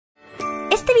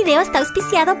Este video está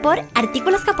auspiciado por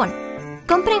Artículos Japón.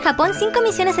 Compra en Japón sin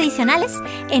comisiones adicionales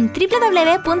en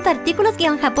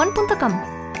www.articulos-japón.com.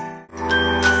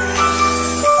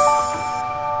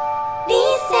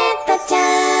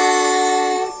 Lissette-chan.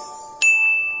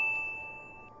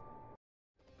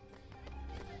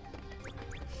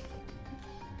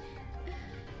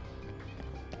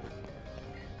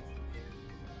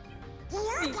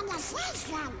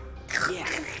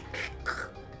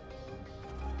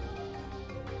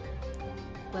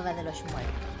 Cueva de los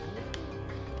muertos.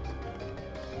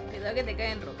 Cuidado que te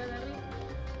caen rocas de arriba.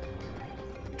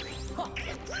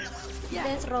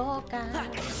 Desroca.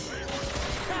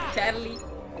 Charlie.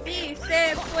 Sí,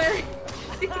 se puede.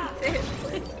 Sí, se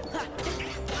puede.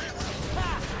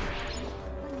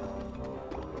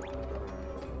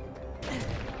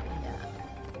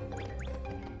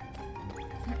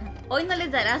 Hoy no les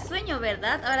dará sueño,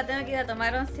 ¿verdad? Ahora tengo que ir a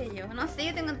tomar 11 yo. No sé,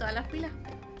 yo tengo todas las pilas.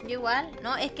 Yo igual,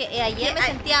 no, es que ayer me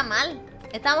sentía mal.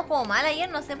 Estábamos como mal ayer,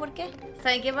 no sé por qué.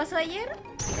 ¿Saben qué pasó ayer?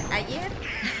 Ayer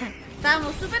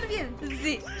estábamos súper bien.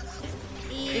 Sí.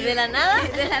 ¿Y de la nada?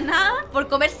 De la nada. Por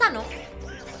comer sano.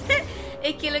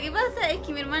 Es que lo que pasa es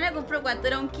que mi hermana compró, ¿cuánto?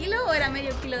 ¿Era 1 kilo o era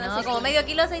medio kilo de aceituna? No, como medio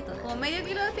kilo de aceituna. Como medio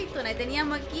kilo de aceituna. Y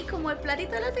teníamos aquí como el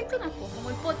platito de la aceituna, pues, como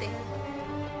el pote.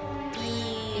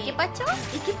 ¿Y qué pacho?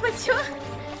 ¿Y qué pacho?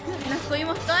 Nos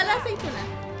comimos toda la aceituna.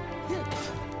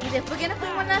 Y después que nos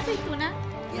comimos la aceituna,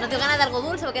 nos dio ganas de algo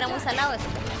dulce porque era muy salado eso.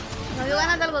 Nos dio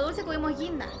ganas de algo dulce, comimos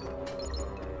guinda.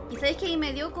 Y sabéis que ahí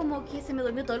me dio como que se me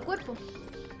durmió todo el cuerpo.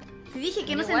 Y dije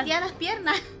que no sentía las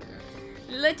piernas.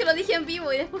 De hecho lo dije en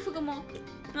vivo y después fue como,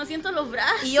 no siento los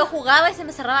brazos. Y yo jugaba y se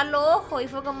me cerraban los ojos y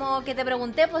fue como que te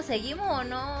pregunté, pues seguimos o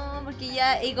no, porque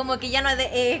ya, y como que ya no,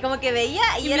 como que veía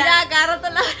y era... Mira, cada rato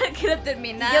la hora que no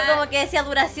terminaba. Y yo como que decía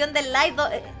duración del live,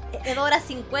 2 horas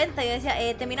 50, y yo decía,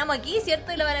 terminamos aquí,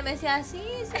 ¿cierto? Y la Vale me decía, sí,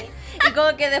 sí. Y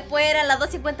como que después eran las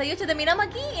 2:58, terminamos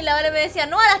aquí, y la Vale me decía,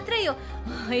 no, a las 3, yo,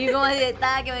 y como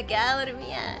estaba que me quedaba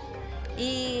dormida.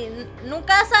 Y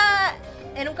nunca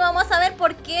vamos a saber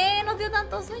por qué nos dio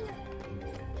tanto sueño.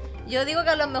 Yo digo que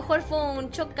a lo mejor fue un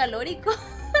shock calórico,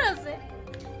 no sé.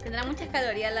 Tendrá muchas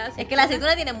calorías la aceituna. Es que la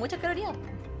aceituna tiene muchas calorías.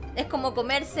 Es como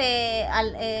comerse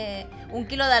 1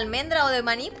 kilo de almendra o de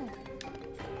maní.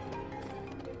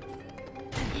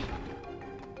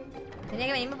 Tenía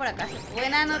que venirme por acá.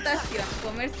 Buena anotación,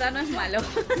 comer sano es malo.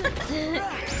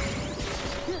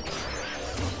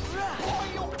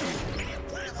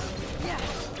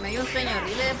 Me dio un sueño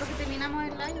horrible después que terminamos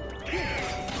el live.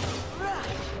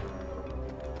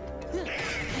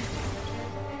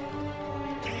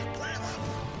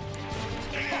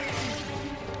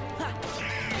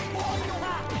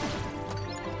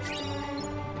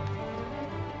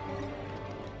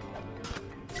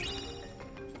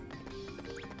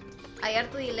 Hay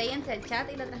harto delay entre el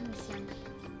chat y la transmisión.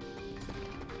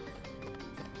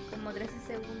 Como 13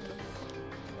 segundos.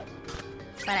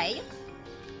 ¿Para ellos?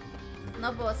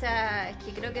 No, pues, o sea, es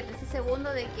que creo que 13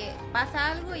 segundos de que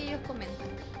pasa algo y ellos comentan.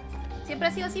 Siempre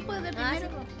ha sido así, pues, desde el primero.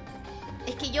 Sí, pues.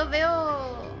 Es que yo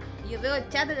veo el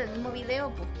chat desde el mismo video,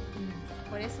 pues.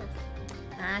 Por eso.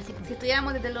 Ah, sí, pues. Si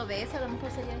estuviéramos desde el OBS, a lo mejor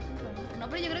sería distinto. No,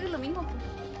 pero yo creo que es lo mismo, pues.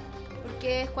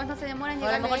 Porque es cuánto se demora en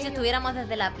llegar. A lo mejor si estuviéramos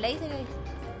desde la Play sería distinto.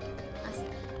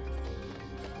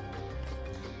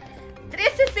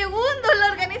 13 segundos,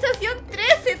 la organización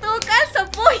 13, todo calza,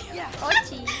 pollo.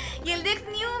 Ochi. Y el Dex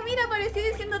New, mira, apareció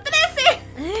diciendo 13.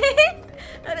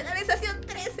 La organización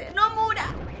 13, no Mura.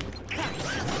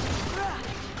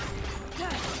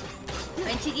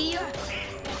 Ven, chiquillo.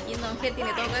 Y en Don G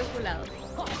tiene todo calculado.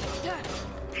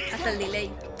 Hasta el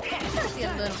delay. ¿Qué está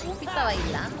haciendo? El Buffy está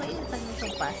bailando y está haciendo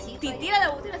un pasito. Y tira la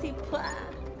botella así. ¡Pua!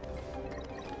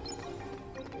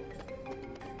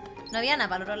 No había nada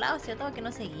para el otro lado, ¿cierto? Porque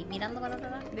no seguí mirando para el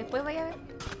otro lado. Después vaya a ver.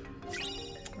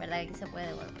 ¿Verdad que aquí se puede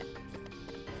devolver?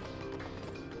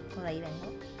 ¿Por ahí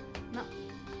vengo? No.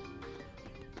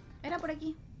 Era por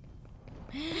aquí.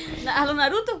 A lo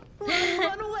Naruto.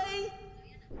 Run away.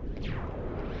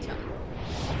 Chao.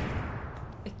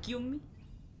 Excuse me.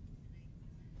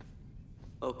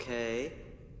 Ok.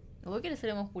 Uy, ¿quieres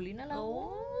ser masculina la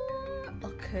voz?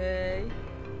 Ok.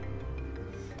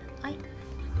 Ay.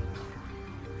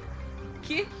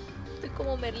 ¿Qué? Estoy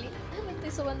como Merlin. Ay, me estoy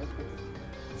sobando.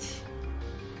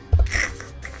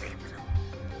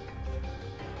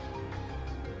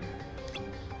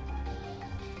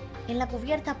 En la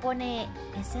cubierta pone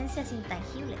esencias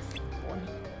intangibles.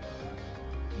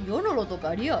 Yo no lo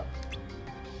tocaría.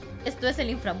 Esto es el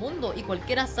inframundo y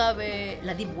cualquiera sabe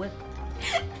la deep web.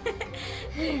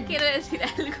 Quiero decir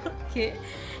algo. ¿Qué?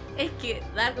 Es que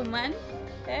Darkman,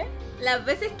 las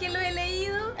veces que lo he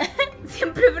leído,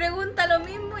 siempre pregunta lo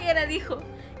mismo y ahora dijo,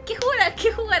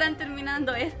 ¿qué jugarán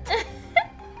terminando esto?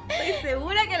 Estoy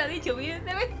segura que lo ha dicho miles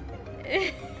de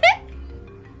veces.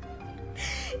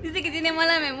 Dice que tiene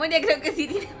mala memoria, creo que sí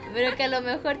tiene. Pero que a lo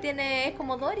mejor es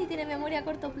como Dory, tiene memoria a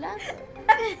corto plazo.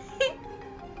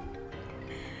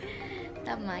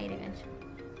 Está madre, gancho.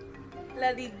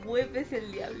 La deep web es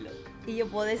el diablo. ¿Y yo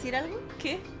puedo decir algo?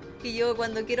 ¿Qué? Que yo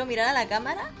cuando quiero mirar a la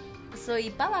cámara soy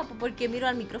pava porque miro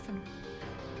al micrófono.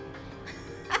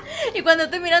 Y cuando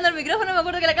estoy mirando al micrófono me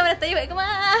acuerdo que la cámara está ahí y como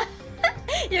 ¡ah!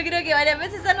 Yo creo que varias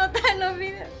veces se anota en los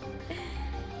videos.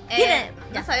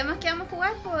 Ya sabemos que vamos a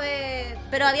jugar, pues.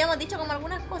 Pero habíamos dicho como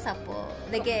algunas cosas, pues,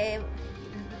 de que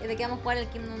vamos a jugar el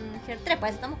Kingdom Hearts 3, para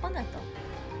eso estamos jugando esto.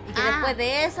 Y que después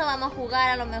de eso vamos a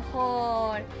jugar a lo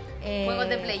mejor juegos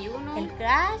de Play 1, el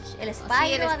Crash, el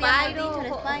Spyro,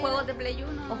 juegos de Play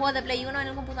 1. O juegos de Play 1 en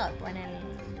el computador, pues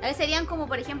A veces serían como,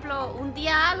 por ejemplo, un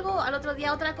día algo, al otro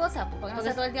día otra cosa, porque no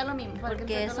sea todo el día lo mismo.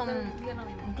 Porque son...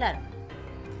 Claro.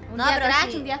 Un día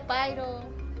Crash, un día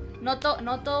Spyro. No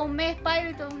todo un mes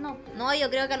Spyro y todo no. No, yo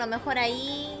creo que a lo mejor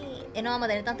ahí no vamos a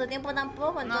tener tanto tiempo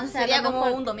tampoco, entonces sería como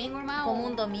un domingo, hermano. Como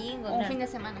un domingo. O un fin de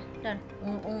semana. Claro,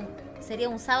 sería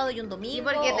un sábado y un domingo. Sí,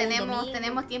 porque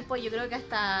tenemos tiempo, yo creo que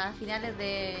hasta finales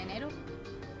de enero.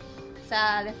 O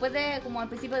sea, después de, como al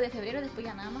principio de febrero, después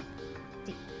ya nada más.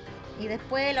 Sí. Y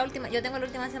después yo tengo la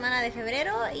última semana de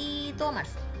febrero y todo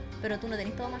marzo. Pero tú no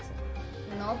tenés todo marzo.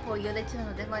 No, pues yo de hecho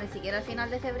no tengo ni siquiera al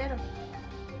final de febrero.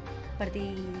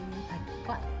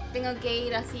 Tengo que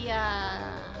ir así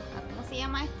a ¿cómo se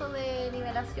llama esto de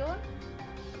nivelación?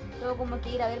 Tengo como que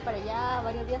ir a ver para allá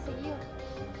varios días seguidos.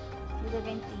 Desde el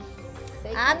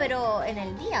 26. Pero en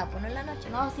el día, pues no en la noche.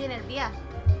 No, sí, en el día.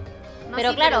 No, pero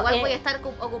sí, claro, pero igual voy a estar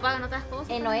ocupada en otras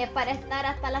cosas. No es para estar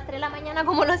hasta las 3 de la mañana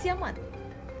como lo hacíamos antes.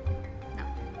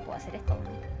 No, puedo hacer esto.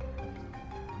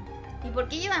 ¿Y por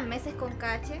qué llevan meses con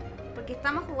Cache? Porque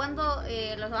estamos jugando,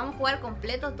 los vamos a jugar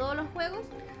completos todos los juegos.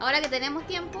 Ahora que tenemos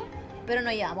tiempo. Pero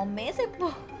no llevamos meses,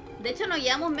 pues. De hecho, no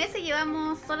llevamos meses,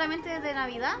 llevamos solamente desde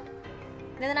Navidad.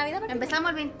 ¿Desde Navidad?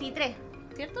 Empezamos el 23,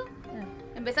 ¿cierto?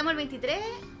 Empezamos el 23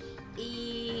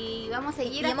 y vamos a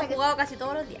seguir hasta hemos jugado casi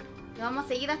todos los días. Vamos a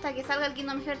seguir hasta que salga el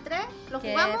Kingdom Hearts 3. Lo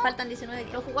jugamos. Faltan 19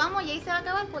 días. Lo jugamos y ahí se va a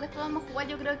acabar, pues después vamos a jugar,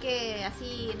 yo creo que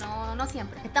así, no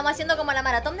siempre. Estamos haciendo como la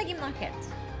maratón de Kingdom Hearts.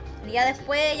 Y ya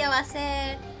después ya va a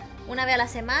ser una vez a la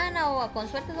semana o con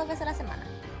suerte 2 veces a la semana.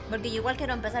 Porque yo igual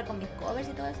quiero empezar con mis covers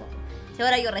y todo eso. Si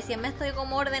ahora yo recién me estoy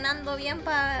como ordenando bien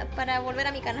para volver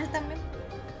a mi canal también.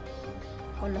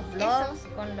 Con los vlogs,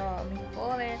 con mis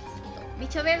covers y todo.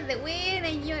 Bicho verde, buena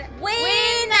señora.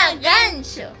 ¡Buena,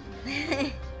 gancho!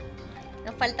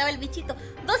 Nos faltaba el bichito.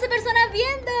 12 personas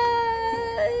viendo.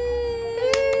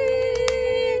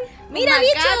 ¡Mira,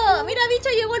 bicho! ¡Mira, bicho!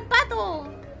 ¡Llegó el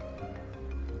pato!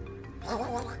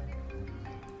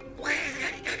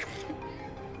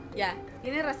 Ya,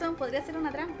 tienes razón, podría ser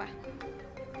una trampa.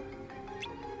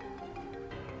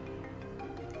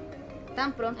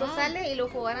 Tan pronto sale y lo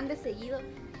jugarán de seguido.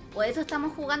 Por eso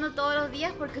estamos jugando todos los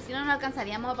días, porque si no, no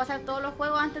alcanzaríamos a pasar todos los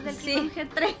juegos antes del Kingdom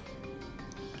Hearts 3.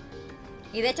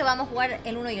 Y de hecho vamos a jugar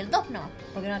el 1 y el 2, no,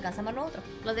 porque no alcanzamos los otros.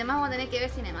 Los demás vamos a tener que ver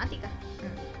cinemática.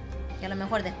 Y a lo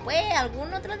mejor después,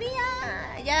 algún otro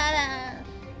día, ya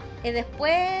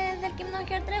después del Kingdom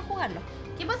Hearts 3 jugarlo.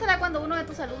 ¿Qué pasará cuando uno de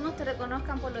tus alumnos te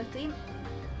reconozcan por los streams?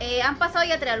 Han pasado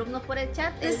ya 3 alumnos por el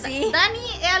chat. Sí. Dani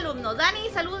es alumno. Dani,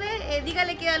 salude,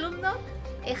 dígale que es alumno.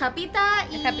 Japita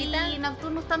y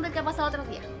Nocturno Standard que ha pasado otros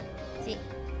días. Sí,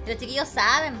 los chiquillos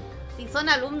saben. Si son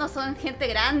alumnos, son gente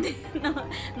grande.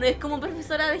 No es como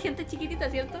profesora de gente chiquitita,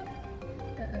 ¿cierto?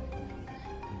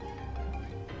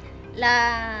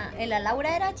 La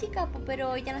Laura era chica,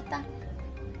 pero ya no está.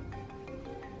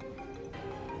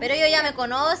 Pero ellos ya me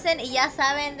conocen y ya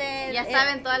saben ya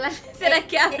saben todas las leceras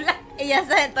que hablan. Ellas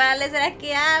saben todas las leceras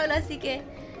que hablo, así que...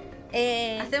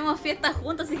 hacemos fiestas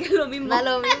juntos, así que es lo mismo. Da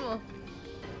lo mismo.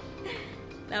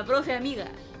 La profe amiga.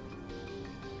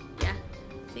 Ya.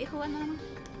 Sigue jugando nomás.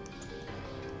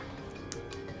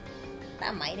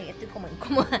 Está Mayre, que estoy como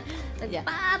incómoda. Ya.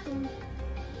 Patum.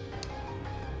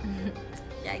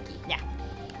 Ya aquí. Ya.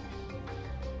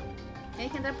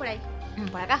 Tienes que entrar por ahí.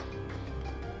 Por acá.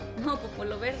 No, pues por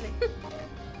lo verde.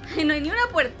 No hay ni una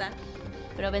puerta.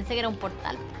 Pero pensé que era un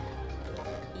portal.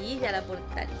 Y ya la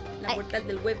portal. La portal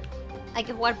del web. Hay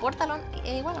que jugar Portalón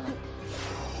igual o no.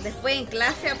 Después en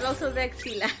clase, aplausos de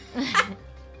axila.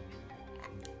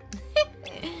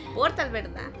 Portal,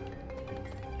 ¿verdad?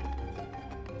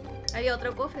 Había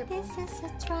otro cofre.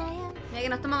 Mira que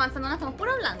no estamos avanzando, no estamos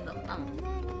puro hablando. Vamos.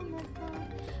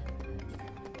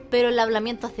 Pero el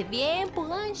hablamiento hace bien, pues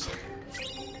gancha.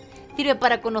 Sirve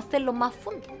para conocerlo más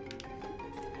fondo.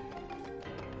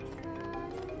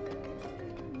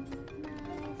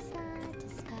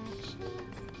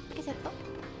 ¿Qué es esto?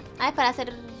 Ah, es para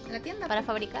hacer... La tienda. Para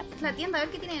fabricar. Es la tienda, a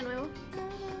ver qué tiene de nuevo.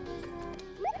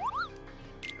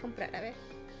 Comprar, a ver.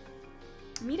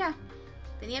 Mira,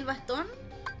 tenía el bastón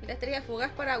y la estrella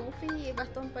fugaz para Goofy y el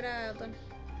bastón para Don.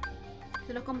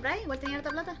 ¿Se los compráis? Igual tenía harta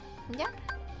plata. ¿Ya?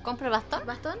 ¿Compro el bastón?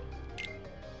 ¿Bastón?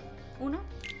 Uno.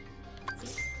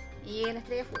 Sí. Y la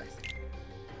estrella fugaz.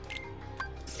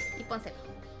 Y pónselo.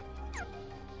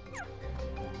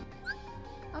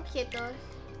 Objetos.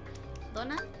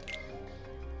 Dona.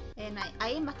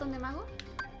 ¿Hay en bastón de mago?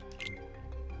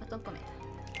 Bastón cometa.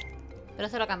 ¿Pero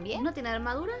se lo cambié? ¿No tiene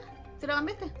armadura? ¿Se lo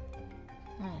cambiaste?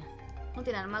 Ah. ¿No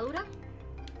tiene armadura?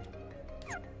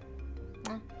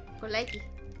 Ah. Con la X.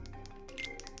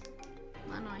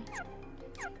 No hay.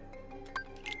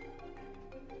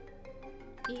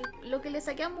 Y lo que le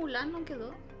saqué a Mulan no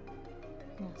quedó.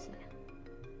 No sé.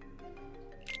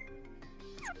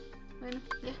 Bueno,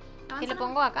 ya. ¿Qué avanza le nomás.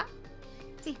 pongo acá?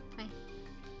 Sí, ahí.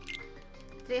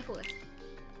 Estrella fugaz.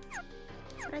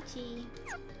 Rachi.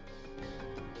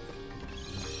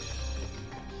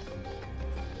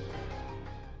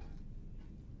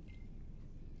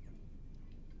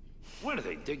 Where do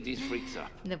they dig these freaks up?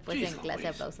 Después Jeez en clase Louise.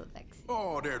 aplauso taxi.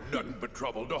 Oh, they're nothing but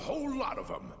trouble, the whole lot of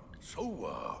them. So,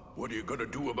 what are you gonna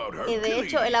do about her? Y de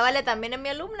hecho, el Avale también es mi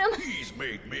alumna. He's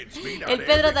made mincemeat out El of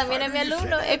Pedro every también es mi fiber you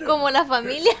alumno. sent Es him. como la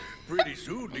familia. Pretty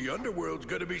soon the underworld's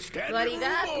gonna be standing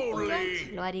arigato, room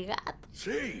only. Lo arigato.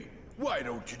 Say, why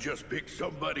don't you just pick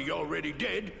somebody already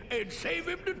dead and save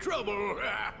him the trouble?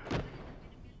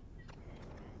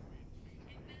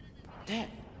 Dead.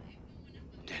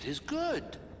 Dead is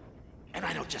good. And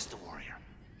I know just the warrior.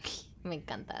 Me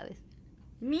encanta eso.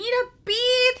 ¡Mira,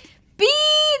 Pete! ¡Pit!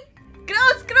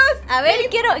 ¡Cross! A ver,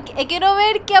 quiero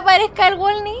ver que aparezca el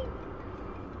Wolney.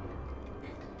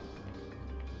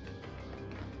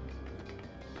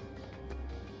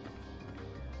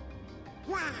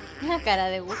 La cara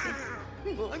de Goofy.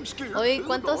 Oye,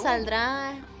 ¿cuánto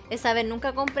saldrá? Esa vez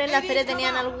nunca compré, en la feria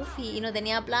tenían al Goofy y no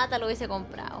tenía plata, lo hubiese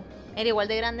comprado. Era igual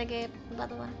de grande que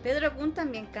Pato Donald. Pedro Kun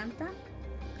también canta.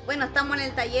 Bueno, estamos en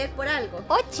el taller por algo.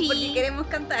 ¡Ochi! Porque queremos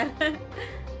cantar.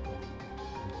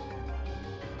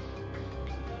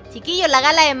 Chiquillos, la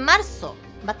gala es en marzo.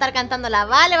 Va a estar cantando la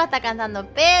Vale, va a estar cantando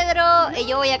Pedro. Y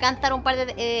yo voy a cantar un par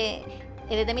de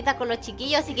temitas con los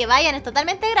chiquillos, así que vayan, es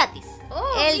totalmente gratis.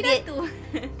 Oh, el, mira die- tú.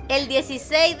 el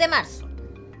 16 de marzo.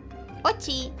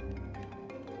 Ochi.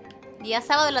 Día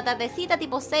sábado en la tardecita,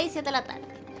 tipo 6, 7 de la tarde.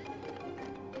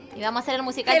 Y vamos a hacer el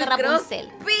musical de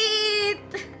Rapunzel.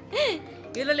 Pete.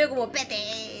 Yo lo leo como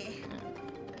Pete.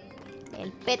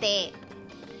 El PT.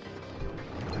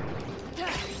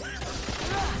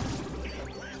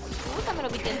 Puta, me lo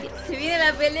pité el día. Se viene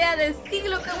la pelea del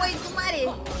siglo, Kawaii Kumare.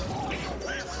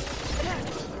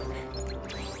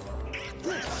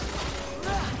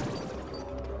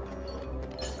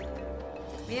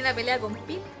 Viene la pelea con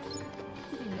Pete.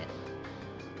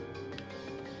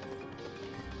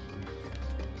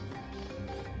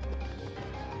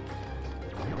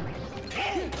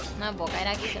 No puedo caer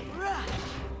aquí.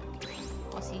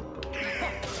 ¿O sí?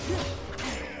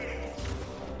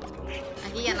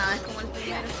 Aquí ya nada es como el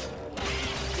primero.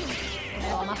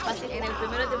 Algo más fácil. En el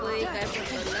primero te podías caer por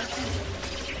todos lados.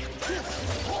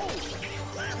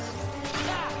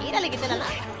 Mira, le quité la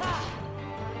lata.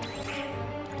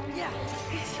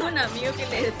 Un amigo que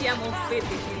le decíamos Pete,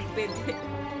 el Pete.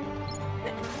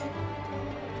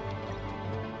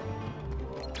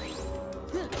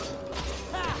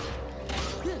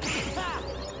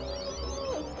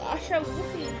 ¡Calla,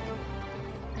 Goofy!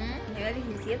 Nivel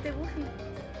 17, Goofy.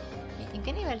 ¿En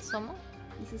qué nivel somos?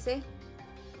 16.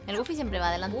 El Goofy siempre va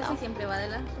adelantado. Goofy siempre va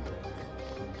adelante.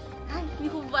 Ay, mi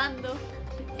jugando.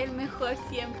 El mejor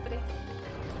siempre.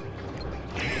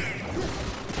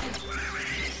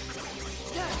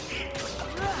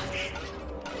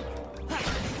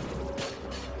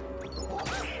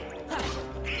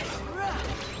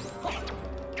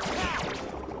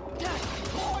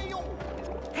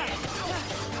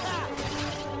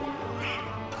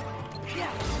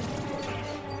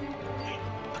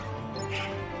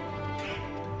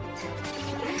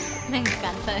 Me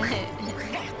encanta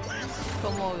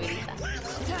cómo grita.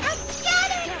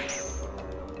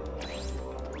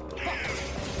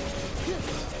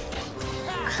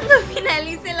 Cuando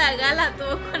finalice la gala,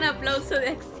 todos con aplauso de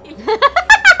axila.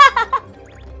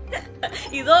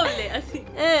 Y doble, así.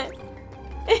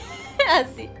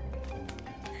 Así.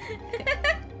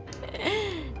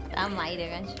 Está Mayre,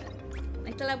 gancho.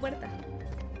 Ahí está la puerta.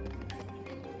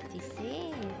 Sí,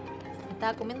 sí.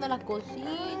 Estaba comiendo las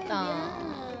cositas.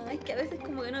 Ah, es que a veces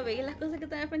como que no veis las cosas que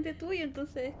están al frente tuyo,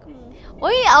 entonces es como...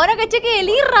 Oye, ahora caché que el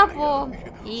Irra, po.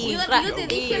 Yo te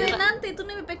dije delante y tú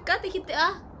no me pescaste y dijiste,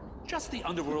 Just the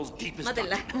underworld's deepest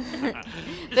mátela.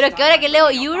 Pero es que ahora que leo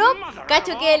Europe,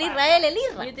 cacho que el Israel es el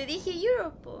Israel. Yo te dije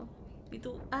Europe, po. Y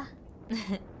tú,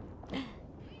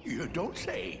 You don't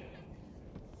say.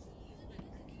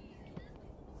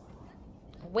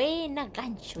 Buena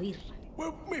gancho, Irra.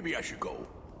 Well, maybe I should go.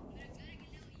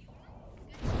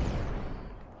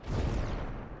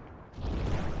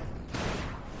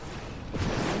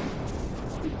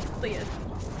 Estoy así.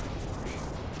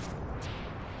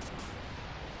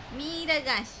 Mira,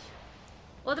 gallo.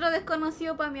 Otro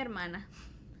desconocido para mi hermana.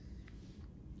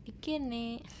 ¿Y quién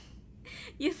es?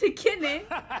 ¿Y ese quién es?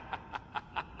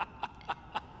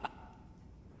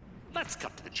 Let's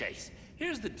cut to the chase.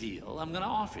 Here's the deal I'm gonna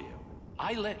offer you.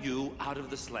 I let you out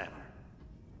of the slammer.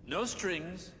 No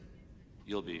strings.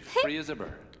 You'll be free as a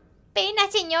bird. Pena,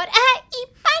 señor. ¡Ah! ¡Y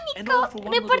And all pánico! for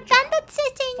one little Reportándose,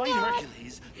 job. Fight señor.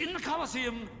 Hercules in the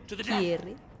Colosseum to the death.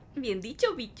 Cierre. Bien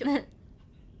dicho, bicho.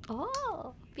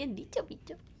 Oh, bien dicho,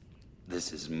 bicho.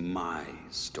 This is my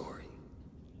story,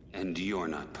 and you're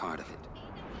not part of it.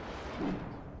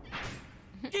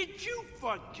 Did you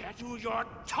forget who you're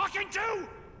talking to?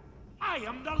 I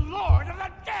am the Lord of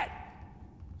the Dead.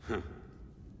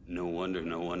 No wonder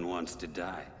no one wants to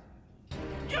die.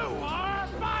 You are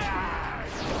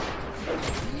fired.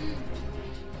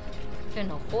 Se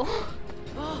enojó.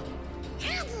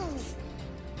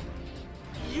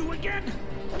 You again?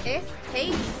 Es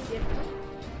Hades, ¿cierto?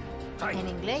 En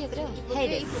inglés, yo creo. ¿Por qué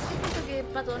Hades. siento que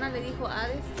Patona le dijo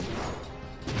Hades?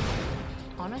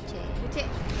 O noche. Escuché.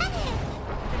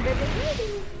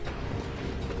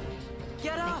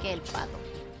 Es que el pato.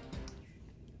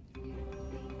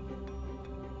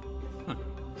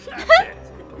 That's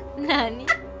it. Nani.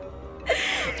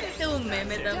 Este es un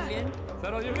meme también. Is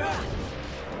that all you got?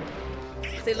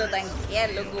 Se lo tanquea,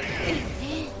 loco.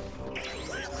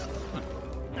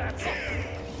 That's it.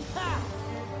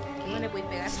 No le puedes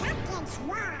pegar.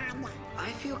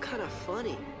 I feel kind of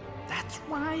funny. That's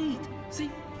right.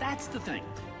 See, that's the thing.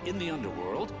 In the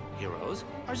underworld, heroes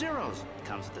are zeros.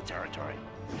 Comes with the territory.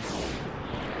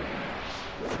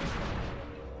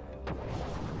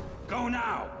 Go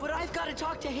now! But I've got to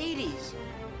talk to Hades.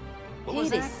 What was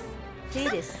that?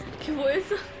 Hades. ¿Qué fue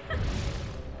eso?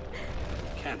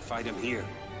 Can't fight him here.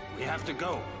 We have to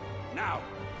go. Now!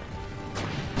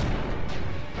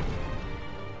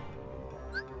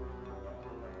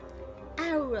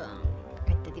 Aura.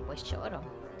 Este tipo es choro.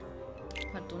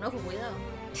 Falta un ojo, cuidado.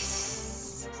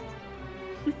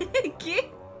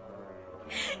 ¿Qué?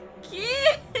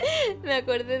 ¿Qué? Me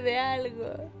acordé de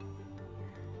algo.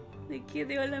 ¿De qué?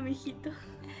 De hola, mijito.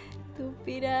 Tu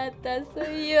pirata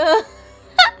soy yo.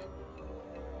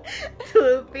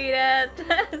 Tu pirata.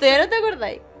 ¿Todavía no te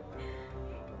acordáis?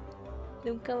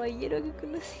 De un caballero que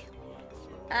conocí.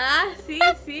 Ah, sí,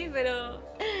 sí, pero...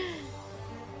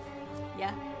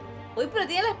 Ya. Uy, pero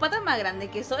tiene las patas más grandes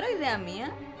que Sora, idea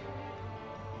mía.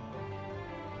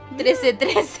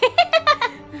 13-13.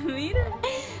 Mira.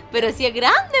 Pero si es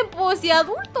grande, pues si es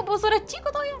adulto, pues ahora es chico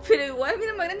todavía. Pero igual,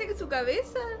 mira, más grande que su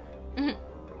cabeza.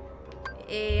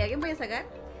 ¿A quién voy a sacar?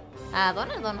 Ah,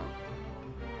 Donald.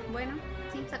 Bueno,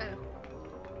 sí, sácalo.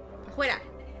 Afuera.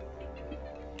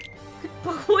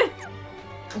 Pa' afuera.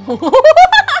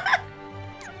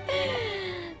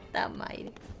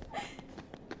 Tamaire.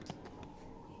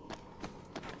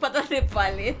 Patas de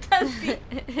paleta, sí.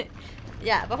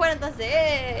 Ya, para afuera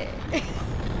entonces.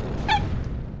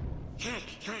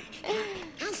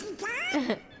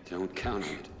 Don't count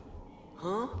on it.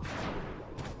 Huh?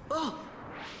 Oh!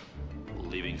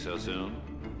 Leaving so soon?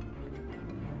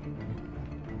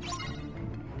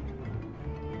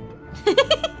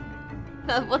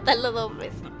 Va a botarlo 2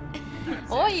 veces.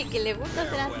 Oye, que le gusta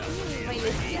hacer así,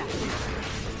 bailecito.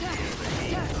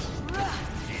 No.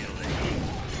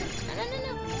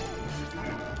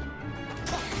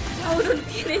 Auron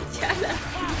tiene chala.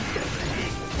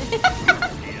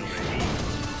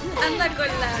 Anda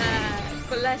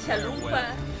con la chalupa.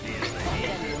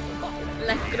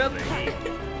 Las crocs.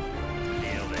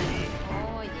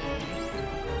 Oye.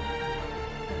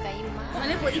 Me caí mal. No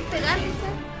le podéis pegar,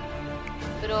 Lisa.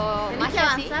 Pero Tenéis que magia sí.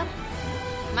 avanzar.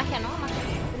 Magia no, magia.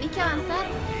 Tenéis que avanzar.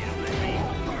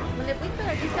 No le podéis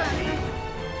pegar, tenéis que avanzar.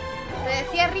 Te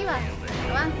decía arriba.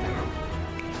 Avanza.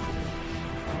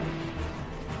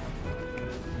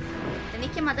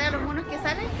 Tenéis que matar a los monos que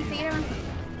salen y seguir avanzando.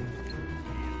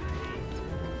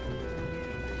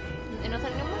 ¿No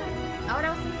salió mal? Ahora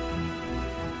vas.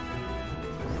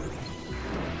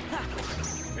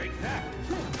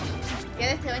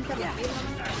 Ya te va a interrumpir,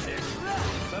 mamá.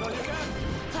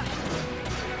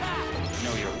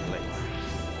 Know your place.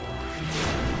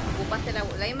 ocupaste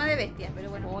la misma de bestia, pero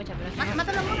bueno. Pucha, pero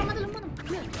Mata los monos, mata los monos.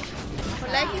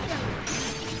 Con la X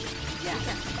ya.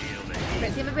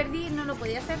 Pero siempre perdí, no lo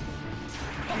podía hacer.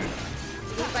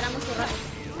 Y disparamos su rato.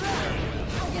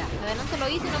 A ver, no te lo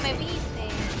hice y no me viste.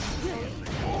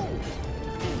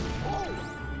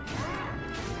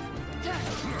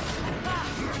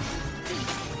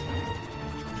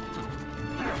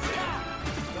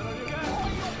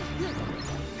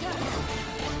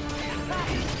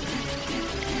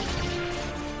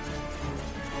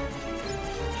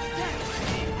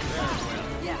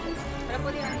 Ahora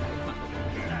podía avanzar.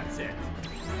 That's it.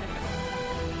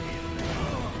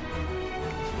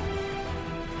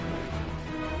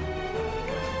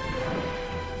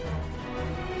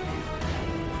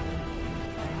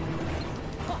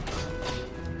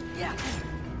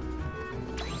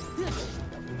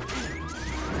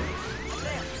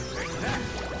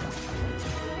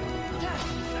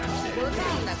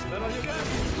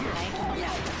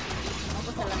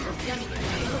 Vamos a la poción.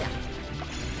 Mira.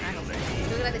 Ah, no sé.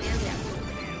 Creo que la tenían ya.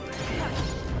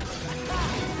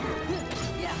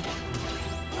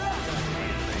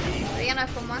 Pero ya no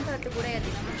es como antes, te cura y a ti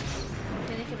nomás.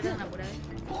 Tienes que meter una pura vez.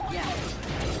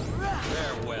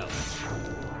 Farewell.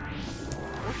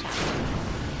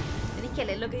 Tenés que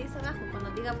leer lo que dice abajo. Cuando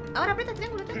diga. Ahora aprieta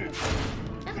triángulo, triángulo.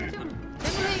 Triángulo.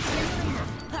 Triángulo y triángulo.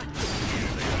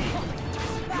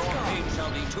 Your pain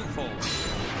shall be twofold.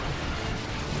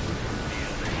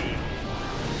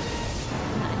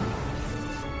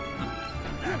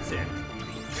 That's it.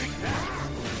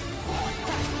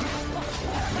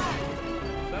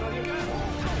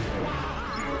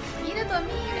 Mira tu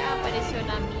amiga. Apareció un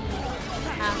amigo.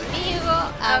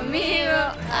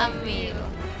 Amigo.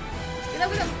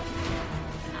 Cuidado.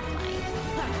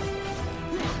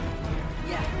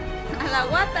 A la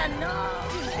guata, no.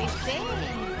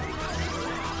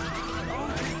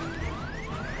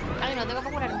 Ay, no tengo que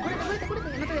curarme.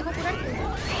 Cúrate, que no te dejó curarte.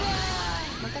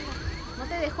 No tengo. No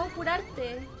te dejó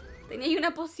curarte. Tenía ahí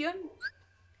una poción.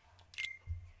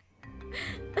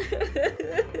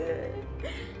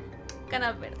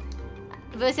 Canal verde.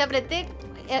 Pero si apreté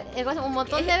un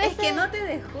montón de veces. Es que no te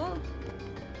dejó.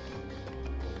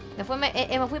 Me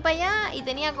fui para allá y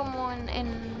tenía como en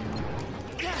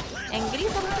gris.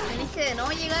 Tenés que de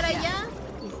nuevo llegar allá.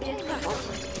 Y sí,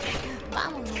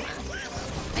 vamos nomás.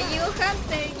 Ahí llegó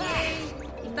Hunter. Yay.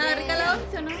 ¿Estaba rica la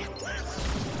once o no?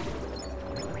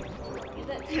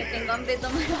 Me tengo hambre de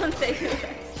tomar once.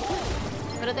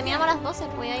 Pero terminamos a las 12,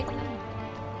 voy a ir con él.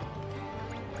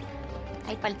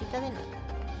 Hay paltitas de nuevo.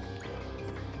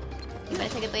 Y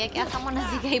parece que todavía queda jamón,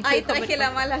 así que ahí Ay, puedo traje comer la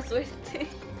con- mala suerte.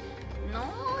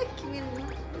 No, es que me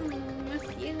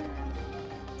ciega.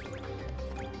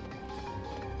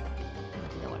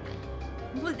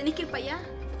 Pues tenés que ir para allá.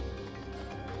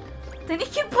 Tenés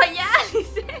que ir para allá,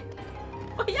 dice.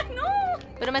 Para allá no.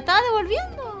 Pero me estaba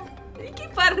devolviendo. Tenés que ir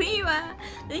para arriba.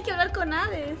 Tenés que hablar con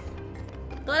Hades.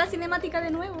 Toda la cinemática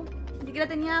de nuevo. Ni siquiera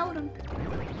tenía Auron.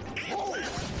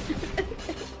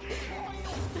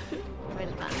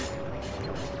 Verdad.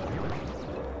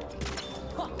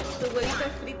 Tus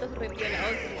huevitos fritos repiola.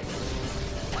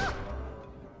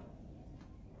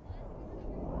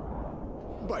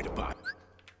 By the by.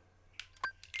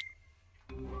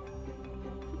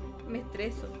 Me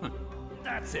estreso.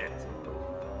 That's it.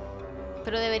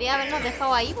 Pero debería habernos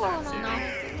dejado ahí, ¿o no? That's it. No.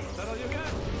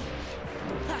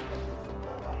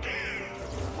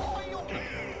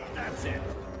 That's it.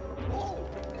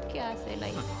 ¿Qué hace él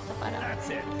ahí? Está parado. That's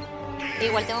it.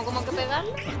 Igual tengo como que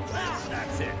pegarle.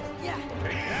 That's it.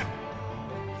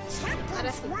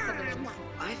 Ahora sí, sácalo.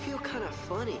 I feel kind of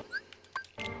funny.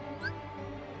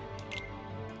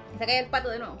 Saca el pato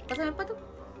de nuevo. Pásame el pato.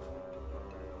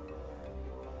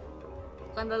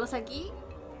 Cuando lo saqué,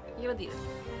 yo lo tiro.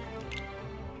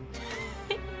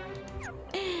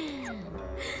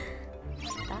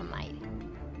 Está mal.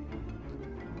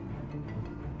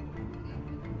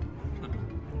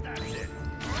 That's it.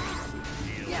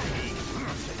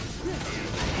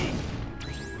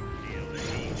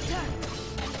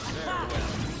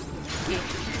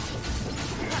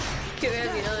 Que me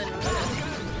olvidó de nuevo.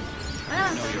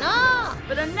 ¡No!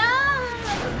 ¡Pero no!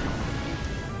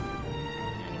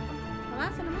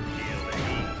 Avanza nomás.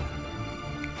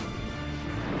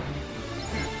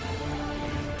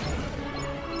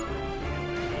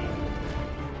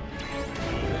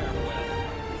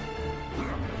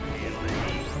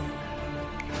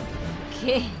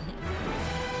 ¿Qué?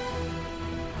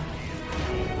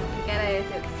 Qué cara de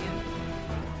decepción.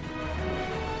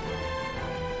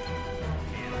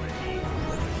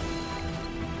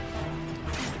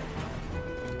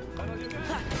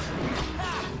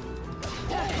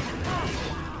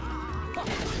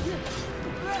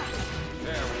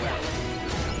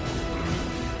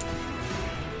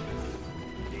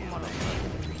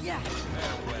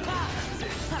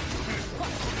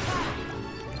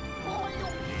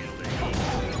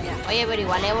 Oye, pero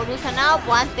igual he evolucionado,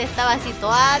 pues antes estaba así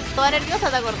toda nerviosa,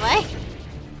 ¿te acordáis?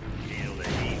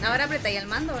 ¿Ahora apretáis el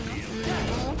mando o no?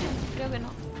 No, creo que no.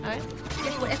 A ver.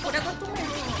 Es pura costumbre.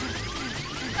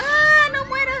 ¡Ah, no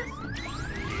mueras!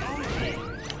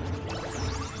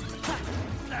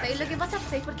 ¿Sabéis lo que pasa?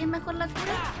 ¿Sabéis por qué es mejor la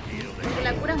cura? Porque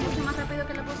la cura es mucho más rápido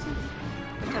que la poción.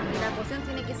 Porque la poción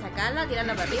tiene que sacarla,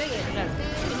 tirarla para arriba y claro.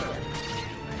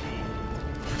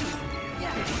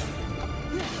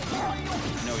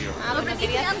 Ah, No, pero pero ¿qué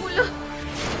quería... triángulo?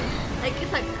 Hay que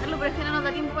sacarlo, pero es que no nos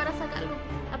da tiempo para sacarlo.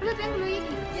 Aprieta triángulo y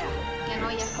aquí. Ya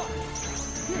no, ya.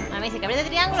 A mí dice que apriete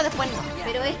triángulo, después no.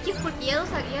 Pero es que es porque ya lo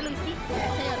hiciste,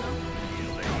 ¿cachai o no?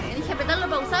 Tienes que apretarlo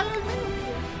para usarlo al menos.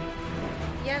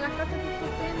 Ya gastaste tus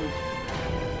pociones.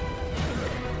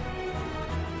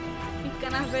 Mis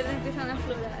canas verdes empiezan a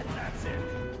aflorar.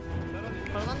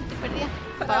 ¿Por dónde estoy perdida?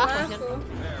 Para abajo, ¿cierto?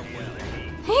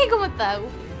 ¿Cómo está, Gu?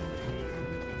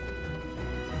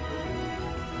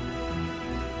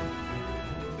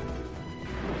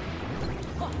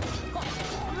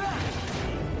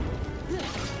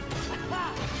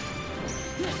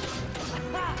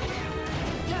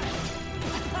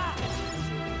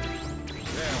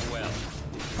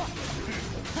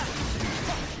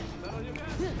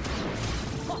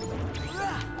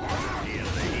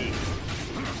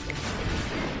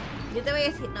 Yo te voy a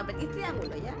decir, no apretís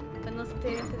triángulo, ¿ya? Cuando se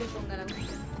te ponga la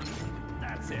música.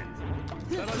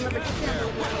 No apretís triángulo,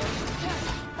 por favor.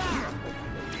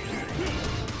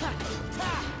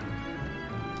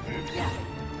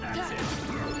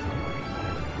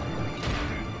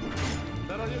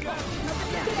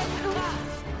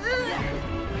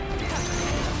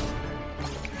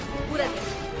 Cúrate.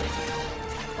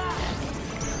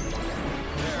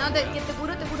 No, te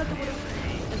curo. Te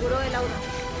curo el aura.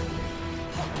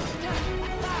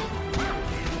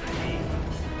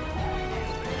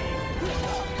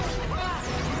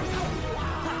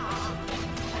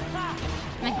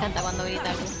 Me encanta cuando grita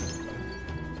algo.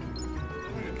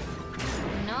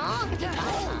 No, ¿qué te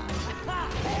pasa?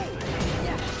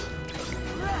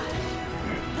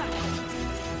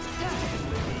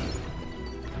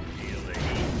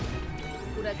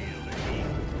 Cúrate.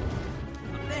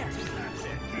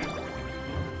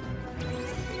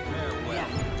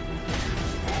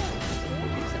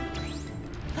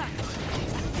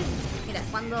 Mira,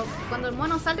 cuando el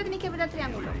mono salte tenés que apretar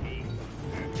triángulo.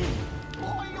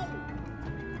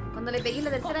 Cuando le pegué la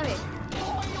tercera vez.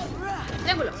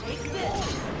 Triángulo.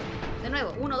 De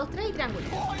nuevo, 1, 2, 3 y triángulo.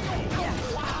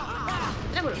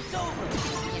 Triángulo.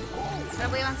 Bien. Ahora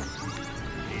voy a avanzar.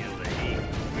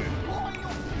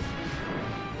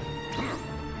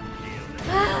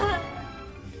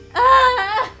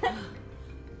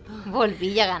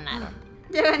 Volví, ya ganaron.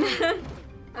 Ya ganaron.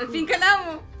 Al fin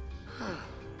ganamos.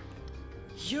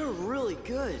 You're really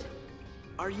good.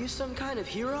 Are you some kind of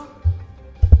hero?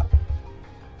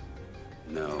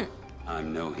 No,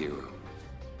 I'm no hero.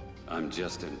 I'm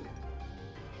just an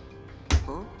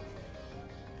Huh?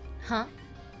 Huh?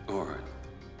 Or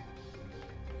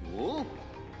Whoa.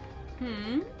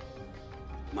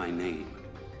 my name.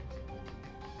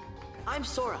 I'm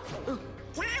Sora.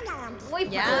 Muy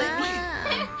Ya.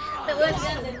 Te voy a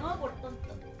tirar de nuevo por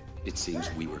tonto. It seems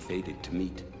we were fated to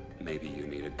meet. Maybe you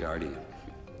need a guardian.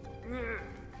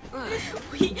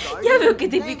 Ya veo que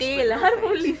te piqué en el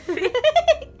árbol, Lissette.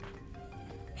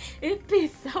 Es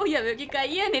pesado, ya veo que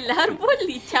caía en el árbol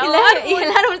y chao. Y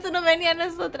el árbol se nos venía a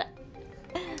nosotras.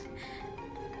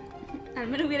 Al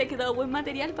menos hubiera quedado buen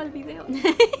material para el video.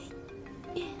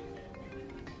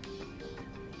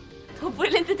 Todo por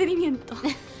el entretenimiento.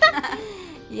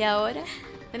 ¿Y ahora?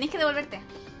 Tenéis que devolverte.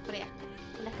 Por allá,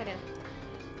 por la escalera.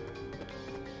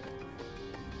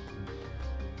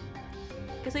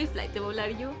 Que soy flight, te voy a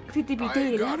hablar yo. Si te pité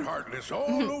I el got árbol. Heartless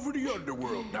all over the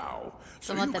underworld now.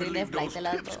 So Somos you can terribles leave those flight,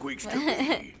 las dos. pipsqueaks to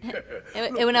me.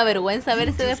 Es una vergüenza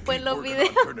verse después en los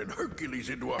videos.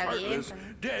 Está bien.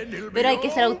 Pero hay que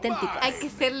ser auténtica. Hay que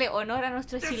hacerle honor a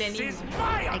nuestro chilenismo.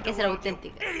 Hay que ser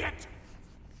auténtica. Idiot!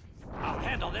 I'll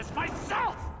handle this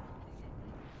myself!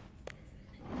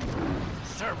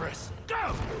 Cerberus,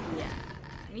 go! Ya,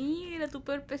 mira tu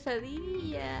peor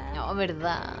pesadilla. No,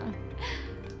 verdad.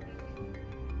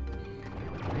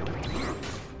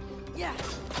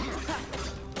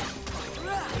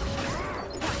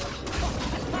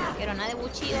 No quiero nada de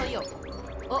buchido yo.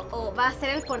 Oh, ¿va a ser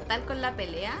el portal con la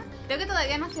pelea? Creo que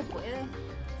todavía no se puede.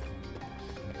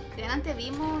 Si antes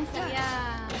vimos,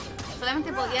 sería...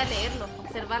 solamente podía leerlo,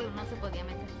 observarlo, no se podía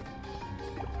meter.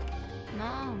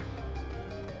 No.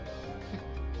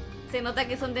 Se nota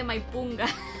que son de Maipunga.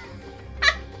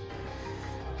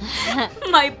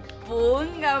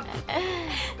 Maipunga.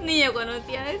 Ni yo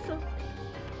conocía eso.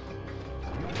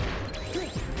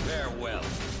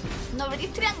 No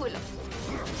abrís triángulo.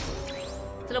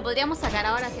 Se lo podríamos sacar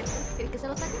ahora, ¿cierto? ¿Quieres que se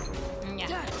lo saque? Ya,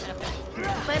 pero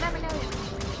espera. Después de la pelea, bien.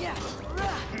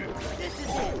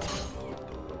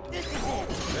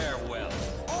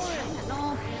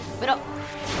 No. Pero...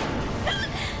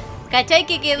 ¿Cachai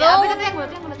que quedó? Ya, pero triángulo.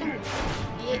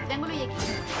 Y triángulo y X.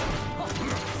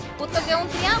 Justo quedó un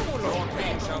triángulo.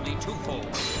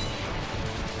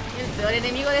 El peor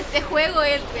enemigo de este juego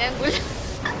es el triángulo.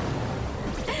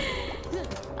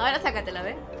 Ahora sácatela,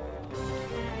 ¿ves?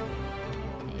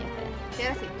 Sí,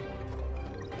 ahora sí.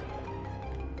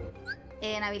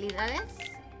 En habilidades,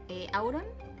 Auron.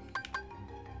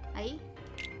 Ahí.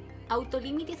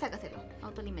 Autolímite y sácaselo.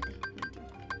 Autolímite.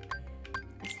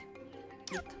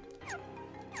 Listo.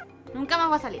 Nunca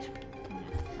más va a salir.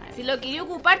 Si lo quería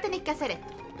ocupar tenéis que hacer esto.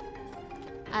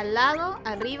 Al lado,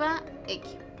 arriba,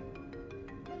 X.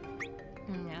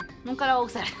 Ya. Nunca lo voy a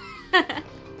usar.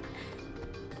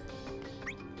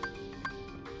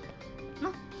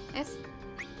 No, es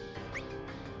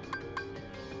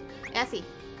así.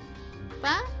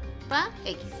 Pa,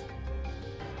 X.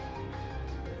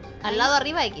 Al lado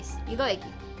arriba X. Y 2X.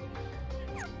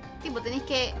 Tipo, tenéis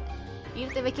que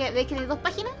irte, ¿ves que hay 2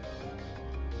 páginas?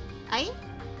 Ahí,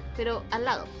 pero al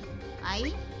lado.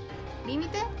 Ahí,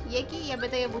 límite y X y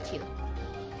apretáis el buchido.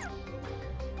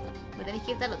 Pero tenéis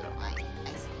que irte al otro. Ahí,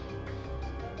 ahí sí.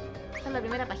 Esta es la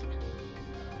primera página.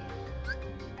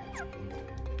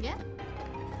 ¿Ya?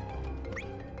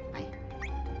 Ahí.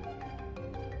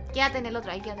 Quédate en el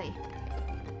otro, ahí, quédate ahí.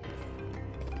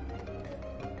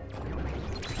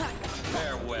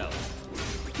 Farewell.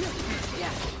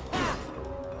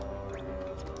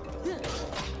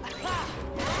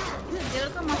 Yo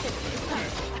creo cómo hacer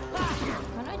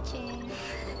Buenas noches.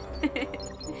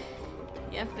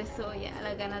 Ya empezó ya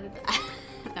la gana de...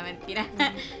 La mentira.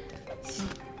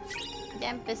 Ya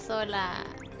empezó la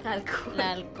Alcohol.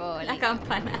 alcohol. La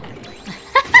campana.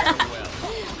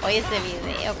 Oye, ese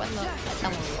video cuando está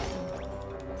muy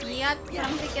bueno. Y ya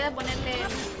solamente queda ponerle...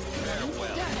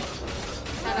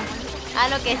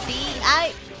 Lo que sí.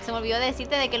 Ay, se me olvidó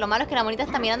decirte de que lo malo es que la monita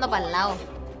está mirando para el lado.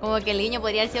 Como que el niño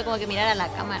podría haber sido como que mirar a la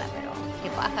cámara, pero qué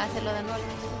paja hacerlo de nuevo.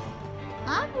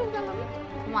 Ah, pero ya lo vi.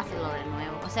 ¿Cómo hacerlo de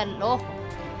nuevo? O sea, el ojo.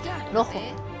 El ojo.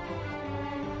 ¿Eh?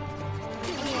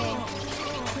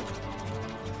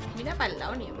 Mira para el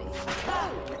lado, niño. Me dice.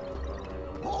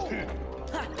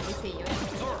 Dice yo.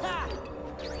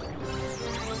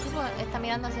 Tipo, está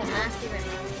mirando hacia atrás. Ah, sí, verdad.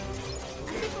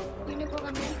 Así pues, me puedo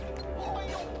cambiar.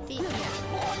 Sí,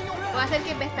 mira. Puedo hacer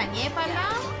que pestañee para el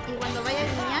lado y cuando vaya a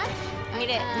guiñar.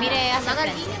 Mire hacia haga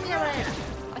el frente. guiño, mira para adelante.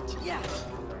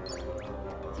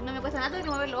 Si no me cuesta nada, tengo que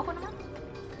mover los ojos nomás.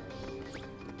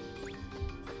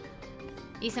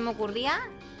 Y se me ocurría,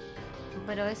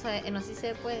 pero eso no sé si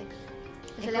se puede.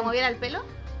 ¿Que Es se le como- moviera el pelo?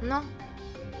 No,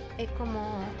 es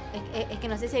como, es que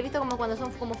no sé si he visto como cuando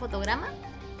son como fotogramas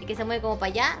y que se mueve como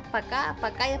para allá, para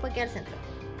acá y después queda al centro.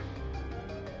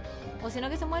 O si no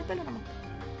que se mueve el pelo nomás.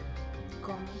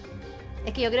 ¿Cómo?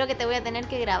 Es que yo creo que te voy a tener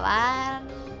que grabar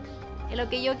lo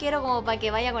que yo quiero como para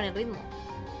que vaya con el ritmo.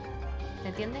 ¿Te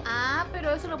entiendes? Ah,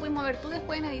 pero eso lo puedes mover tú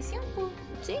después en edición, pues.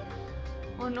 Sí,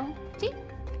 ¿O no? sí.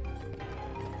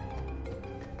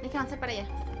 Tienes que avanzar para allá.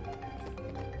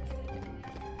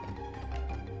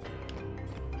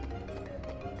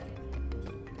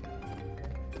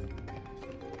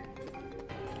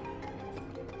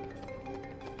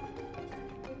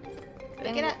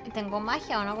 Creo que era, ¿Tengo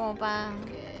magia o no? Como para...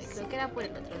 creo que era por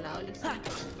el otro lado, Lisa.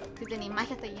 Si tenéis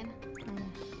magia está llena.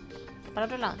 Para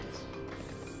otro lado entonces.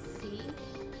 Sí,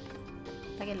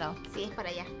 ¿Para qué lado? sí, es para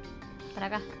allá. Para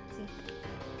acá. Sí.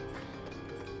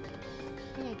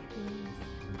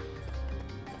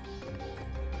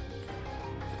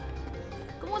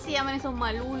 ¿Cómo se llaman esos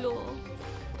malulos?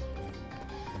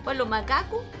 ¿Pues los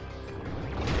macacos?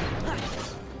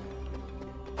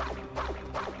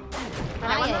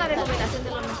 ¿Para cuándo la recopilación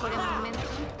de los mejores momentos?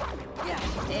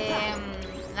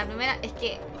 La primera es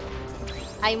que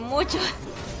hay muchos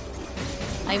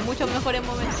mejores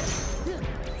momentos.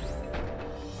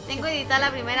 Tengo editada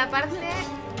la primera parte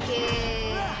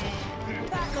que...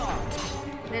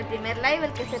 del primer live,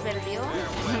 el que se perdió.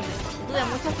 Tuve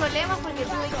muchos problemas porque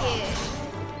tuve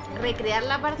que recrear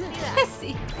la partida.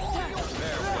 Sí.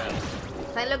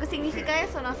 ¿Sabes lo que significa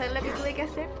eso? ¿No sabes lo que tuve que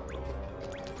hacer?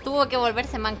 Tuvo que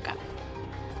volverse manca.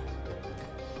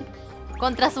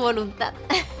 Contra su voluntad.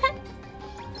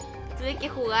 Tuve que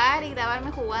jugar y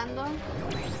grabarme jugando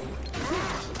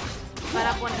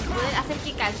para poder hacer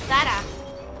que calzara.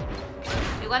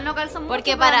 Igual no calzó mucho,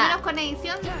 Porque pero al para- menos con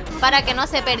edición. Para que no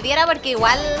se perdiera, porque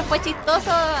igual fue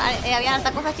chistoso. Habían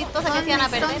hartas cosas chistosas que se iban a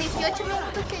Son perder. 18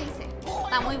 minutos que hice.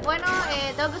 Está muy bueno,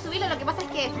 tengo que subirlo, lo que pasa es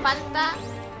que falta...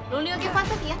 Lo único que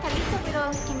falta es que ya está listo, pero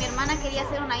es que mi hermana quería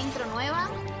hacer una intro nueva.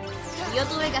 Y yo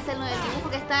tuve que hacerlo del dibujo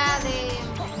que está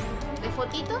de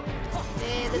fotito,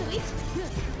 de Twitch.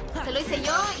 Se lo hice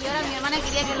yo y ahora mi hermana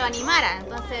quería que lo animara.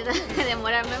 Entonces,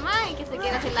 demorarme más y que se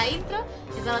quiera hacer la intro.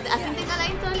 Y cuando al fin tenga la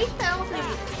intro lista, vamos a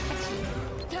subir.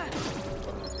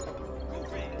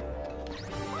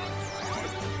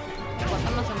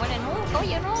 Cuando no se muere nunca,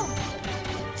 oye, no.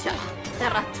 Ya, te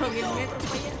arrastró 10 metros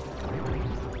para allá.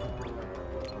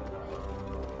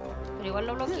 Pero igual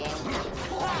lo bloqueé.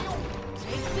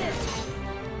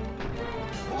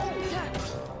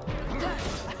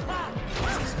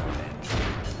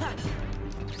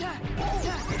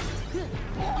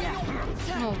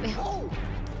 No veo.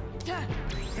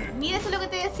 Mira, eso es lo que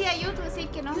te decía yo, tú decís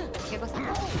que no. ¿Qué cosa?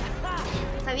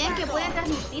 ¿Sabían que pueden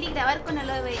transmitir y grabar con el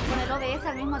OBS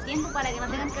al mismo tiempo para que no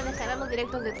tengan que descargar los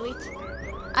directos de Twitch?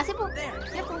 Ah, sí, pues.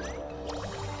 Sí, pues.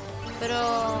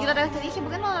 Pero... Y otra vez te dije,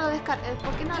 ¿por qué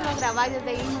no lo grabáis desde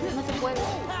ahí? No se puede.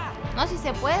 No, sí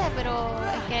se puede, pero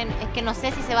es que no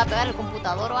sé si se va a pegar el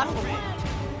computador o algo.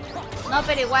 No,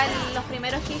 pero igual los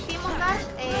primeros que hicimos,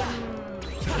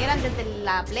 eran desde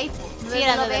la Play. Sí,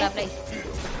 eran desde la Play.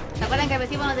 ¿Se acuerdan que al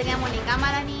principio no teníamos ni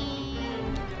cámara ni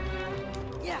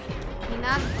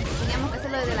nada? Teníamos que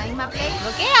hacerlo desde la misma Play.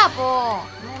 ¡Bloquea, po!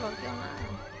 No bloqueo nada.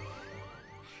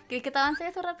 ¿Quieres que te avance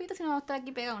eso rapidito si no vamos a estar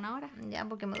aquí pegado una hora? Ya,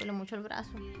 porque me duele mucho el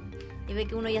brazo. Y ve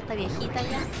que uno ya está viejita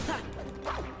ya.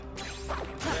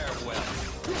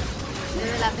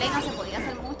 Desde la Play no se podía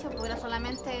hacer mucho, porque era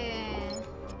solamente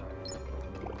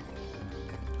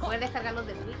poder descargarlos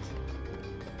de Twitch.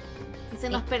 Y se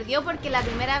nos perdió porque la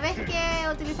primera vez que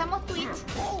utilizamos Twitch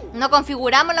No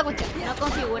configuramos la cuestión. no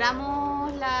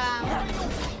configuramos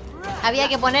Había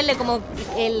que ponerle como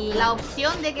la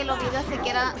opción de que los videos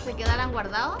se quedaran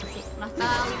guardados. No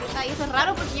estaba habilitada. Y eso es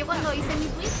raro porque yo cuando hice mi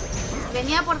Twitch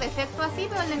venía por defecto así,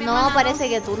 pero el de mi hermana No, parece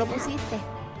que tú lo pusiste.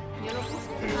 Yo lo puse.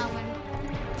 Ah, bueno.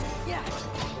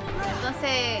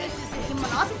 Entonces dijimos,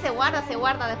 no, si se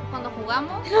guarda. Después cuando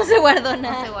jugamos, No se guardó no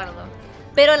nada. se guardó.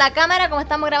 Pero la cámara, como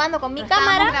estamos grabando con mi Estábamos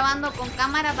cámara, grabando con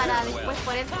cámara para después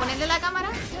ponerle la cámara.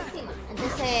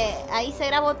 entonces ahí se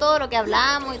grabó todo lo que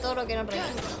hablamos y todo lo que nos reímos.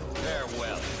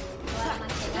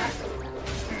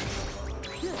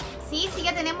 Sí,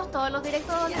 ya tenemos todos los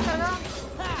directos descargados.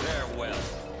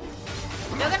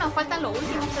 Creo que nos faltan los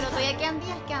últimos, pero todavía quedan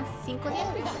 5 días.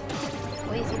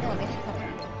 Oye, sí, tengo que descargar.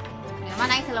 Mi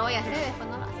hermana ahí se lo voy a hacer, después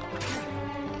no lo hace.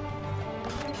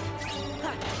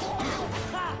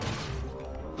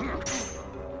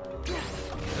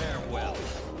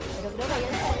 Pero creo que había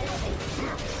descargado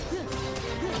 6.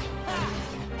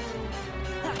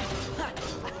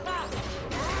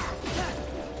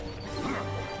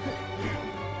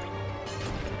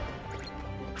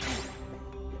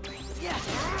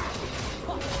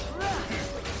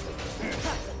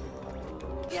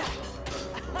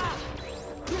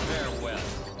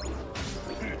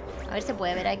 A ver, ¿se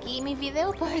puede ver aquí mis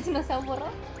videos? Para ver si no se han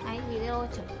borrado. Ahí, video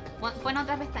 8. Pon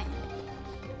otra pestaña.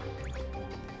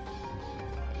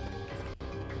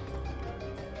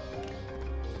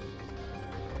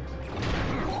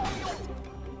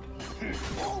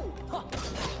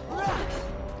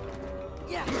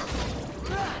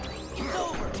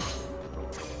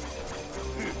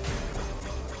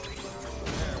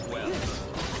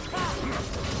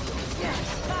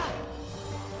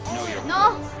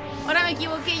 No, ahora me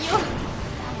equivoqué yo.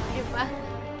 ¿Qué pasa?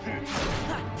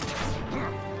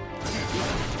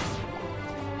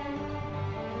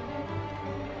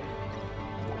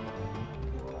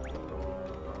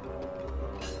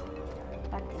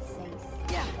 Parte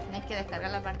 6. Tienes que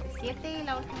descargar la parte 7 y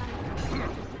la última.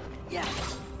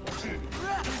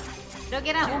 Creo que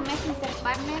era un mes sin ser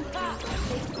partner.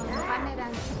 Entonces con un partner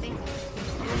eran 6.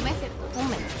 Un mes, ¿cierto? Un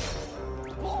mes.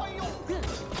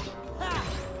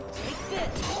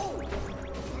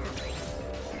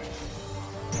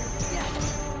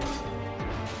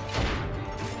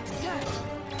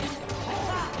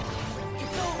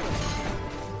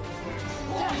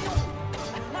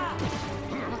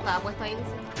 No estaba puesto ahí,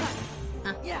 dice.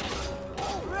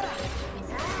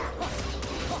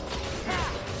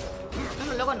 No,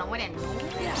 los locos no mueren.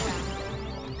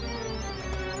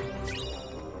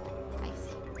 Ahí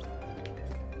sí.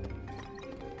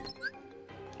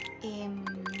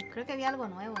 Creo que había algo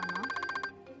nuevo, ¿no?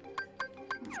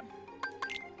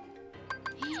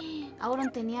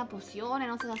 Auron tenía pociones,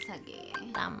 no se las saqué.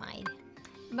 La madre.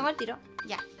 Vengo al tiro.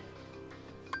 Ya.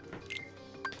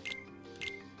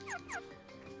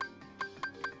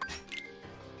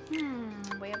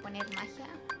 Voy a poner magia.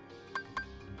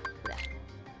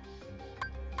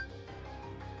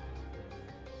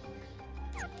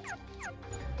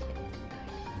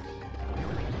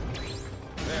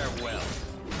 Farewell.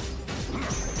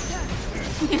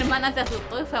 Mi hermana se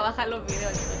asustó y fue a bajar los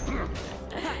videos.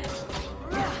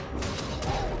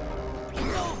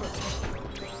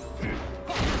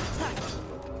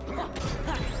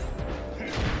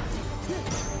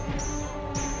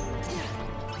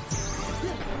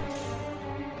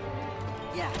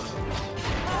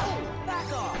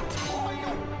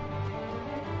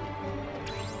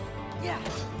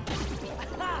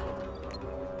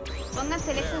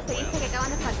 Pónganse esa experiencia que acaban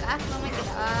de sacar, no me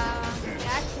quedaba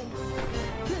PH.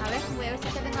 A ver, voy a ver si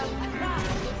ya tengo alguna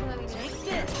curso de habilidad.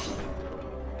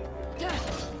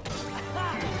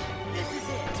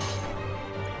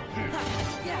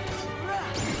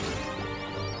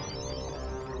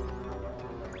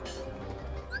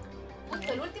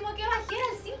 Justo el último que bajé era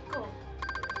el 5.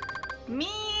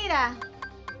 Mira,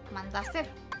 manda a hacer.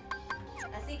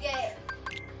 Así que,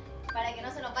 para que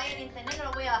no se nos vaya en internet, no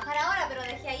lo voy a bajar ahora, pero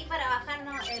dejé ahí para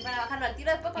bajarlo al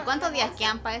tiro después. ¿Y cuántos días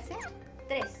quedan para ese?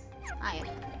 3. Ah, ya.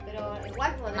 Pero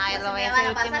igual, pues Ay, después lo voy se a me van hacer a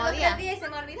el pasar último los día. 3 días y se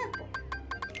me va a olvidar, pues.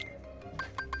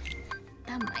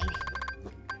 Está mal.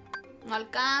 No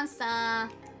alcanza.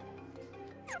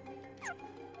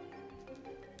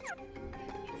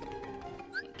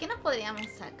 ¿Qué nos podríamos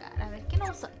sacar? A ver, ¿qué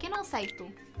no usáis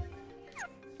tú?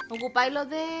 ¿Ocupáis los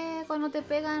de cuando te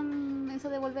pegan eso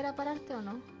de volver a pararte o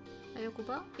no? ¿Lo habéis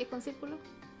ocupado? ¿Y es con círculo?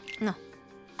 No,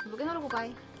 ¿Por qué no lo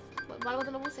ocupáis? ¿Por algo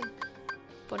te lo puse?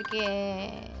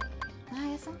 porque...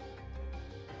 Ah, eso.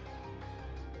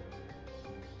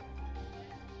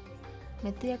 me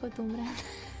estoy acostumbrando.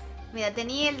 Mira,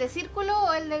 ¿tenía el de círculo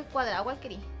o el de cuadrado? ¿Cuál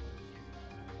querí?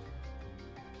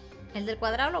 El del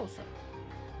cuadrado lo uso.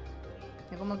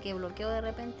 Yo como que bloqueo de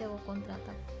repente o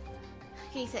contraataco.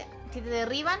 ¿Qué dice? Si te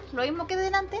derriban, lo mismo que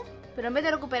delante, pero en vez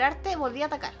de recuperarte, volví a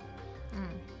atacar.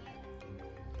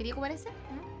 ¿Quería ocupar ese?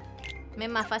 Me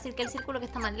es más fácil que el círculo que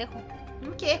está más lejos.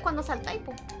 ¿Qué es cuando saltáis,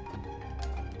 po?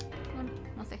 Bueno,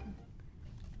 no sé.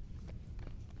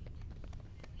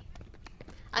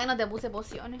 Ay, no te puse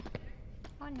pociones.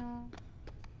 Oh, no.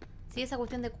 ¿Sí esa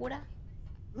cuestión de cura?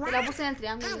 Te la puse en el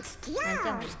triángulo. En el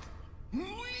triángulo.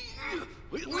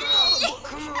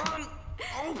 Come on,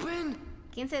 open.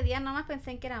 15 días nomás, pensé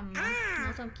en que eran más.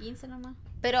 No, son 15 nomás.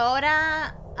 Pero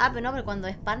ahora... Ah, pero no, pero cuando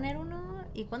es partner 1...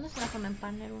 ¿Y cuándo se transforma en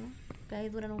partner 1? Que ahí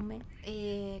duran un mes.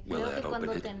 Creo que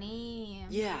cuando tenía...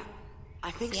 Yeah,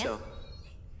 I think ¿100? so.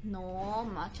 No,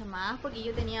 mucho más, porque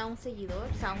yo tenía un seguidor.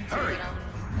 O sea, un seguidor.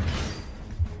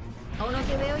 A uno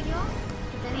que veo yo,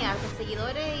 que tenía hartos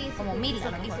seguidores y Como 1000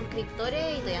 a lo y mejor.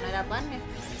 suscriptores y todavía no era partner.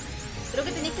 Creo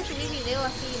que tenéis que subir videos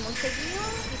así muy seguidos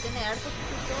y tener hartos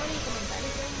suscriptores y comentarios.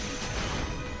 Y todo.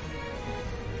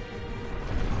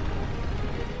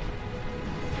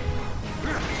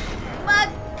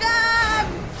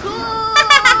 ¡Macaco!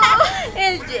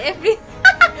 El Jeffrey.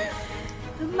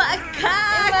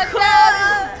 ¡Macaco!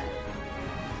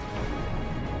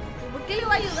 ¿Por qué le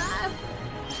va a ayudar?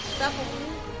 Sapo.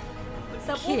 ¿El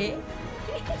sapo? ¿Qué? El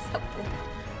sapo.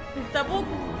 El sapo.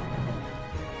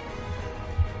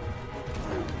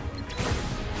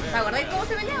 ¿Se acordáis cómo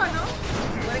se peleaba o no?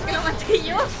 ¿Por qué lo maté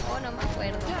yo? Oh, no me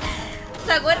acuerdo.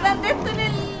 ¿Se acuerdan de esto en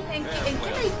el... ¿En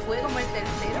qué ley fue? ¿Como el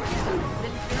tercero?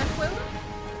 ¿Del primer juego?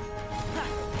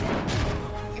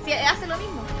 Que sí, hace lo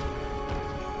mismo.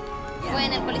 Fue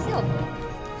en el coliseo.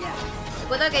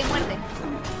 Recuerdo que hay muerte.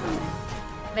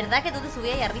 ¿Verdad que tú te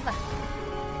subías ahí arriba?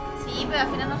 Sí, pero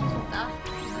al final no resultaba.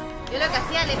 Yo lo que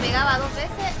hacía, le pegaba 2 veces,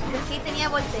 es que ahí tenía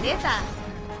voltereta.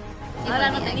 Ahora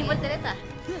no tenía voltereta.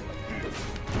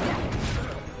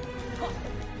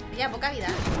 Ya, poca vida.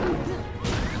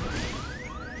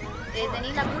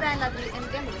 Tenéis la cura en el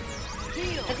triángulo.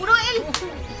 ¡Te curó él!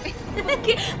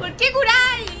 ¿Por qué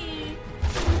curáis?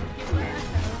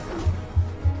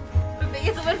 Me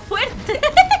pegué súper fuerte.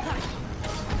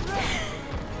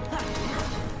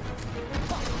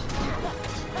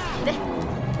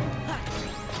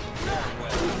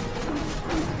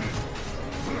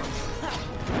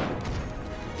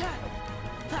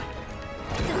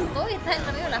 Todo y está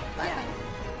entre medio de las patas.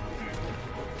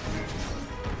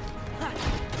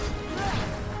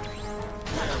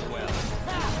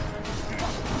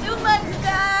 ¡Un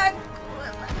macaco!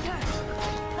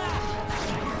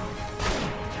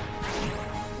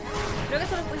 Creo que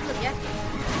eso lo puedes bloquear.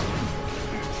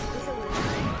 Estoy segura.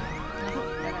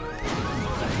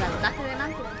 La tocaste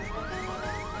delante.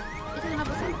 Esta es una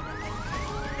poción.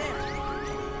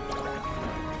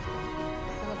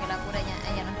 Como que la cura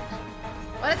ya no está.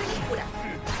 Ahora tenés cura.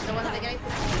 Pero cuando te quedáis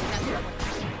cura,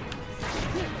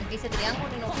 Aquí dice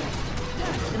triángulo y no.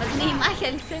 no tienes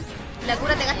magia, dice. La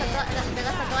cura te gasta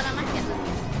toda la magia.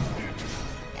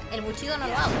 el buchido no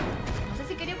lo hago. No sé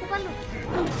si quería ocuparlo.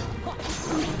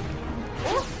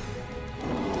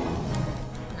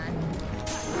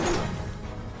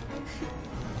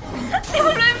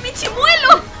 ¡Devuélveme mi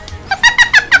chimuelo!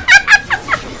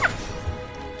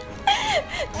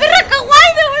 ¡Perra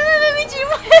kawaii! ¡Devuélveme mi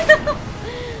chimuelo!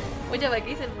 Oye, ¿para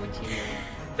qué hice el buchido?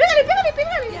 ¡Pégale, pégale,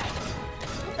 pégale!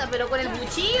 Puta, pero con el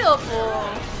buchido, po.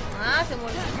 Ah, se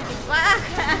murió. ¡Qué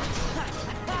paja!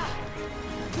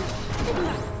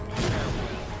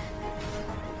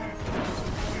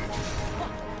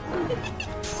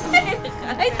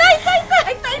 ¡Ahí está, ahí está, ahí está!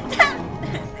 ¡Ahí está, ahí está!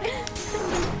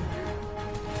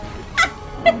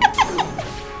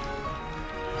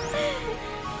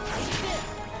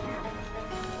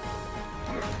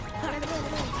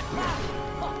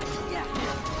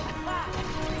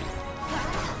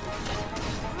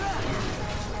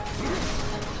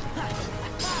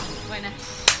 Buena.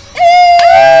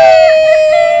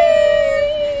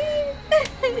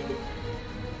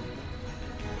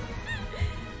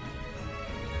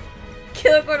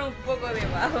 Quedó con un poco de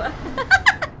baba.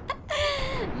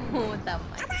 Puta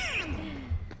madre.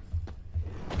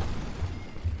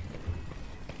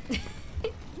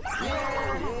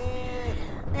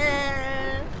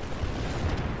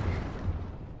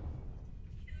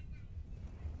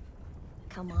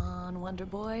 Come on, Wonder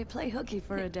Boy, play hooky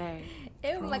for a day.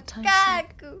 Es un For old time's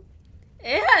macaco.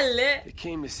 ¡Éjale! They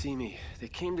came to see me. They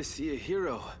came to see a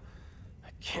hero. I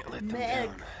can't let them Meg.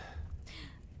 down.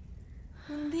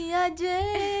 Un día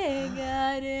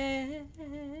llegaré.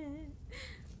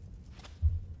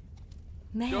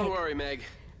 Meg. Don't worry, Meg.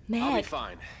 I'll be Meg.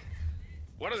 fine.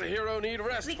 What does a hero need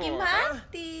rest Ricky for, huh?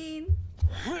 Martin.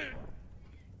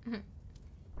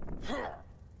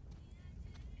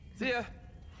 See ya.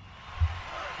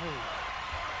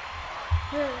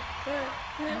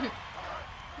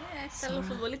 Están los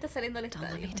futbolistas saliendo al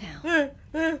Don't let me estadio. down.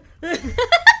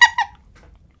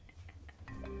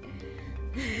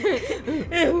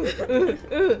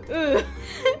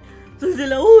 Soy de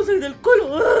la U, soy del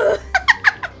Colo.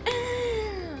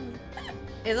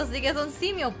 Esos sí que son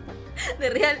simios. De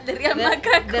real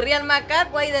macaco. De real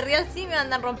macaco y de real simio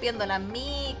andan rompiendo las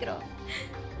micro.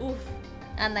 Uf.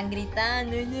 Andan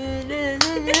gritando.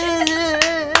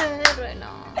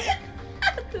 No.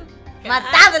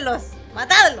 ¡Matadlos!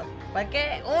 ¡Matadlos! ¿Para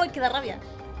qué? ¡Uy, que da rabia!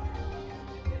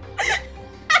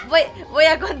 Voy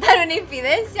a contar una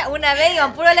infidencia. Una vez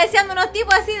iban puro leseando unos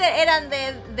tipos así, eran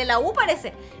de la U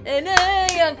parece.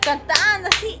 Iban cantando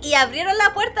así y abrieron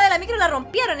la puerta de la micro y la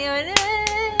rompieron.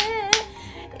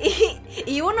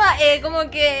 Y uno como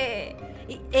que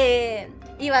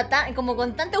iba como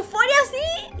con tanta euforia así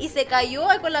y se cayó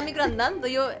con la micro andando.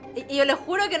 Y yo les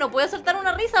juro que no pude soltar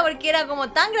una risa porque era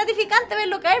como tan gratificante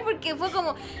verlo caer, porque fue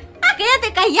como,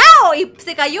 ¡quédate callado! Y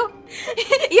se cayó.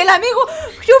 Y el amigo,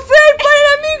 chofer, para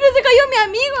la micro, se cayó mi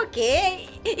amigo. ¿Qué?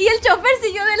 Y el chofer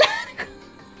siguió de largo.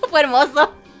 Fue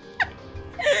hermoso.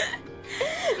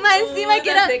 Más encima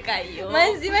que era, se cayó. más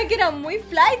encima que era muy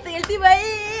flight y el tipo ahí,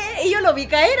 y yo lo vi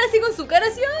caer así con su cara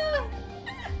así.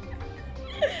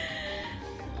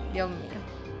 Dios mío.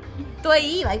 Tú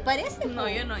ahí ibas, parece. No, po.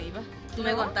 yo no iba. Tú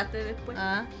me ¿No? contaste después.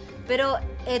 Ah, pero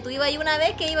tú ibas ahí una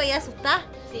vez que iba ahí asustada.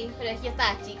 Sí, pero es que yo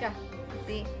estaba chica.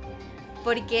 Sí.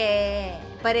 Porque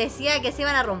parecía que se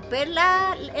iban a romper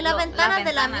las ventanas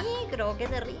de la ventanas. micro. Qué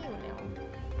terrible.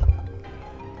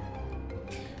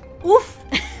 Uf.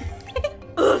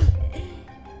 Uf.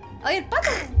 Oye, el pato.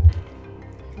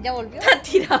 Ya volvió. Está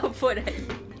tirado por ahí.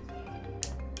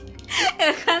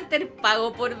 El Hunter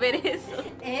pagó por ver eso.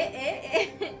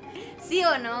 ¿Sí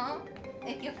o no?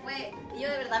 Es que fue. Yo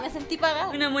de verdad me sentí pagada.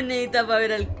 Una monedita para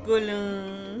ver al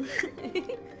Colo.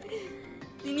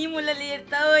 Tenemos la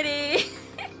Libertadores.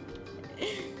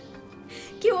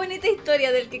 Qué bonita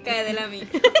historia del que cae de la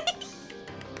micro.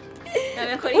 La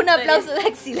mejor Un historia. aplauso de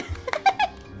axila.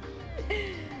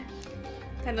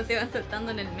 Cuando se van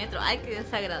soltando en el metro. Ay, qué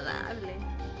desagradable.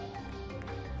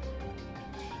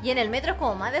 Y en el metro es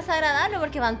como más desagradable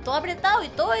porque van todos apretados y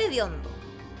todo hediondo.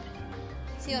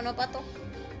 ¿Sí o no, pato?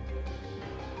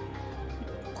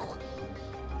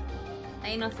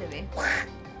 Ahí no se ve.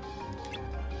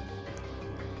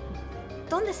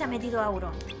 ¿Dónde se ha metido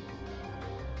Auro?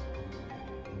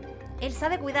 Él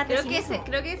sabe cuidar de Creo sí que mismo.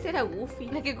 ese era Goofy.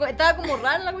 Es que estaba como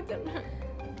rara la cuestión.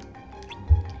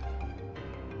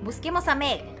 Busquemos a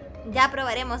Meg. Ya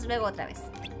probaremos luego otra vez.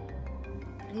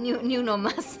 Ni uno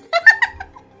más.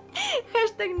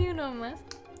 Hashtag ni uno más.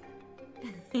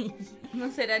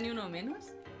 ¿No será ni uno menos?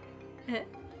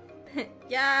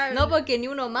 Ya. No, porque ni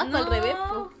uno más, No. al revés.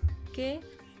 Po. ¿Qué?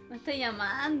 Me está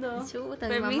llamando. Chuta,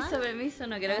 mi Permiso, mamá. permiso.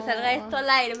 No quiero que salga esto al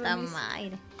aire. Está Permiso.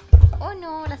 mal. Oh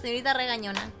no, la señorita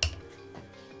regañona.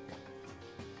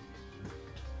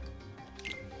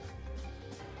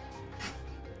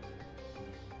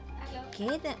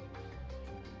 ¿Qué te...?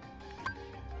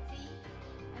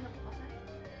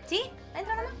 ¿Sí?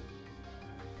 ¿Entra nomás?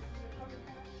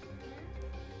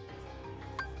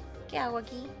 ¿Qué hago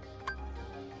aquí?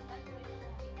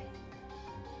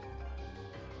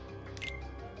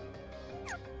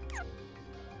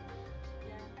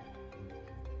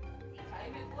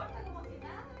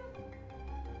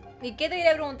 ¿Y qué te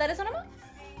quería preguntar eso nomás?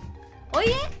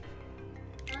 Oye,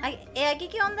 ¿aquí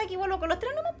qué onda? ¿Aquí vuelvo con los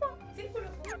tres nomás, po? Sí, por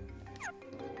lo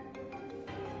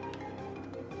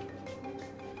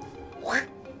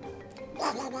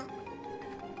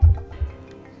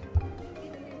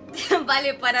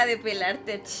Vale, para de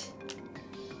pelarte.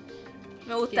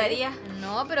 Me gustaría. ¿Qué?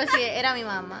 No, pero si era mi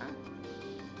mamá.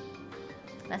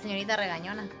 La señorita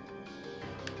regañona.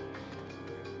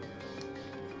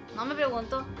 No me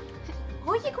preguntó.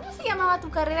 Oye, ¿cómo se llamaba tu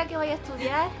carrera que vaya a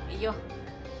estudiar? Y yo,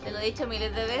 te lo he dicho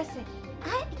miles de veces.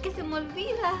 Ay, es que se me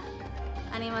olvida.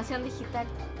 Animación digital.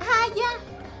 Ah,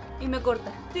 ya. Y me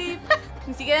corta. Sí.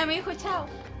 Ni siquiera me dijo chao.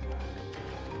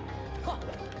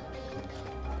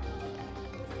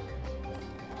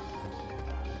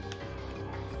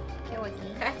 ¿Qué hago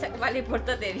aquí? Hashtag vale,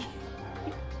 pórtate bien.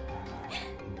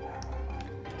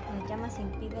 Las llamas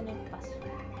impiden el paso.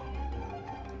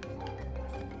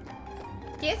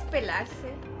 ¿Qué es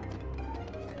pelarse?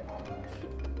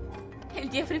 El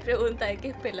Jeffrey pregunta de qué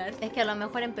es pelarse. Es que a lo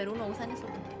mejor en Perú no usan eso.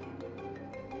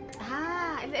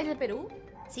 Ah, ¿es de Perú?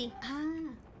 Sí. Ah.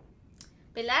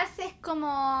 Pelarse es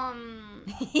como...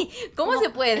 ¿Cómo se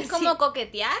puede Es decir? como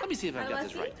coquetear. Let me see if I've ¿Algo got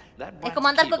this así? right. That Es wax como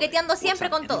andar keyboard. coqueteando What's siempre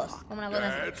that con in the todos. box? Como una cosa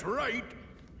así. That's right.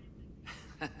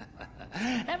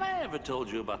 Have I ever told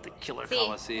you about the killer Sí,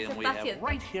 coliseum eso we está have cierto.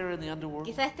 right here in the underworld?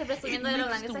 Quizás esté presumiendo It de lo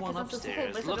makes the grandiosas que one son sus hijas y por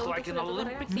upstairs eso look pregunto like si an le tocó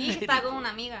Olympic regalar. Sí, que kiddie estaba con una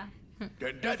amiga.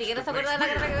 Then that's siquiera the se acuerda de place la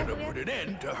guerra que we're había gonna put an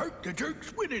end to Hurt the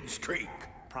Jerk's winning streak.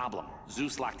 Problem.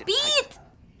 Zeus locked it ¡Pete!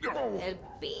 Oh. El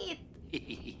Pit.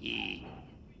 tight.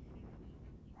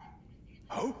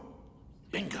 Oh?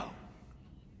 Bingo.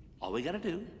 All we gotta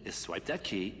do is swipe that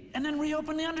key and then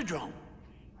reopen the Underdrome.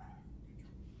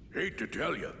 Hate to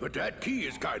tell you, but that key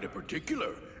is kind of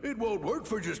particular. It won't work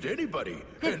for just anybody.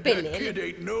 El And that pelele. kid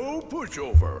ain't no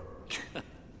pushover.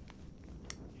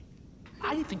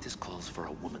 I think this calls for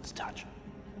a woman's touch.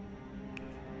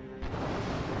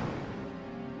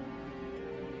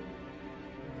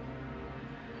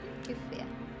 Qué fea.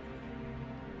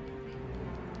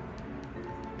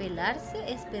 Pelarse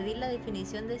es pedir la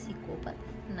definición de psicópata.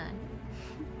 Nah.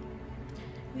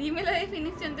 Dime la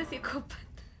definición de psicópata.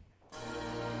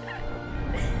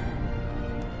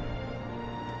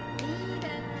 Mira.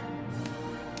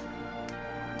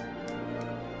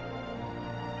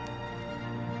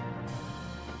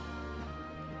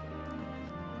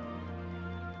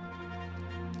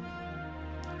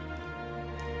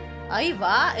 Ahí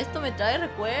va, esto me trae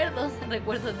recuerdos,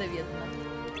 recuerdos de Vietnam.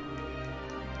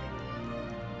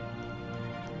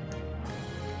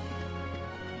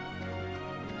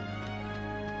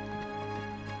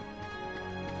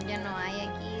 Ya no hay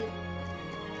aquí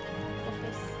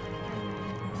cofres.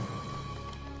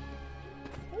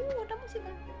 Otra música.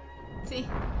 Sí.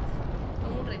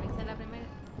 Como un remix de la primera.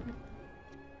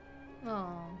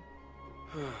 Oh.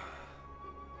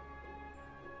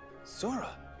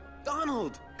 Sora!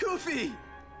 Donald! Goofy!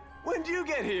 When did you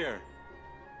get here?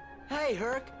 Hey,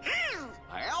 Herc.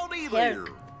 Howdy there.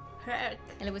 Herc.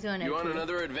 Y le pusieron el You on culo.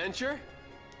 another adventure?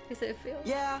 Que se ve feo.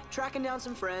 Yeah, tracking down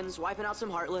some friends, wiping out some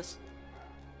Heartless.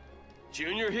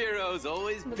 Junior heroes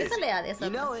always ¿Por qué busy. sale Hades? You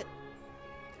know it.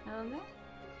 ¿A dónde?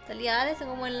 Salía Hades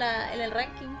como en el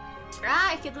ranking.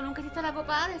 Ah, es que tú nunca hiciste la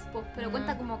Copa Hades, pues, pero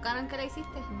cuenta como canon que la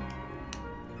hiciste.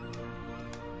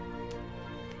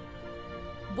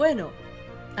 Bueno,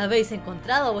 habéis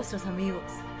encontrado a vuestros amigos.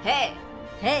 ¡Hey!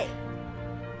 ¡Hey!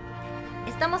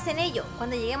 Estamos en ello.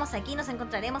 Cuando lleguemos aquí nos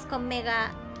encontraremos con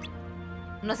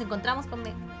Nos encontramos con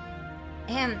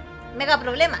mega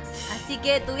problemas. Así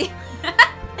que tuvimos...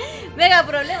 mega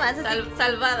problemas.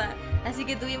 Salvada. Así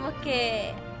que tuvimos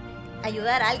que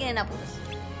ayudar a alguien en apuros.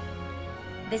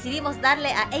 Decidimos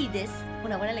darle a Hades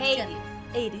una buena lección.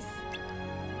 Hades.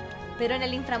 Pero en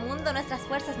el inframundo nuestras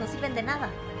fuerzas no sirven de nada.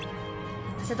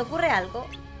 ¿Se te ocurre algo?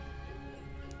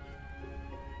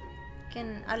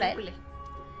 ¿Quién habla él?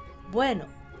 Bueno,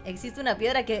 existe una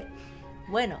piedra que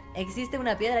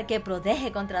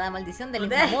protege contra la maldición del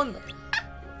inframundo.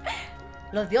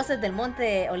 Los dioses del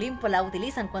monte Olimpo la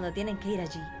utilizan cuando tienen que ir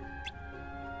allí.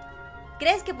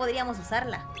 ¿Crees que podríamos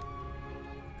usarla?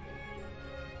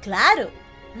 ¡Claro!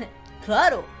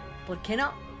 ¡Claro! ¿Por qué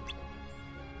no?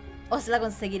 Os la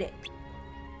conseguiré.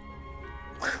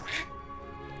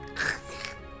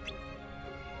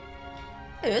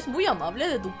 Es muy amable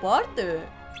de tu parte.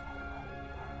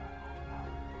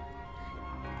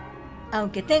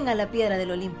 Aunque tenga la piedra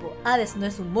del Olimpo, Hades no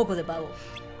es un moco de pavo.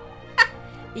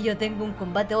 Y yo tengo un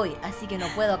combate hoy, así que no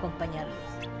puedo acompañarlos.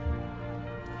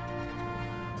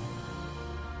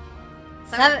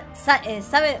 Saben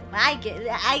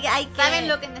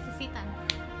lo que necesitan.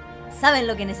 Saben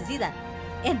lo que necesitan.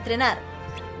 Entrenar.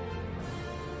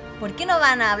 ¿Por qué no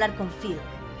van a hablar con Phil?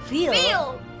 Phil.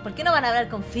 ¿Por qué no van a hablar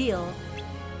con Phil?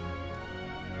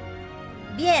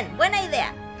 Bien, buena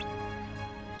idea.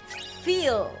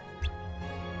 Phil.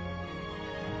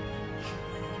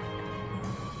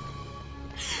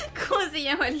 ¿Cómo se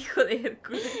llama el hijo de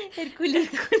Hércules?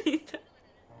 Herculito.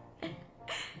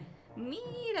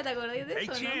 Mira, ¿te acordás de Hey,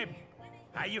 eso, champ.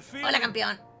 How you feeling? Hola,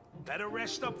 campeón. Better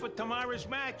rest up for tomorrow's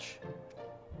match.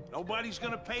 Nobody's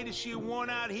gonna pay to see a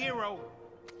worn-out hero.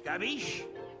 Capiche?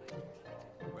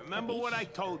 Remember what I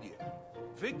told you.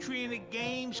 Victory in the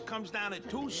games comes down to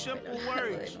two simple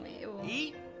words.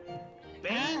 Eat,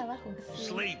 bathe,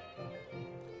 sleep.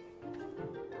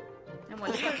 Me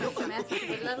molesta que se me hace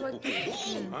súper largo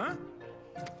aquí. Huh?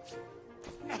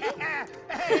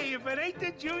 Hey, if it ain't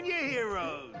the junior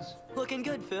heroes. Looking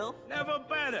good, Phil. Never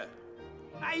better.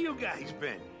 How you guys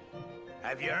been?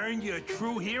 Have you earned your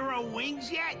true hero wings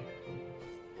yet?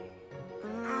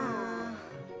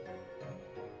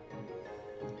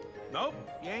 Nope,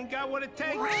 you ain't got what it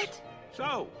takes. What?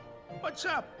 So, what's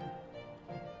up?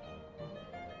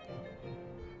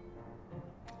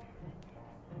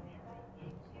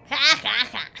 Ja, ja,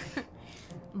 ja.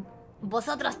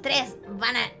 Vosotros tres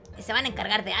se van a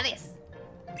encargar de Hades.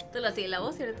 ¿Tú lo sigues la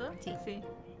voz, cierto? Sí. Sí.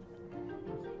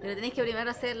 Pero tenés que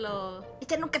primero hacerlo.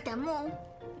 Ella nunca te amó.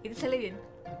 Y te sale bien.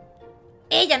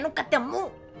 Ella nunca te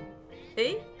amó.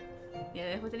 ¿Sí? Y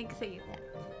después tenés que seguir.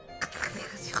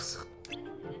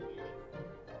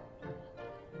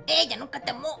 Ella nunca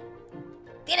te amó.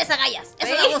 Tienes agallas.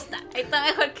 Eso ¿Sí? me gusta. Ahí está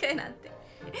mejor que delante.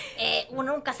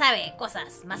 Uno nunca sabe.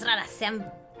 Cosas más raras se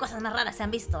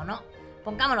han visto, ¿no?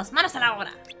 Pongámonos manos a la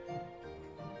obra.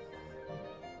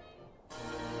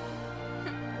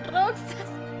 Roxas.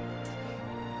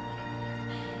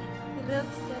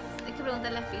 Roxas. Hay que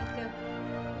preguntarle a Phil, creo.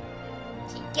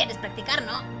 Si quieres practicar,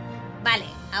 ¿no? Vale,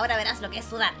 ahora verás lo que es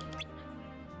sudar.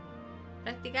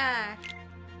 Practicar.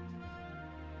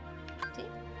 ¿Sí?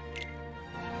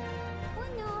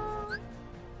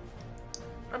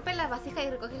 Rompe las vasijas y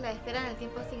recoge las esferas en el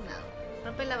tiempo asignado.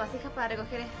 Rompe las vasijas para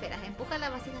recoger esferas. Empuja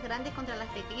las vasijas grandes contra las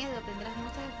pequeñas y obtendrás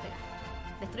muchas esferas.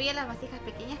 Destruye las vasijas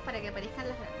pequeñas para que aparezcan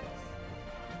las grandes.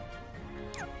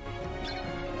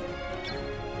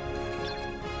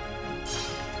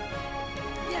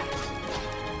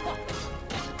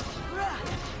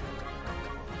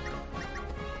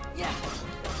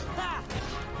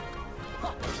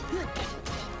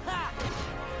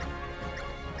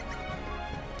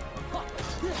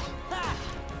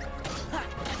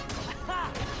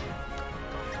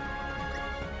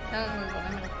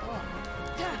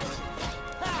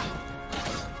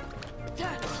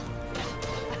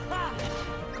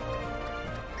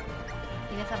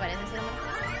 Y desaparece ese hombre.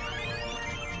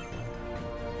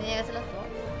 Tenía que hacerlos todos.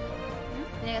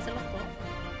 Tenía que hacerlos todos.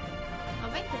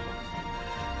 Los 20.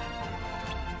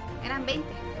 Eran 20.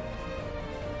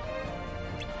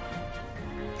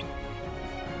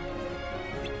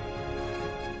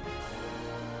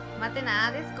 Maten a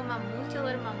Hades, coman mucho,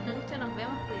 duerman mucho, nos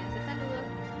vemos, cuídense, saludos.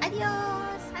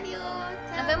 Adiós. Adiós,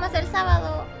 chao. Nos vemos el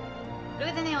sábado. Creo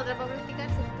que tenía otra para practicar,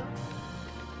 ¿cierto?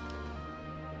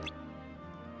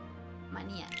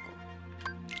 Maníaco.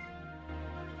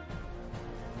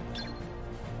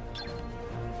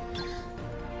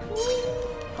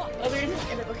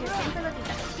 El recoger 100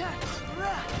 pelotitas.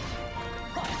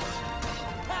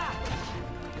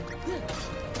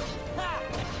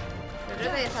 Yo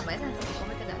creo que desaparecen si se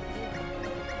comete la activa.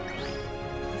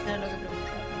 Eso era lo que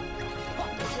preguntaba.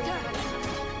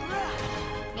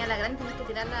 Mira, la grande tienes que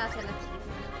tirarla hacia la chiquita.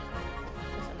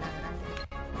 No son las grandes.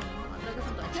 No, creo que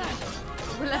son todas chiquitas.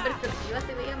 Por la perspectiva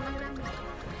se veían más grandes.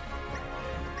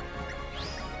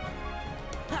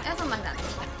 Esas son más grandes.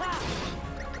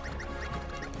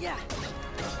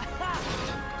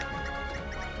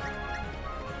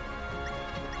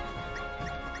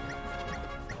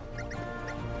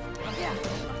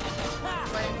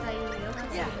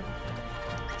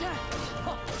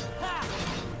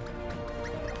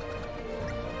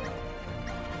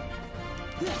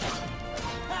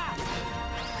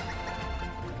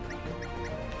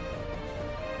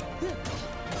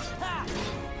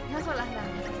 Esas son las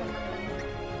grandes, esas son más grandes.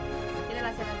 Tírala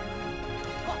hacia la grande.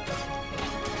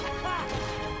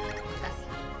 Casi.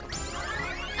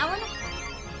 Ah, bueno.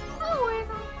 Ah,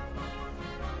 bueno.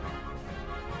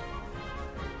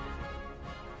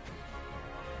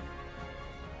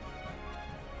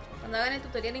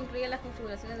 tutorial incluye las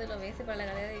configuraciones del OBS para la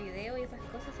galería de video y esas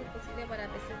cosas si es posible para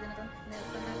PC de no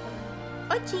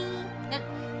 ¡Ochi!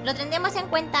 Lo tendremos en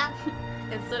cuenta.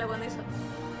 el solo cuando hizo.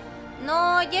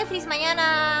 No, Jeffries,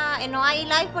 mañana no hay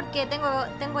live porque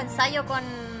tengo ensayo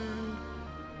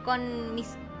con mis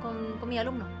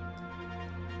alumnos.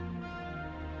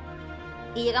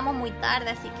 Y llegamos muy tarde,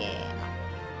 así que no.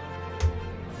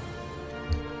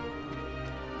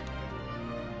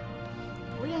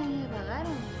 Uy, a mí me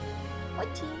pagaron.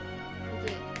 Ochi.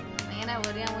 Oye, mañana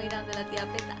podríamos ir a donde la tía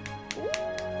Peta.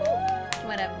 ¡Qué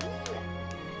maravilla!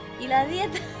 ¿Y la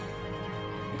dieta?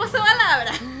 Paso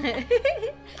palabra.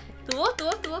 Tu voz.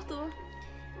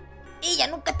 Ella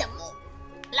nunca te amó.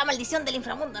 La maldición del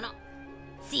inframundo, ¿no?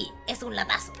 Sí, es un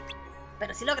latazo.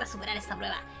 Pero si logras superar esta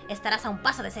prueba, estarás a un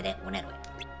paso de ser un héroe.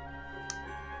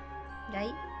 ¿Y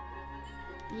ahí?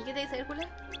 ¿Y qué te dice Hércules?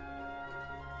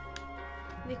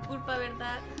 Disculpa,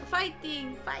 ¿verdad?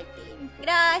 Fighting.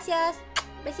 Gracias.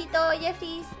 Besito,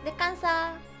 Jeffries.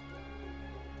 Descansa.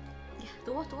 Ya,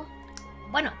 tu voz.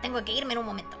 Bueno, tengo que irme un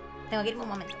momento.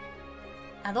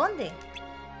 ¿A dónde?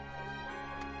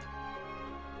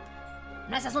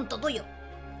 No es asunto tuyo.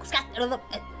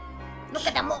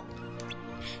 Nunca te amó.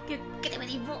 ¿Qué te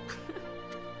pedís vos?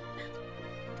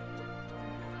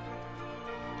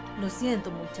 Lo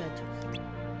siento, muchachos.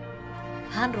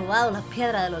 Han robado las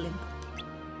piedras del Olimpo.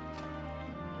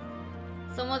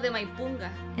 Somos de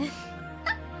Maipunga.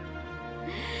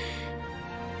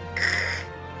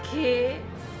 ¿Qué?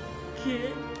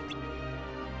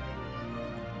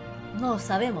 No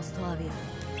sabemos todavía.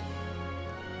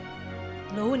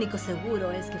 Lo único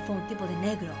seguro es que fue un tipo de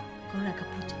negro con una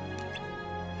capucha.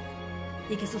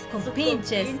 Y que sus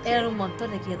compinches eran un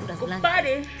montón de criaturas blancas.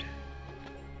 ¡Compare!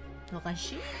 Los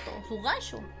ganchitos, su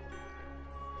gallo.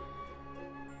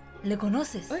 ¿Le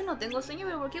conoces? Hoy no tengo sueño,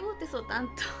 pero ¿por qué bostezo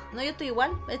tanto? No, yo estoy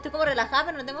igual. Estoy como relajada,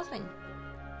 pero no tengo sueño.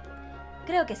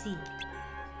 Creo que sí.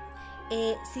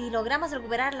 Si logramos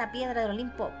recuperar la piedra del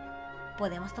Olimpo,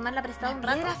 ¿podemos tomarla prestada un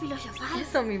rato? ¿Piedra filosofal?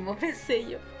 Eso mismo pensé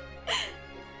yo.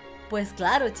 Pues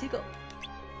claro, chico.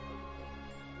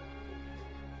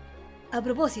 A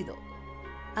propósito,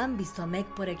 ¿han visto a Meg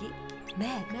por aquí?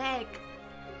 Meg.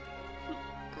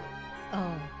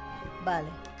 Oh, vale.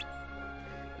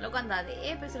 Loco anda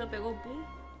de pero se lo pegó pum.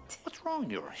 What's wrong,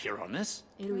 your hero-ness?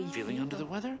 Feeling under the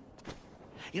weather?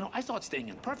 You know, I thought staying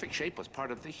in perfect shape was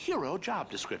part of the hero job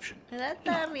description.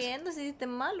 Está riendo si hiciste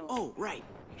malo. Oh, right.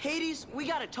 Hades, we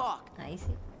gotta talk. Ahí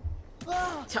sí.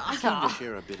 I came to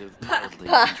share a bit of mildly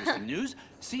interesting news.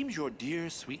 Seems your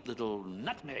dear, sweet little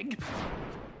nutmeg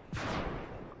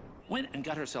went and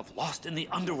got herself lost in the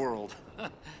underworld.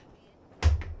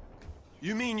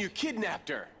 You mean you kidnapped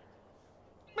her?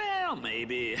 Well,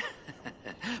 maybe.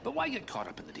 But why get caught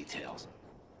up in the details?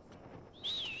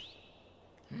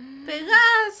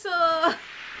 ¡Pegaso!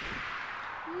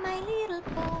 My little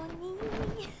pony.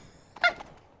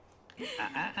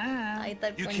 Ahí está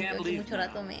el You pony can't que leave mucho now.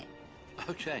 rato me...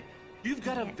 Okay, you've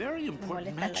got a very important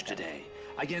molesta la match cabeza. today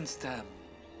against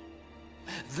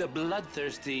the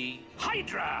bloodthirsty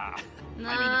Hydra. I mean,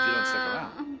 if you don't stick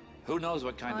around, who knows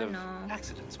what kind of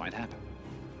accidents might happen.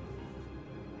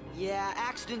 Yeah,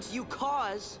 accidents you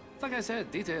cause. Like I said,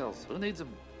 details. Who needs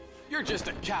them? You're just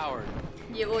a coward.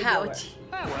 Llegó Coward. Yoshi.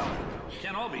 Ah, well,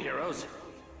 can't all be heroes.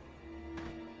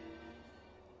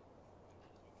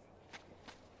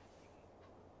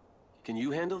 Can you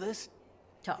handle this?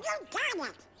 Chao.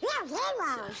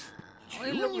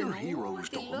 You and your heroes,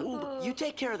 Donald. You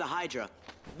take care of the Hydra.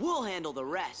 We'll handle the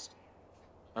rest.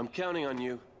 I'm counting on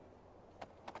you.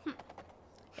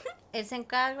 ¿Él se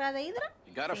encarga de Hydra?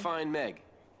 You gotta find Meg.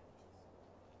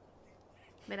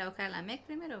 Ver a buscar a la Meg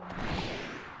primero.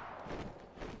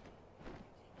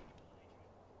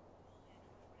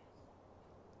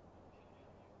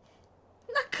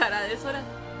 La cara de Sora.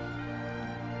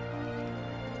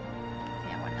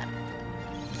 Voy a guardar.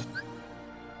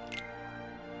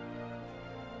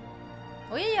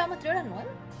 Oye, llevamos 3 horas 9.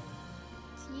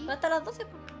 Sí. ¿Hasta las 12?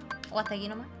 ¿O hasta aquí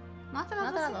nomás? No, hasta No,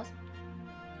 las hasta las 12.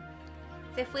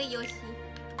 12. Se fue Yoshi.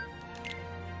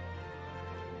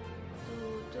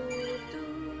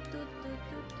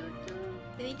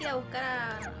 Tenía que ir a buscar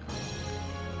a...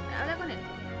 Habla con él.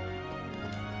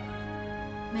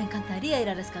 Me encantaría ir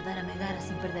a rescatar a Megara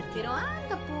sin perder Pero tiempo.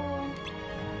 anda, po.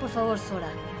 Por favor,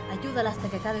 Sora, ayúdala hasta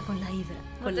que acabe con la Hydra.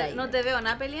 No te veo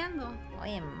nada peleando.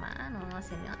 Oye, hermano, no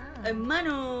hace nada.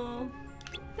 Hermano.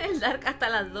 El Dark hasta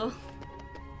las 2.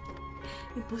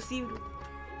 Imposible.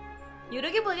 Yo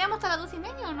creo que podríamos hasta las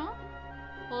 2:30, ¿o no?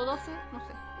 O 12, no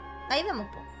sé. Ahí vemos,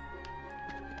 po.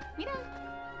 Mira,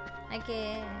 Hay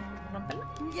que romperla.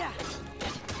 Yeah.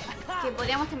 que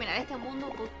podríamos terminar este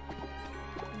mundo, pues.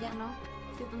 Ya no.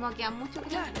 Si no queda mucho,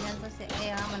 creo. Ya, entonces,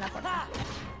 hagamos la puerta.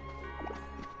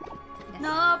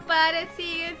 No, pare,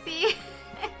 sigue.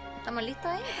 ¿Estamos listos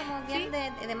ahí? ¿Estamos bien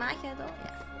de magia y todo?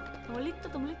 Ya. ¿Estamos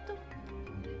listos?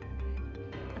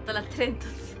 Hasta las 3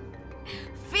 entonces.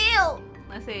 ¡Phil!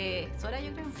 Hace horas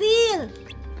yo creo. ¡Phil!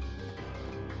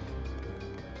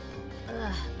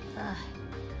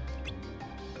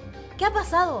 ¿Qué ha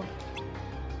pasado?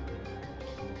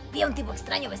 Vi a un tipo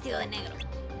extraño vestido de negro.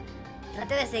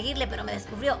 Traté de seguirle, pero me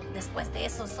descubrió. Después de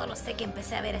eso, solo sé que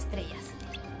empecé a ver estrellas.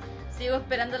 Sigo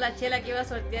esperando la chela que iba a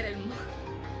sortear el mod.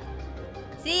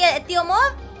 Sí, tío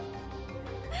Mod.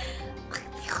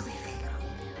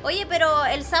 Oye, pero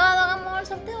el sábado hagamos el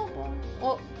sorteo,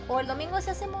 o el domingo si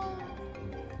hacemos...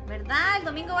 ¿Verdad? ¿El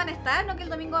domingo van a estar? ¿No que el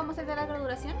domingo vamos a hacer de larga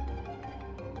duración?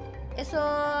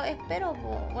 Eso espero,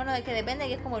 po. Bueno, es que depende,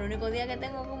 que es como el único día que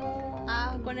tengo como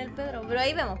con el Pedro. Pero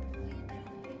ahí vemos.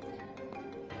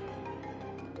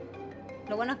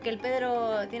 Lo bueno es que el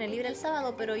Pedro tiene libre el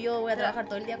sábado, pero yo voy a trabajar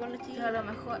todo el día con los chicos. A lo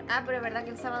mejor. Pero es verdad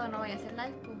que el sábado no voy a hacer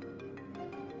live, po.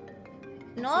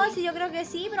 No, sí, yo creo que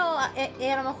sí, pero a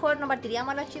lo mejor no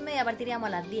partiríamos a las 8:30, partiríamos a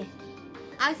las 10.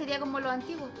 Sería como los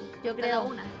antiguos, po. Yo creo.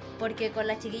 Una. Porque con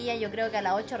las chiquillas yo creo que a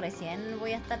las 8 recién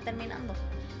voy a estar terminando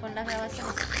con las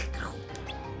grabaciones.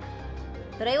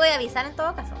 Pero ahí voy a avisar en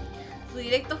todo caso. Su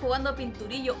directo jugando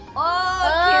pinturillo. ¡Qué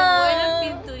bueno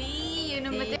el pinturillo! Y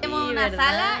nos metemos en una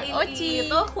sala y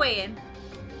todos jueguen.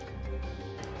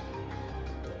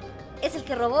 Es el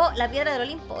que robó la piedra del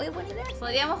Olimpo. Oye, buena idea.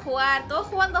 Podríamos jugar, todos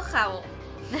jugando Jabo.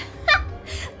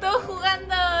 Todos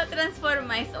jugando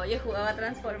Transformice. Oye, jugaba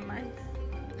Transformice.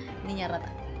 Niña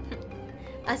rata.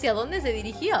 ¿Hacia dónde se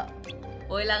dirigía?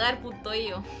 O el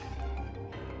agar.io.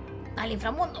 Al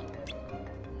inframundo.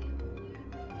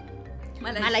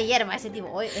 Mala hierba ese tipo.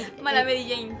 Mala Mary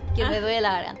Jane. Que me duele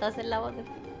la garganta hacer la voz.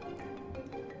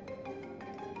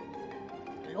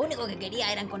 Lo único que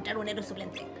quería era encontrar un héroe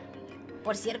suplente.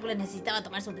 Por si Hércules necesitaba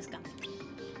tomarse un descanso.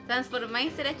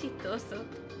 Transformice era chistoso.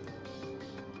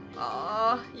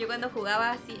 Yo cuando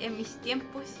jugaba así en mis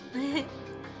tiempos.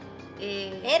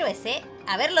 Héroes,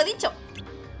 haberlo dicho.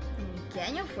 ¿Qué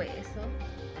año fue eso?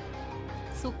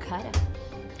 Su cara.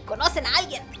 ¿Conocen a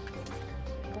alguien?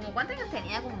 ¿Como cuántos años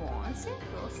tenía? ¿Como 11? ¿12?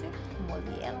 Como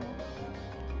 10.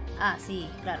 Sí,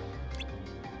 claro.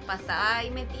 Pasaba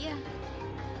y metía.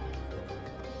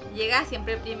 Llegaba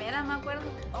siempre primera, me acuerdo.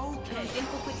 En un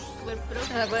tiempo fui super pro.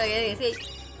 Me acuerdo que decía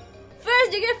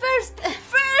First, llegué first.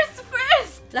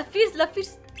 First. La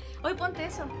first. Hoy ponte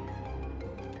eso.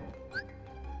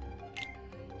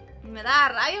 Me daba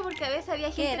rabia porque a veces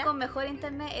había gente con mejor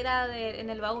internet. Era en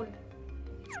el baúl.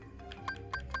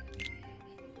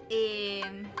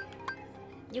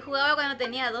 Yo jugaba cuando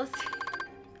tenía 12.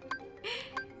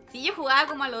 Sí, yo jugaba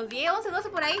como a los 10, 11, 12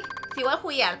 por ahí. Sí, igual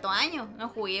jugué harto años. No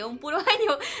jugué un puro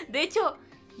año. De hecho,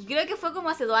 creo que fue como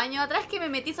hace 2 años atrás que me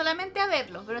metí solamente a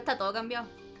verlo. Pero está todo cambiado.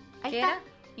 Ahí está.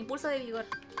 Impulso de vigor.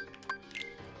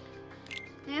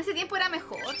 En ese tiempo era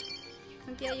mejor.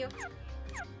 Sentía yo.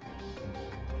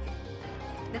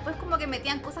 Después como que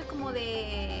metían cosas como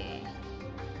de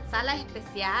salas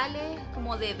especiales,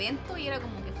 como de eventos, y era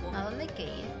como que fue. ¿A dónde hay que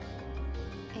ir?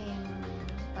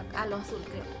 A lo azul,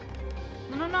 creo.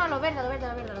 No, a lo verde.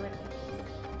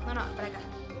 No, para acá. Para allá.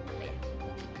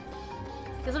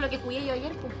 Eso es lo que jugué yo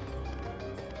ayer, pues.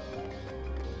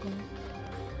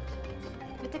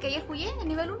 ¿Viste que ayer jugué en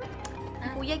nivel 1?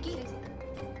 Jugué aquí. Sí.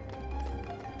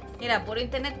 Era puro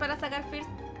internet para sacar First.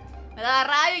 Me daba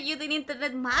rabia que yo tenía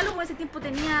internet malo, por ese tiempo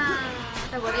tenía...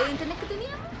 ¿Te acuerdas del internet que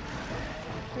tenía?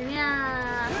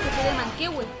 Tenía... de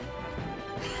manquehue.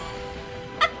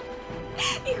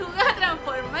 Y jugaba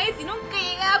Transformice y nunca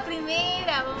llegaba a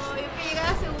primera, siempre llegaba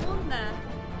a segunda.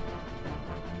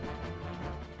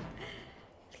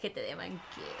 El GT de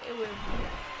manquehue.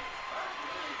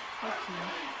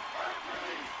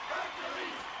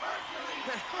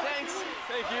 Thanks.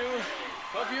 Thank you.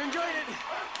 Hope you enjoyed it.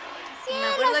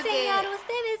 Cielo, señor,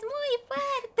 usted es muy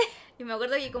fuerte. Y me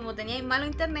acuerdo que como tenía malo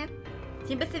internet,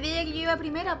 siempre se veía que yo iba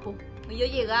primera, po. Y yo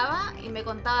llegaba y me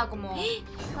contaba como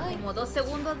 2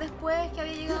 segundos después que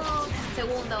había llegado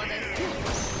segunda o tercera.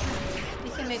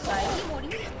 Dije, me caí y morí.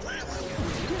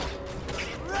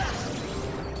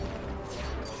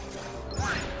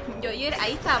 Yo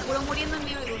ahí estaba puro muriendo en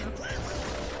nivel 1.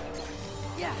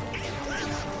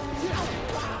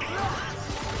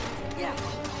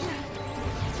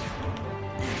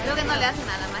 Creo que no le hace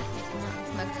nada más.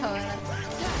 Me acabo de dar.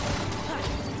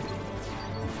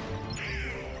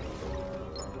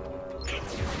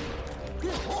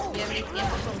 Yo en mis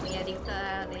tiempos fui muy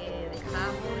adicta de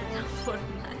Jabo, de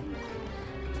Fortnite.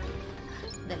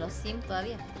 De los Sims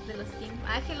todavía. de los Sims.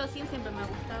 Ah, es que los Sims siempre me ha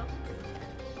gustado.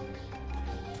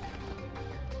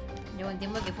 Yo un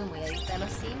tiempo que fui muy adicta a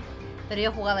los Sims, pero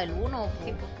yo jugaba el 1.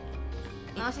 Sí, pues.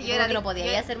 No, si yo era que no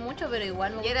podía hacer mucho, pero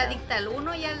igual me Yo era adicta al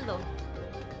 1 y al 2.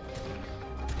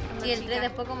 Y el 3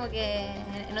 después como que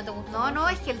no te gustó. No, mucho. No,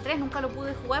 es que el 3 nunca lo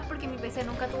pude jugar porque mi PC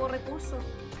nunca tuvo recursos.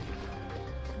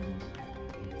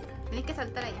 Tenés que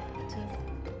saltar ahí. Sí.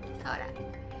 Ahora.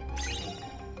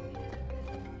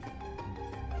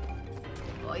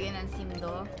 Hoy en el Sim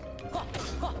 2.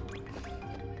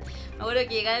 Me acuerdo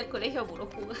que llegaba al colegio a puro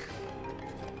jugar.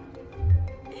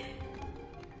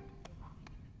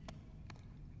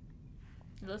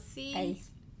 Los Sims. Ahí.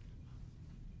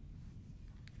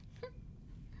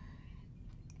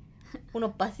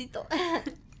 Unos pasitos.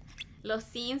 Los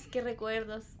Sims, qué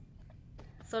recuerdos.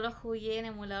 Solo jugué en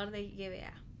emulador de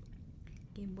GBA.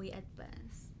 Game Boy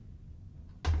Advance.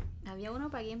 Había uno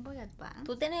para Game Boy Advance.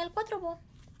 ¿Tú tienes el 4, po?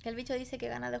 Que el bicho dice que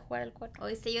gana de jugar el 4.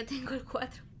 Hoy sí yo tengo el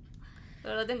 4.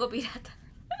 Pero lo tengo pirata.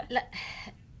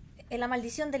 La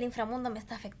maldición del inframundo me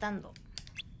está afectando.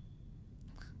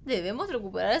 Debemos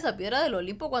recuperar esa piedra del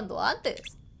Olimpo cuanto antes.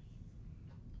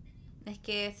 Es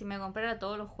que si me comprara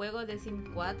todos los juegos de Sims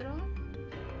 4,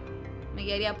 me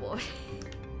quedaría pobre.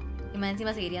 Y más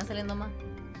encima seguirían saliendo más.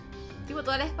 Tipo,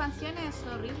 todas las expansiones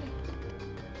son horribles.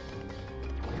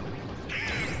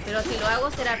 Pero si lo hago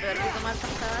será peor que tomar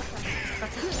pasta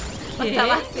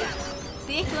base.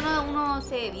 Sí, es que uno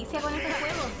se vicia con ese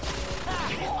juego.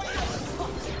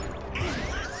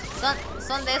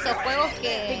 Son de esos juegos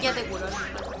que... Sí, ya te curó.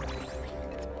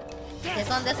 Que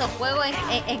son de esos juegos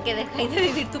en que dejáis de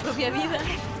vivir tu propia vida.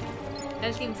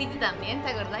 El SimCity también,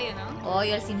 ¿te acordás o no? Oh,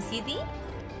 yo el SimCity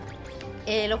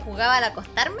lo jugaba al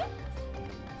acostarme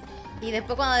y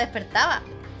después cuando despertaba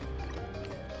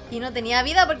y no tenía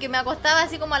vida porque me acostaba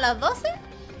así como a las 12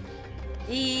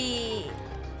 y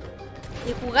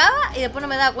jugaba y después no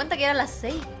me daba cuenta que eran las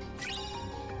 6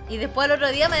 y después el otro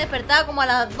día me despertaba como a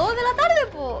las 2 de la tarde,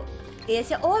 po, y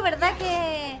decía, oh, es verdad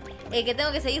que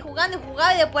tengo que seguir jugando, y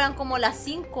jugaba y después eran como las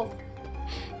 5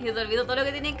 y te olvidó todo lo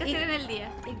que tenían que hacer en el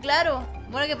día. Y claro,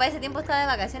 bueno, que para ese tiempo estaba de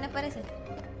vacaciones, parece.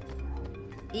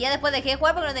 Y ya después dejé de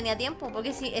jugar porque no tenía tiempo.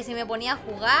 Porque si me ponía a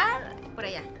jugar... Por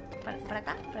allá. Para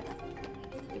acá, para acá.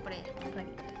 Y por allá. Por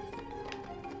aquí.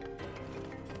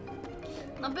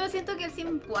 No, pero siento que el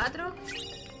Sim 4...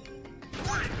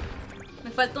 Me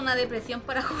falta una depresión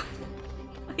para jugar.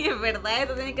 Y es verdad,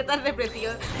 esto tiene que estar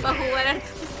depresión para jugar a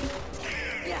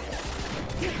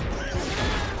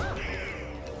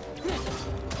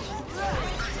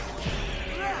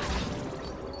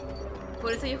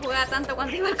Por eso yo jugaba tanto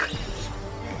cuando iba al colegio.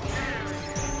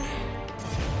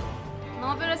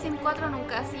 No, pero el Sim 4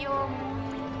 nunca ha sido muy...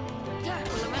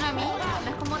 Por lo menos a mí no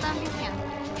es como tan viciante.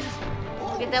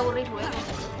 Que te aburrís luego.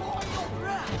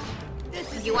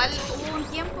 Igual hubo un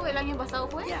tiempo, el año pasado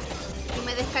fue, y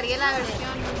me descargué la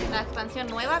expansión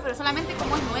nueva, pero solamente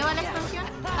como es nueva la expansión,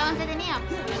 estaba entretenida.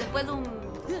 Pero después de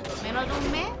menos de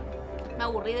un mes, me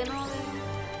aburrí de nuevo.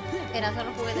 Era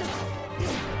solo juguetes.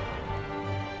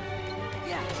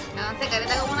 Avancé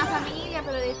careta como una familia,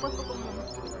 pero después fue como...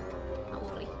 me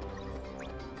aburrí.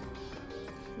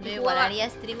 Yo igual haría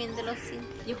streaming de los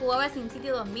Sims. Yo jugaba el SimCity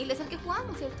 2000, es el que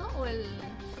jugamos, ¿cierto? O el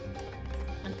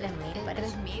 3000, el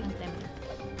parece. 3000.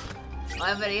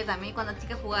 Ay, pero yo también cuando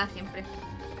chica jugaba siempre.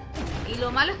 Y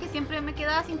lo malo es que siempre me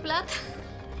quedaba sin plata.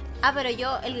 Ah, pero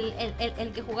yo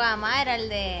el que jugaba más era el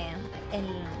de...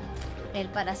 El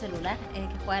para celular, el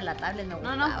que jugaba en la tablet, me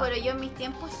gustaba. No, pero yo en mis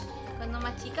tiempos, cuando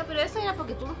más chica, pero eso era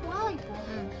porque tú no jugabas y pues.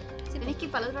 Sí, tenés que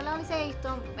ir para el otro lado y ahí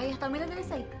está, mira,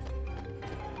 tenés ahí.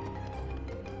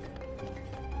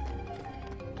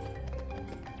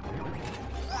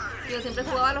 Yo siempre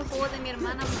jugaba los juegos de mi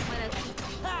hermana cuando era chica.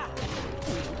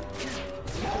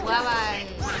 Jugaba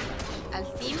al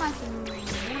Sim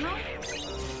 1.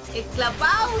 El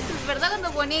Clubhouse, es verdad,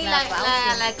 cuando ponía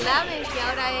la clave, que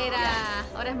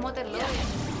ahora es Motherlode.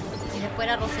 Y después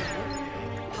era Rosebud.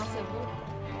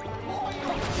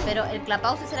 Pero el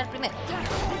Clubhouse era el primero.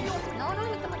 No,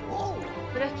 está mal.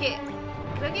 Pero es que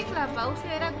creo que Clubhouse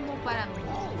era como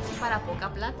para poca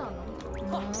plata, ¿o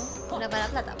no? No, era para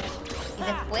plata. Y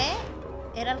después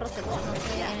era el Rosebud, no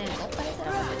sé, en el 2 parece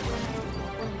era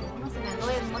Rosebud. No sé, en el 2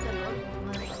 es Motherlode.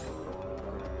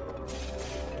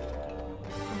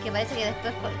 Que parece que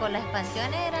después con las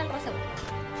expansiones era el Rosebud.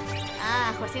 Ah,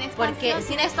 mejor sin expansión. Porque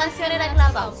sin expansión era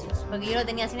Clubhouse. Porque yo lo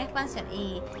tenía sin expansión.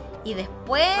 Y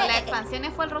después... Con las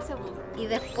expansiones fue el Rosebud. Y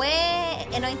después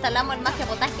nos instalamos el Magia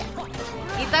Potagia.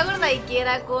 ¿Y te acuerdas que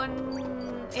era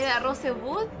era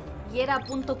Rosebud y era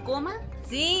punto coma?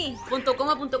 Sí. Punto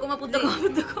coma, punto coma, punto coma,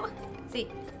 punto coma. Sí.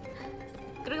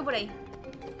 Creo que por ahí.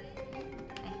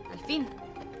 fin.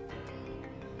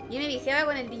 Yo me viciaba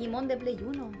con el Digimon de Play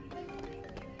 1.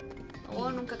 Oh,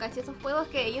 nunca caché esos juegos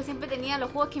que yo siempre tenía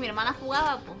los juegos que mi hermana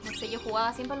jugaba, pues. No sé, yo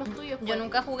jugaba siempre los tuyos. Yo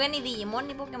nunca jugué ni Digimon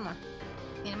ni Pokémon.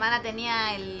 Mi hermana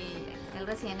tenía el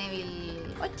Resident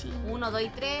Evil 1, 2 y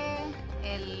 3,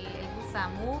 el Busa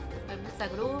Move, el Busa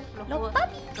Groove,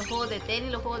 los juegos de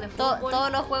tenis, los juegos de fútbol.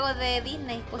 Todos los juegos de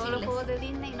Disney posibles. Todos los juegos de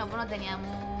Disney. No, pues no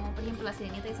teníamos, por ejemplo, la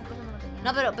Sirenita y esas cosas no lo teníamos.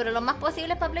 No, pero los más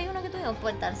posibles para Play 1 que tuvimos,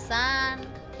 pues el Tarzán,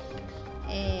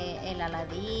 el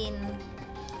Aladdin,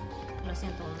 los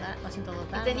 102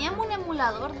 Y teníamos un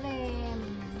emulador de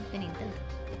Nintendo.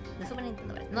 De Super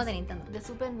Nintendo, parece. No, de Nintendo.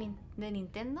 ¿De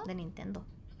Nintendo? De Nintendo.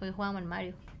 Porque jugábamos el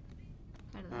Mario.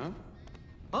 ¿Verdad?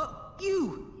 Oh,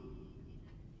 you!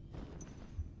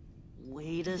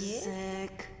 Wait a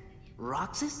sec.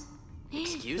 Roxas?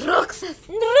 Excuse me? ¡Roxas!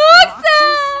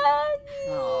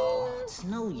 Oh, it's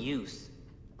no use.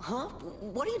 Huh?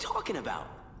 What are you talking about?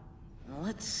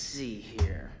 Let's see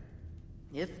here.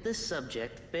 If the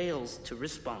subject fails to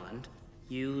respond,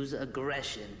 use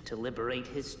aggression to liberate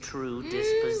his true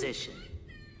disposition.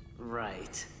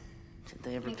 Right. Did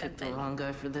they ever pick the wrong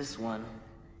guy for this one?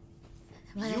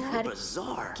 You're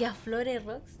bizarre. Que aflore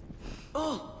Rox.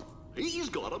 Oh, he's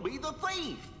gotta be the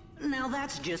thief. Now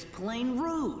that's just plain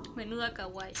rude. Menuda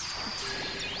kawaii.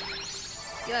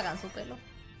 Qué bacán su pelo.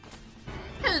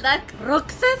 El Dark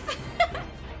Roxas.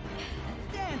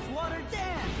 Dance, water,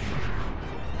 dance.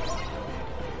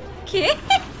 ¿Qué?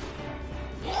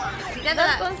 Fíjate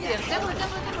la concierto.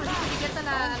 Fíjate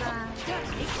la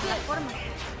forma.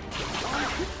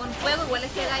 Con fuego igual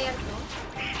es que hay harto.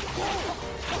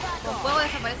 Con fuego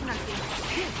desaparecen al tiro.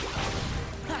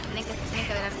 Tienen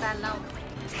que ver hasta al lado.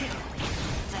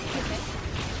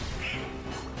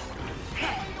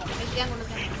 El triángulo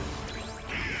que hay.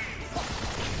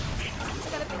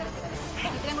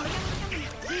 El triángulo que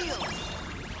hay.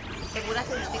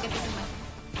 Asegúrate de que te más.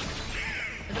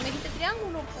 Pero me dijiste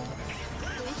triángulo, po.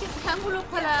 Te dije triángulo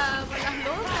para las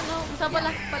notas, ¿no? O sea,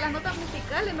 para las notas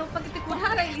musicales, no para que te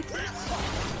curara y listo.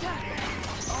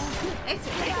 Ese.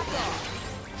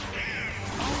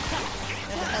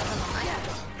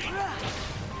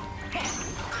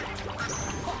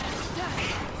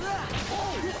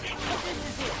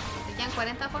 Te quedan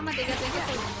 40 formas, te quedan 30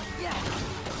 segundos.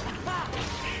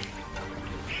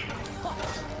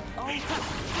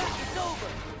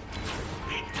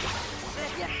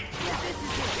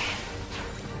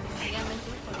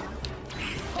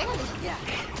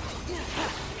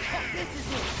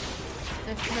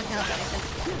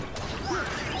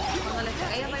 Cuando les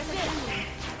caiga aparece el triángulo.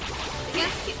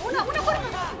 Una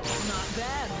forma. Not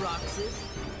bad, Roxas.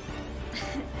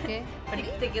 ¿Qué?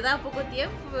 Te quedaba poco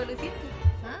tiempo, pero lo hiciste.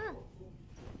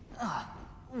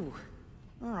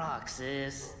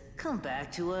 Roxas, come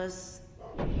back to us.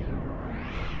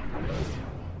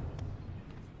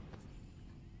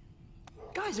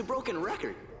 Guy's a broken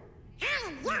record.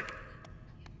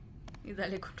 Y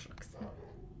dale con Roxas.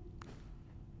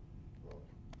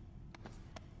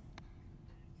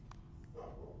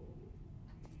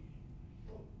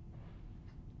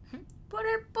 Por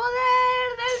el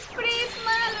poder del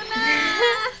prisma lunar.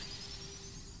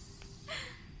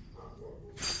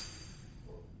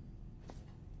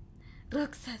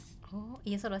 Roxas. Oh,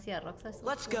 y eso lo hacía Roxas.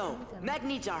 Let's go. Meg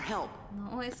needs our help.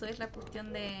 No, eso es la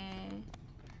cuestión de...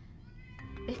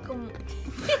 Es como...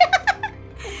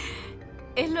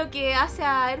 Es lo que hace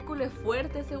a Hércules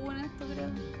fuerte, según esto, creo.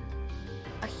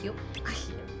 Agio.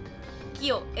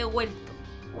 Kyo, he vuelto.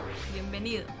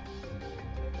 Bienvenido.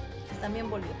 Que también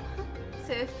volvió.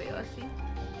 Se ve feo así.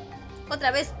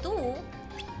 Otra vez tú.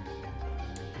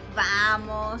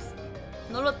 Vamos.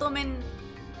 No lo tomen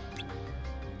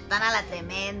tan a la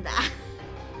tremenda.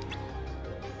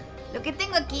 Lo que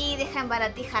tengo aquí deja en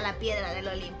baratija la piedra del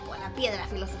Olimpo, la piedra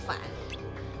filosofal.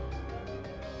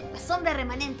 La sombra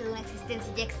remanente de una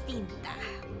existencia ya extinta.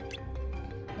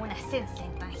 Una esencia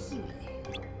intangible.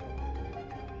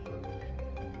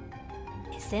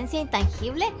 ¿Esencia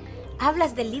intangible?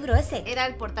 ¿Hablas del libro ese? Era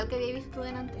el portal que había visto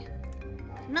delante.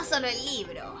 No solo el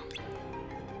libro.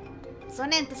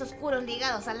 Son entes oscuros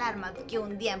ligados al arma que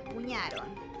un día empuñaron.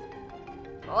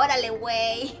 Órale,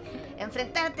 güey.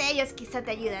 Enfrentarte a ellos quizá te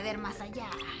ayude a ver más allá.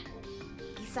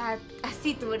 Quizá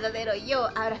así tu verdadero yo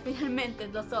abra finalmente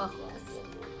los ojos.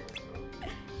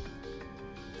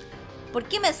 ¿Por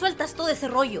qué me sueltas todo ese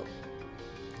rollo?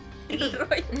 El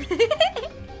rollo.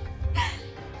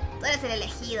 Tú eres el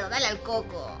elegido, dale al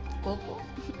coco. ¿Coco?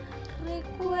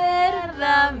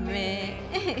 Recuérdame.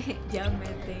 Ya me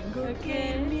tengo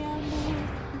que ir, mi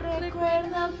amor.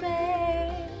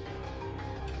 Recuérdame.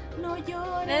 No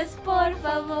llores, por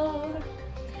favor.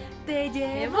 Te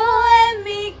llevo en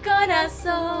mi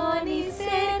corazón y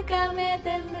cerca me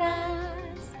tendrás.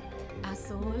 a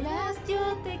solas,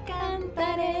 Yo te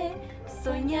cantaré,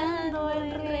 soñando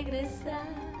el regresar.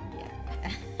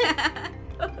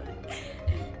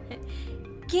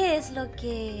 ¿Qué es lo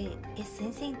que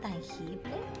esencia intangible?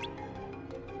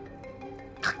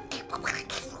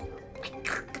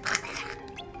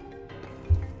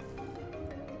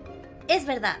 Es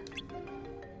verdad.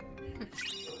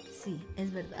 Sí,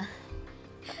 es verdad.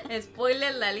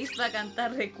 Spoiler, la Liz va a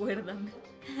cantar Recuérdame.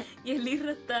 Y el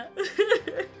Lirra está.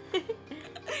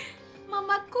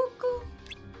 Mamá Coco.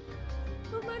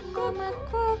 Mamá Coco. Mamá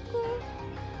Coco.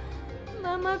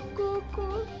 Mamá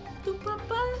Coco. Tu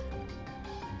papá.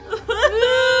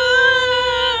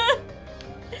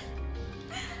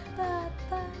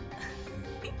 Papá.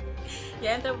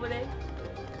 Ya entra por ahí.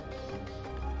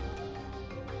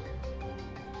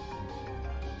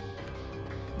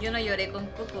 Yo no lloré con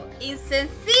Coco.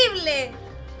 ¡Insensible!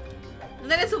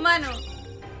 No eres humano.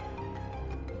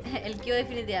 El Kyo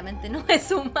definitivamente no es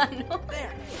humano.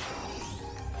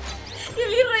 Y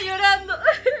el Irra llorando.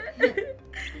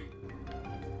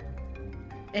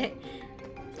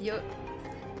 Yo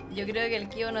creo que el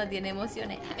Kyo no tiene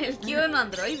emociones. El Kyo no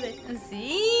androide.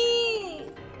 Sí.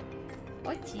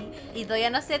 Ochi. Y todavía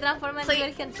no se transforma en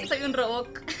divergente. Soy un robot.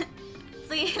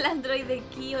 Soy el androide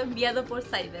Kyo enviado por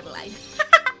Cyberlife.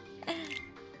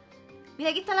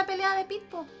 Mira, aquí está la pelea de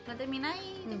Pitpo. La termináis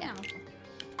y terminamos.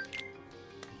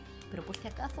 Pero por si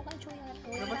acaso, gancho, voy a dar.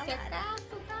 Pero por si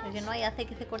acaso, Porque no hay hace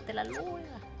que se corte la luz.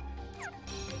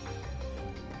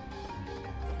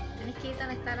 Tenés que ir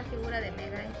donde está la figura de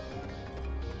Mega.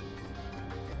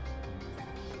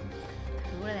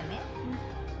 ¿Figura de Mega?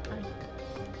 Ay.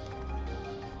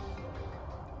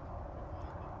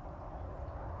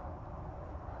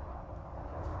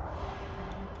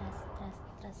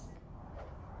 Tras.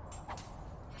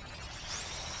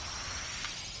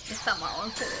 Estamos a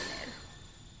 11 de enero.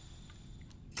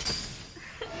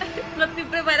 No estoy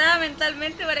preparada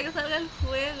mentalmente para que salga el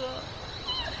juego.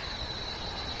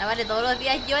 La Vale todos los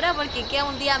días llora porque queda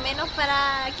un día menos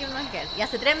para Kingdom Hearts. Y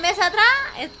hace 3 meses atrás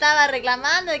estaba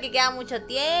reclamando de que queda mucho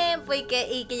tiempo y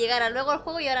que llegara luego el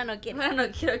juego y ahora no quiere. Ahora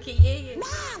no quiero que llegue.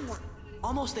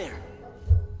 Almost there.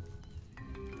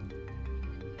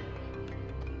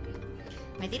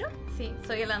 ¿Me tiro? Sí,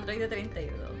 soy el androide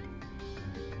 32.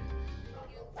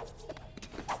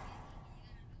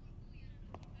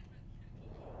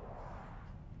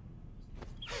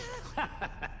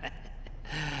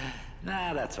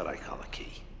 Nah, that's what I call a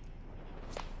key.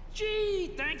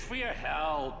 Gee, thanks for your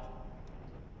help.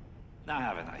 Now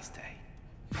have a nice day.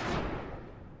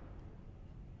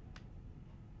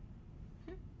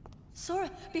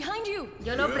 Sora, behind you!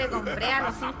 Yo lo precompré a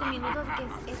los 5 minutos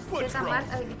que es What's Z-Mart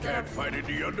wrong? habilitado. Can't fight in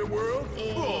the underworld?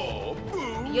 Oh,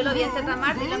 boo. Yo lo vi en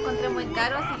Z-Mart y lo encontré muy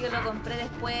caro, así que lo compré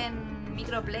después en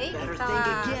Microplay. Better Estaba...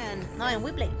 think again. No, en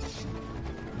WePlay.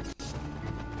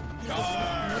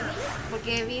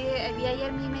 Porque vi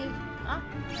ayer mi email. Ah,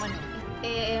 bueno.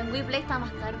 En WePlay está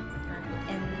más caro.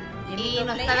 En Y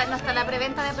no Microplay. está la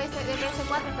preventa de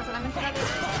PS4, está solamente la de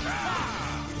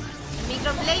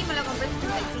Microplay me lo compré en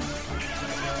 65.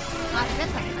 No, a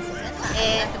 60. A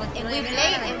 60. En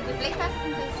WePlay está a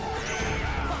 65.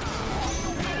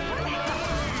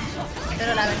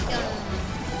 Pero la versión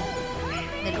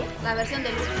de luz. La versión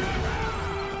de luz.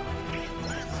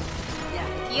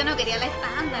 Y yo no quería la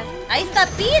estándar. Ahí está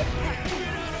Pete.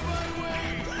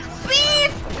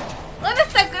 ¡Pit! ¿Dónde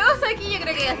está Cross aquí? Yo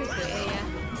creo que ya se fue ella.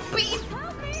 ¡Pit!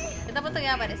 Yo te apuesto que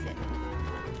va a aparecer.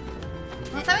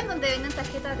 ¿No saben dónde venden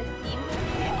tarjetas de Steam?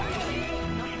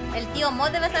 El tío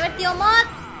Mod debe saber, tío Mod.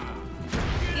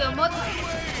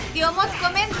 Tío Mod,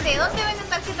 comente, ¿dónde venden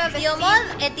tarjetas de Tío Steam?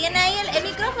 Mod, ¿tiene ahí el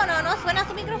micrófono, no? ¿Suena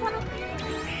su micrófono?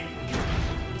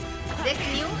 Dex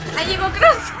New. ¡Ahí llegó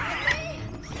Cross!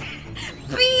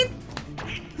 ¡Pit!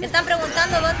 Me están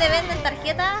preguntando dónde venden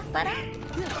tarjetas para...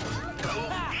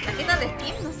 ¿Tarjetas de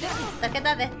Steam? No sé.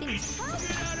 Tarjetas de Steam.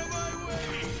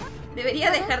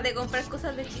 Debería dejar de comprar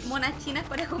cosas de monas chinas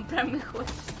para comprar mejor.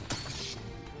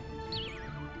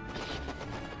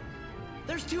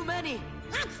 There's too many.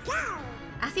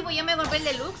 Así pues yo me compré el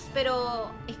deluxe, pero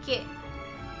es que...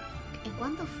 ¿En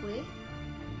cuándo fue?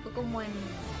 Fue como en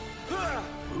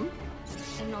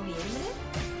noviembre.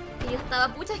 Y yo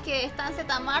estaba, pucha, es que está en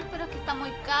Z-Mart, pero es que está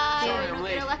muy caro, Sí, y no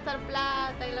quiero gastar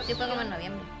plata. Y Sí, fue como en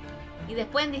noviembre. Y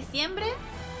después en diciembre,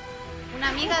 una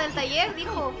amiga del taller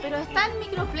dijo, pero está en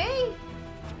Microplay.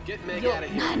 Get Meg Yo, out of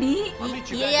here. ¿Nani? I'll meet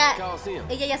you Y back ella, at the Coliseum.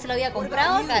 ella ya se lo había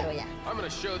comprado, claro, ya. I'm gonna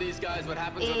show these guys what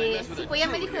happens when they mess with Sí, a pues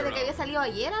ella me true dijo de que hero. había salido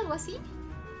ayer, algo así.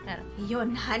 Claro. Y yo,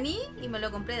 ¿Nani? Y me lo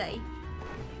compré de ahí.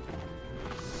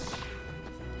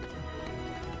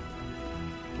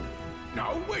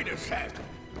 Now wait a sec.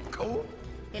 Cool.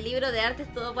 El libro de arte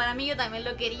es todo para mí, yo también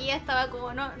lo quería, estaba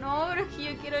como, no, pero es que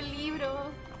yo quiero el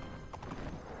libro.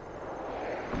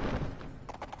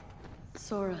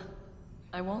 Sora,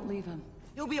 I won't leave him.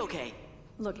 You'll be okay.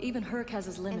 Look, even Herc has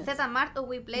his En limits. Z Mart o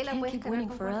WePlay la can't puedes keep cargar winning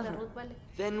con juegos de forever. root, vale.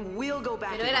 Then we'll go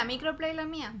back. Pero era microplay la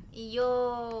mía. Y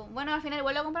yo, bueno, al final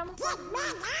igual lo compramos.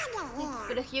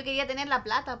 Pero es que yo quería tener la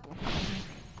plata, pues.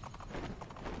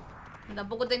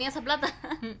 Tampoco tenía esa plata.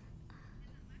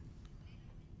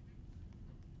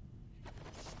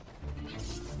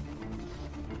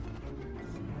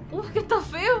 Que está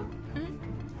feo.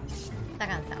 Está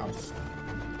cansado.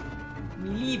 Mi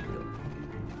libro.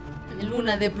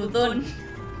 Luna de Plutón.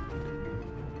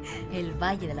 El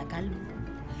Valle de la Calma.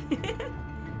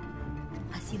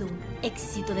 Ha sido un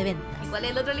éxito de ventas. ¿Y cuál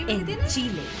es el otro libro que En tiene?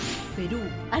 Chile, Perú,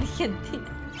 Argentina.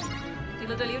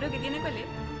 ¿El otro libro que tiene cuál es?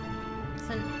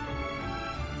 Son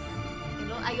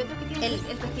Hay otro que tiene el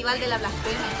Festival de la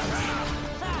Blasfemia.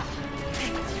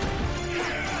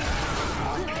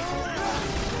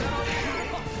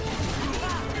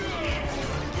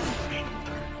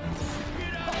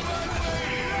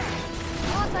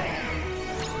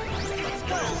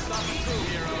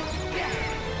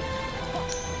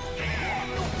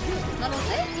 No lo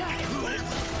sé.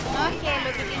 No, es que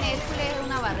lo que tiene Hércules es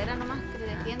una barrera nomás que te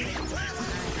defiende.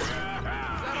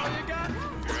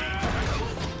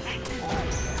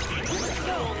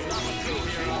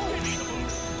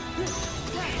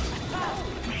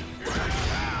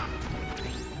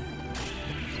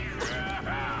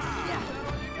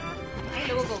 Ay,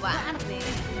 luego cobarde.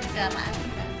 Se arranca.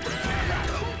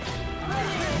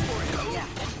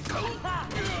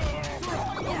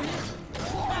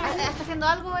 Está haciendo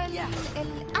algo el...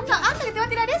 ¡Anda, que te va a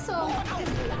tirar eso!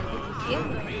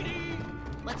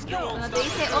 Cuando te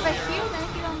dice over here, me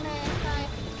dice dónde está.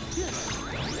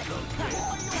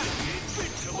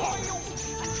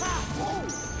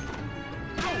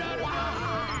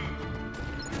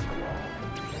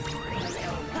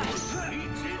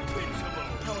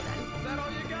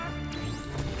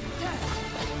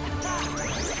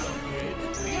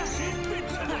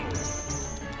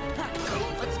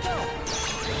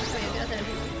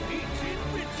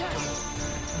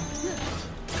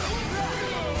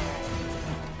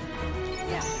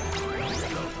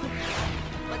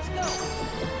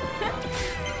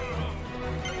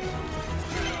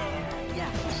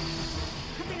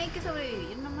 Tenéis que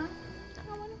sobrevivir nomás.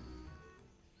 Ah, bueno.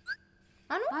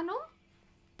 ¿Ah, no? ¿Ah, no?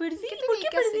 Perdí. ¿Qué ¿Por tenéis qué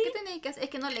que hacer? perdí? ¿Qué tenéis que hacer? Es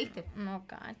que no leíste. No,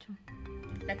 cacho.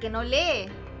 La que no lee.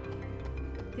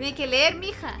 Tiene que leer,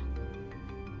 mija.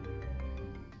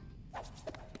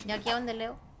 ¿Y aquí a dónde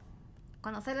leo?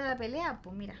 Cuando sale la pelea,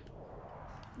 pues mira.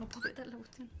 No puedo apretar la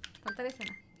cuestión. Falta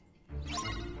escena.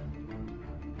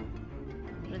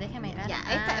 Pero déjame ganar. Ya,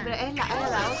 esta, pero es la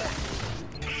otra.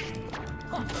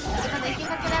 Cuando hay que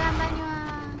dejar que le hagan daño a...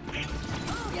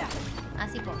 Ah,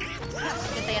 sí, po.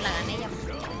 Esta ya la gané ya.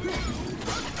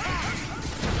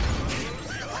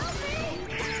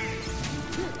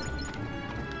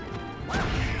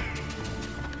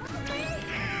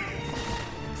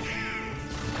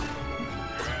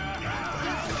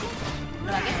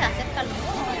 ¿Pero a qué se acerca el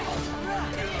mundo?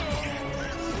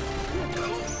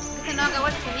 Se nos acabó,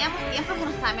 teníamos tiempo que no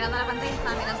estaba mirando la pantalla,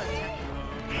 estaba mirando el chat.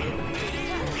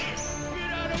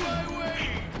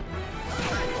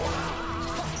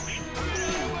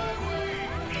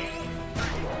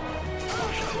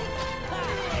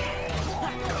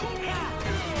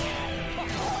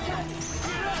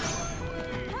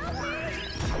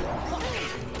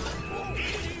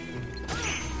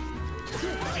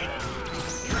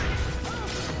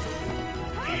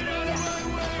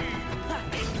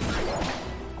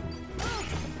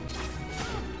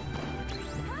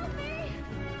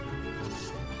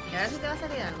 Y ahora sí te va a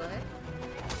salir algo, a ver.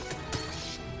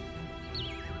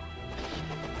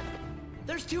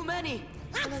 There's too many.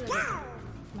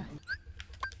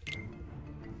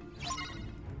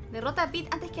 Derrota a Pete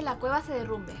antes que la cueva se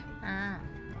derrumbe. Ah,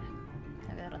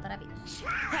 tengo que derrotar a Pete.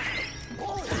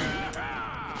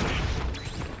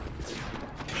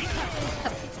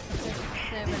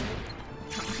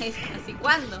 ¿Así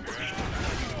cuándo?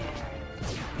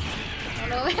 No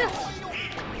lo veo.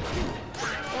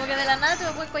 Como que de la nada se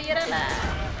me fue collera en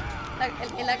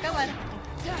la cámara.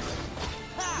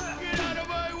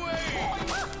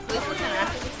 Puedes funcionar.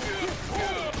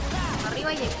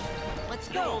 Arriba y llega.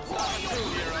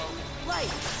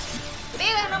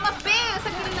 Pega, nomás pega,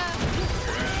 sáquenle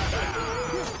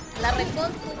La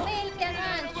reconstruye el que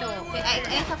agancho.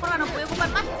 En esta forma no puede ocupar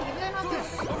más, así que pega nomás.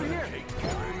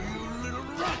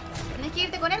 Tienes que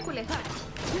irte con Hércules.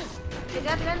 Te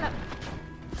queda tirar la...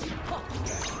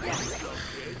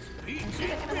 No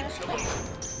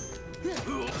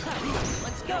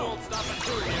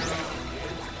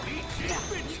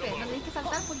tenés que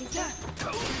saltar, policía.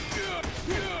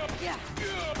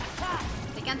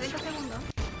 Te quedan 30 segundos.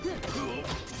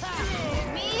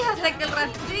 Mija, saca el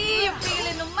rastrillo,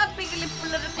 pégale nomás, pégale por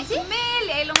la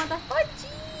melee. Ahí lo matas.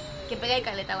 Que pega y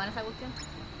caleta, bueno, esa cuestión.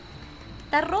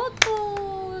 Está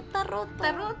roto, está roto.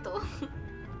 Está roto.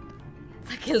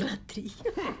 Saqué el rastrillo.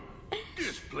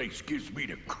 This place gives me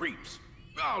the creeps.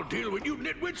 I'll deal with you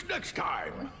nitwits next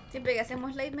time. Siempre que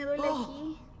hacemos live me duele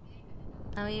aquí.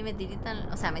 A mí me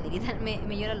tiritan, o sea, me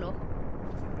llora el ojo.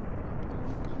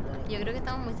 Yo creo que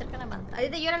estamos muy cerca de la pantalla. A ti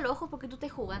te llora el ojo porque tú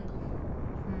estás jugando.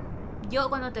 Yo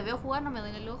cuando te veo jugar no me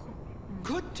duele el ojo.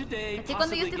 Es que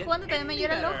cuando yo estoy jugando también me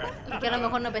llora el ojo. Es que a lo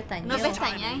mejor no pestañeo. No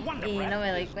pestañeas. Y no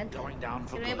me doy cuenta.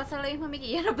 Pero me pasa lo mismo a mí,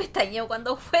 que yo no pestañeo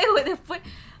cuando juego y después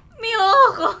 ¡mi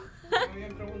ojo! Me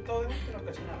habían preguntado de mí, pero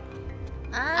casi nada.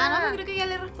 No, pero creo que ya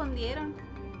le respondieron.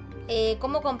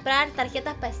 ¿Cómo comprar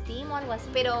tarjetas para Steam o algo así?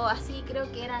 Pero así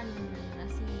creo que eran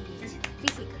así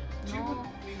física. No.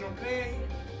 Microplay,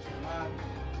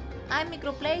 en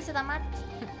Microplay se da mal.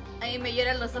 A mí me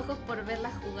lloran los ojos por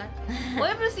verlas jugar.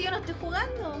 Oye, pero si yo no estoy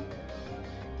jugando.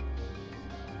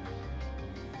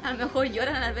 A lo mejor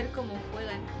lloran al ver cómo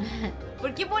juegan.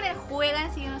 ¿Por qué poner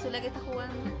juegan si yo no soy la que está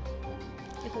jugando?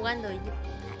 Estoy jugando yo.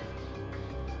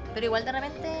 Pero igual de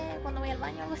repente cuando voy al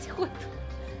baño algo así juego.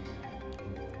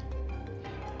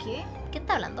 ¿Qué? ¿Qué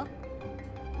está hablando?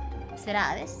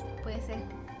 ¿Será Hades? Puede ser.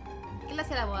 ¿Quién la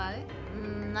hace la boda,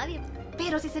 Nadie.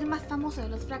 Pero si es el más famoso de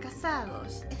los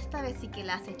fracasados, esta vez sí que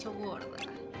la has hecho gorda.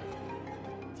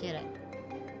 Sí,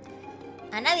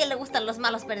 a nadie le gustan los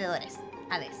malos perdedores.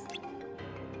 Hades.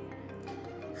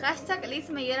 Hashtag Liz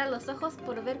me lloran los ojos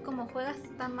por ver cómo juegas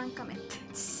tan mancamente.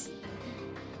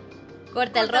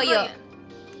 Corta el rollo.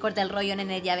 Corta el rollo,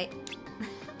 nene llave.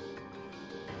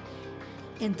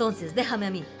 Entonces, déjame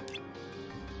a mí.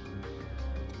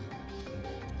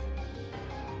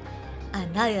 A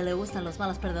nadie le gustan los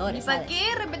malos perdedores. ¿Y para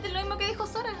qué? Repite lo mismo que dijo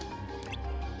Sora.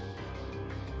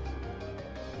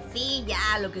 Sí,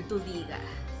 ya, lo que tú digas.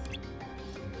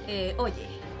 Oye,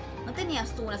 ¿no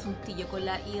tenías tú un asuntillo con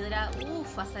la Hidra?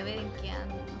 Uf, a saber en qué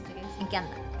anda. No sé qué decir. ¿En qué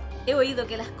anda? He oído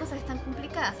que las cosas están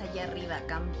complicadas allá arriba,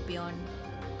 campeón.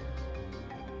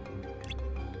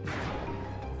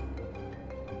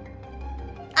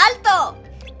 ¡Alto!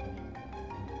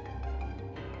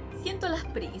 Siento las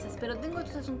prisas, pero tengo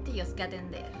otros asuntillos que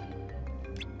atender.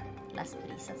 Las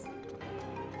prisas.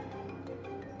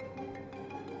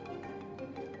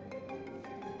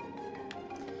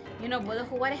 Yo no puedo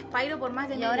jugar Spyro por más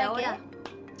de media hora.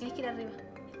 Tienes que ir arriba.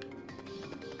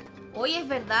 Oye, es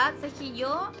verdad, ¿sabes que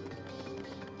yo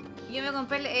me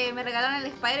compré, me regalaron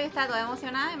el Spyro y estaba toda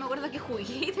emocionada y me acuerdo que jugué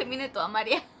y terminé toda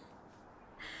mareada.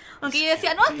 Aunque yo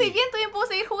decía, no, estoy bien, puedo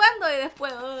seguir jugando y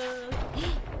después...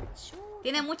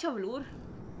 Tiene mucho blur.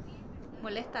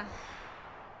 Molesta.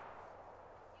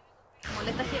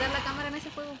 Molesta girar la cámara en ese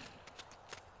juego.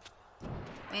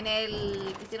 En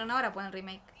el que hicieron ahora, pues en el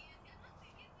remake.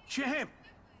 Champ,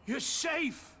 you're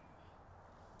safe.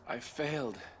 I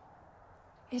failed.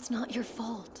 It's not your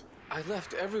fault. I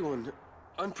left everyone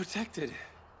unprotected.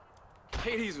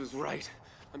 Hades was right.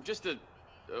 I'm just a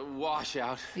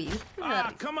washout.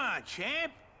 Come on,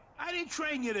 champ. I didn't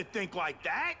train you to think like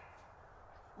that.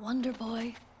 Wonder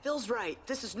Boy. Phil's right.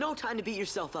 This is no time to beat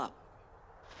yourself up.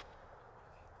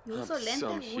 Yo uso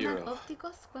lentes gunas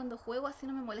ópticos cuando juego, así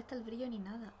no me molesta el brillo ni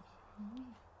nada.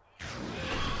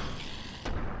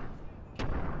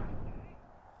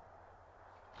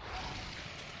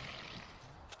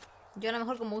 Yo a lo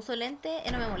mejor como uso lente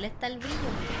no me molesta el brillo,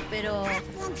 pero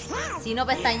si no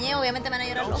pestañeo obviamente me van a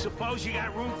llorar los ojos.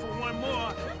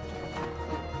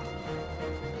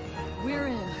 We're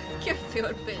in. Qué feo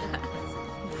el Pegaso.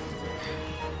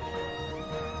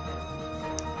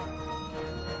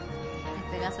 El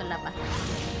Pegaso en la pasta.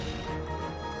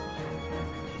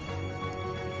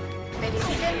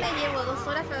 Felicítenme, llevo 2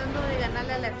 horas tratando de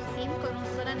ganarle a la Sim con un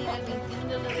Sora nivel 21 y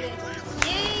lo logré.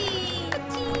 ¡Yay!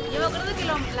 Yo me acuerdo que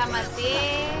la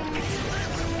maté.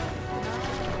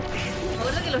 Me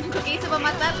acuerdo que lo único que hice para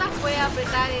matarla fue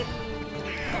apretar el...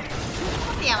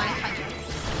 ¿Cómo se llama en español?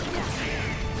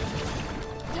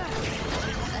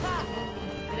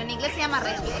 Pero en inglés se llama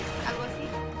reflex, algo así.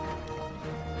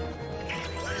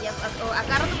 Y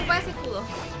acá rato ocupaba ese escudo.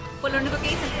 Fue lo único que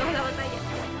hice en toda la batalla.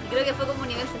 Y creo que fue como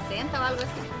nivel 60 o algo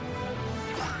así.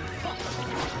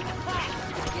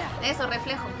 Eso,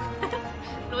 reflejo.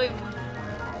 Lo mismo.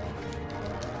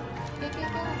 ¿Qué?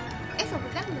 Eso,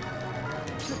 buscando.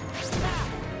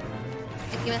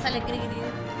 Es que me sale cri.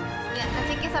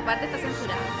 Así que esa parte está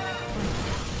censurada.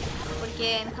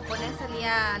 que en japonés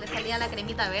le salía la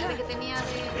cremita verde que tenía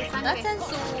de sangre. La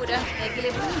censura. Que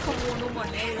le ponen como un humo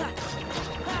negro.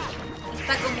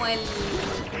 Está como el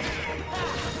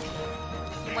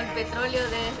petróleo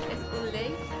de School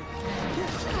Day.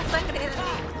 La sangre era.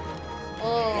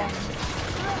 O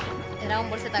Dragon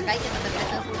Ball Z Kai que no te fue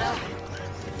censurado.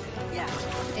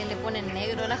 Le ponen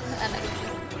negro a la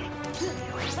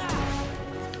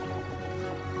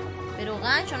Pero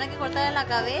gancho, no hay que cortarle la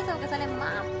cabeza porque salen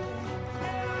más.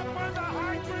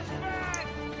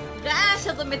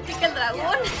 ¡Gancho! ¡Domestica el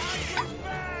dragón!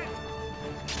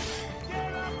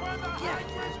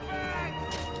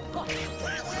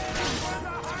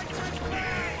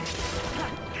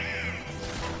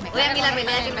 Oye, a mí la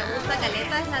pelea que me gusta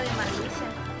caleta es la de Marlucha.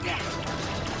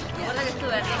 Me acuerdo que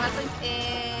estuve harto rato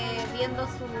viendo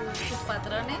sus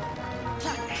patrones.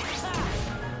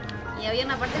 Y había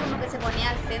una parte como que se ponía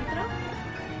al centro.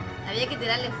 Había que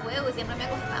tirarle fuego y siempre me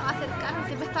costaba acercarme,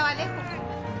 siempre estaba lejos.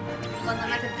 Y cuando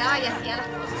me acercaba y hacía las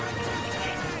cosas.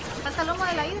 Falta el lomo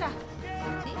de la hidra.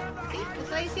 Sí, sí, te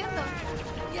estoy diciendo.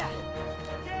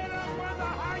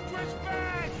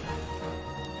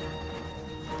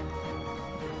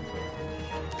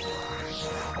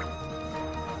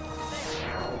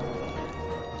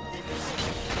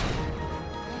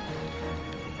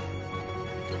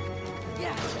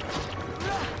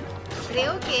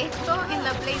 Creo que esto en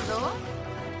la Play 2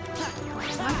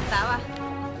 no estaba.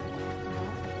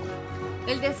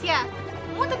 Él decía,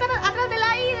 montate atrás de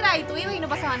la hidra, y tú ibas y no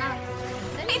pasaba nada.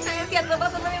 Y te decía, no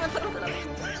pasa nada,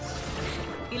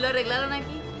 y lo arreglaron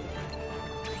aquí.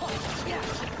 Sí.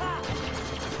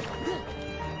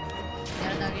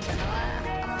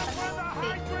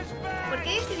 ¿Por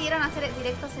qué decidieron hacer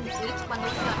directos en Twitch cuando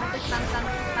últimamente están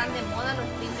tan de moda los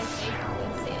streams de Facebook?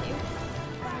 ¿En serio?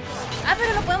 Ah,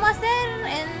 pero lo podemos hacer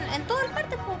en todas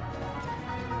partes, pues.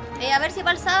 A ver si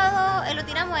para el sábado lo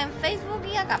tiramos en Facebook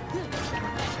y acá.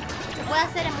 Se puede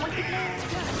hacer en múltiples.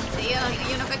 Sí,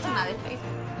 yo no cacho nada de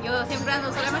Facebook. Yo siempre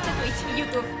ando solamente en Twitch y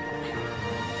YouTube.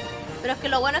 Pero es que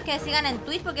lo bueno es que sigan en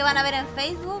Twitch porque van a ver en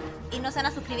Facebook y no se van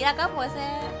a suscribir acá, pues ese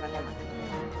es el problema.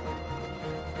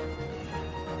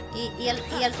 Y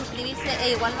al suscribirse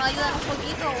igual nos ayudan un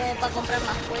poquito o para comprar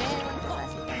más juegos.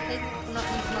 No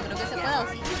creo que se pueda, o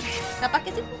sí. Capaz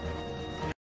que sí.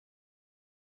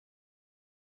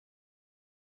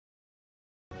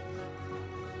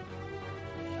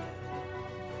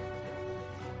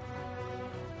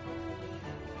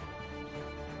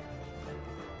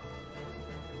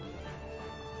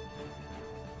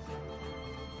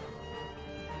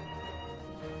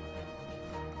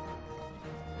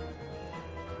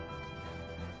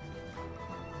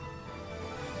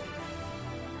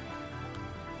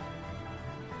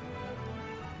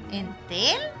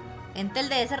 ¿Entel? ¿Entel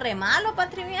debe ser re malo para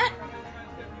streamear?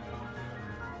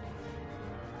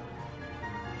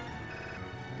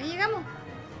 Ahí llegamos.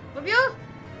 ¡Volvió!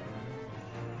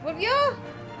 ¡Volvió!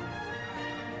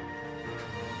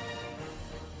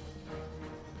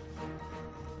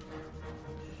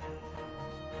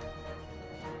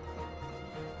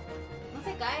 No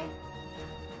se cae.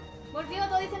 Volvió,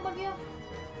 todos dicen volvió.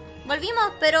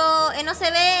 Volvimos, pero no se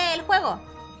ve el juego.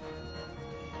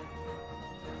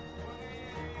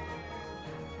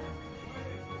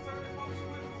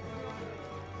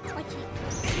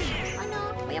 Oh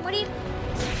no, voy a morir.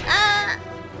 Ah,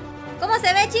 ¿cómo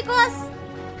se ve, chicos?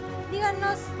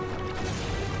 Díganos.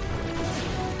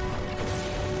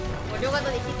 Volvió cuando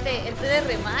dijiste el tele es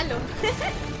re malo.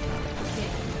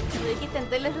 Cuando dijiste el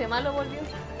tele es re malo, volvió.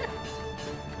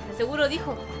 De seguro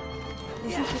dijo.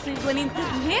 Dicen que soy buen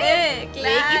internet.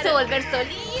 Claro. Le quiso volver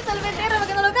solito al BTR para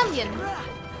que no lo cambien.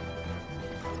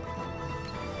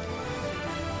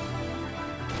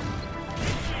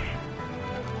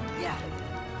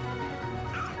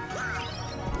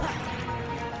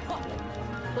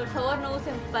 Por favor, no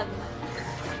usen Pac-Man.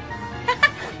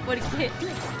 ¿Por qué?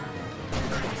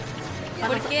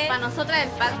 ¿Por qué? Para nosotras el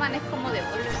Pac-Man es como de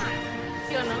odio.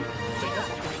 ¿Sí o no? Sí,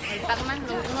 el Pac-Man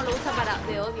uno lo usa para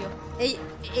de odio.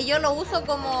 Yo lo uso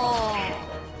como...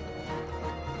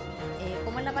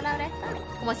 ¿cómo es la palabra esta?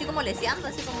 Como así como leseando,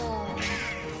 así como...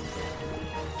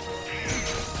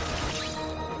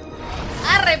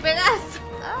 ¡Arre, pegazo!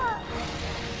 Ah.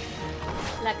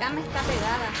 La cama está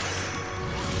pegada.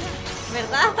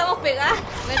 ¿Verdad? Estamos pegadas,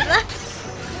 ¿verdad?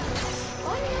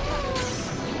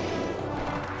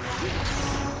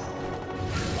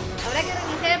 Habrá que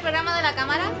reiniciar el programa de la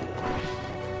cámara.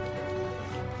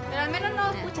 Pero al menos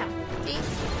nos escuchan. Sí.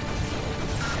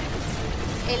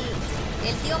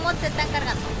 El tío Mod se está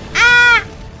encargando. ¡Ah!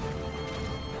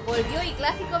 Volvió y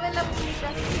clásico ver la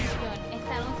publicación.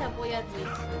 Este anuncio apoya a Twitch.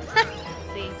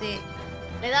 Sí, sí.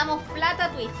 Le damos plata a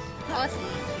Twitch. Oh, sí.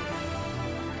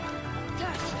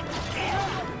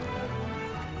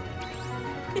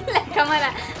 La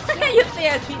cámara. Yo estoy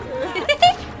así.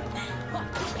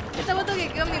 Esta foto que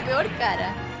quedó mi peor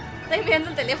cara. Estoy mirando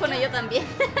el teléfono yo también.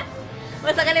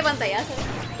 Voy a sacarle pantallazo.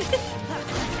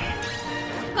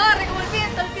 Corre como el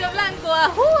viento, el tiro blanco.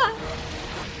 ¡Ajúa!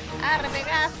 Arre,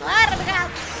 Pegaso, arre,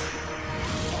 Pegaso.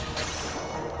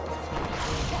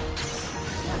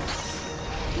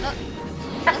 No.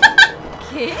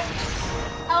 ¿Qué?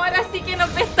 Ahora sí que no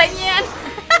pestañean.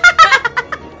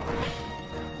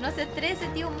 No se estrese,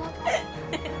 tío Moto.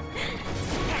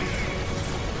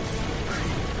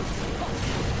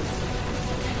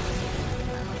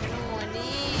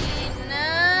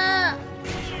 Monina.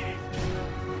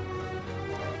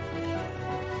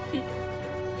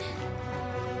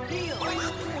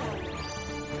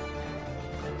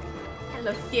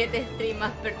 Los 7 streams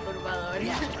más perturbadores.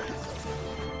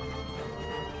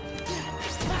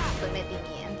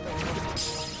 Sometimiento.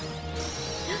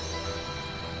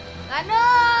 ¡Ganó!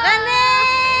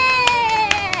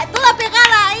 ¡Gané! ¡Toda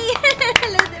pegada ahí!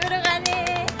 Pero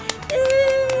gané.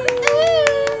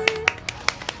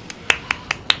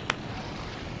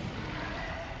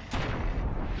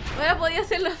 Ahora podía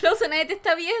hacer los aplausos, nadie te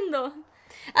está viendo.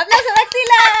 ¡Aplauso de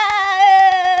axila!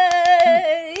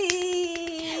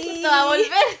 Justo va a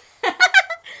volver.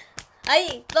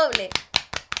 Ahí, doble.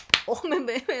 Oh,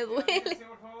 me duele.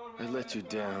 I let you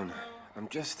down. I'm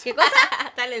just ¿Qué cosa?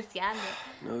 Está leseando.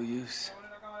 no use.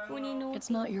 Un inútil. It's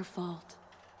not your fault.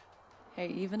 Hey,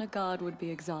 even a god would be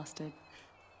exhausted.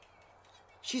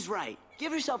 She's right.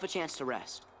 Give yourself a chance to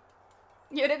rest.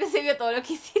 Yo creo que se vio todo lo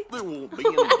que hiciste. There won't be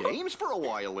any games for a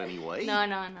while anyway. No,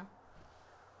 no, no.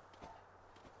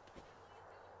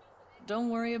 Don't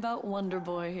worry about Wonder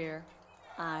Boy here.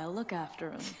 I'll look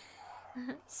after him.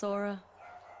 Sora,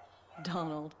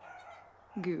 Donald,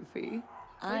 Goofy,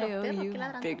 I owe you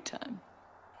big time.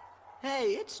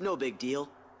 Hey, it's no big deal.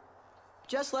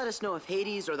 Just let us know if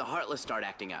Hades or the Heartless start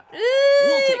acting up.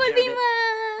 We'll take care of it.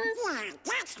 volvimos.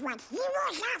 That's what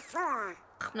heroes are for.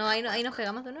 No, ahí nos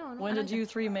pegamos de nuevo, ¿no? When did you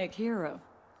three make Hero?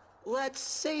 Let's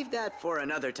save that for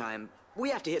another time. We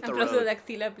have to hit the Aplauso road. de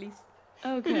axila, please.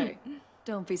 Okay,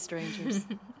 don't be strangers.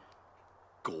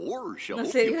 Gosh, I No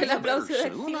hope se you dio el feel better aplauso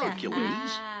de soon, axila.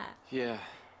 Hercules. Yeah.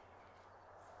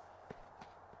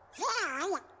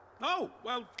 Oh,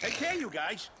 well, take care, you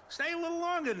guys. Stay a little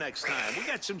longer next time. We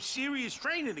got some serious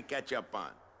training to catch up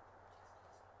on.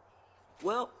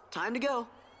 Well, time to go.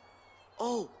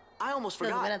 Oh, I almost Está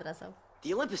súper forgot. atrasado.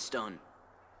 The Olympus Stone.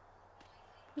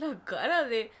 La cara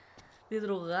de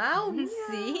drogado.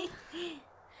 Sí.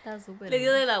 Está súper. Le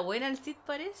dio de la buena al Cid,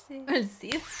 parece. El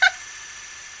Cid.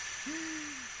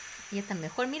 Y está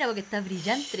mejor, mira, porque está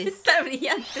brillante. Está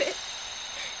brillante.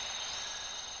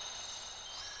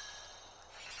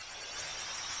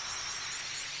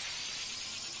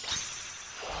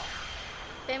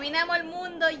 Terminamos el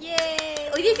mundo,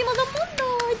 yeah. Hoy día hicimos 2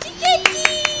 mundos. ¡Chichechi!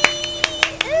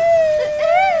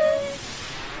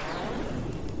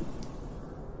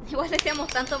 Igual le hacíamos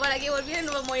tanto para que volviera y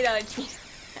no vamos a ir a ver. Sí.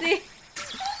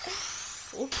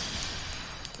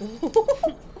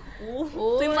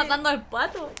 Estoy matando al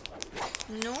pato.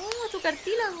 No, su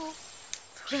cartílago.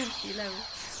 Su cartílago.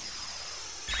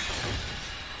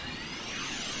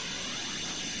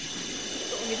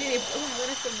 Como que tiene un buen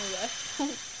estornudar.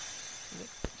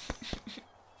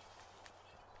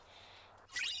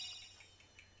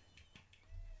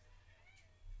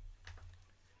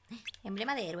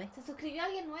 Emblema de héroe. ¿Se suscribió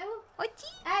alguien nuevo? Ochi.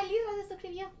 Ah, el Isra se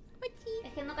suscribió. Ochi.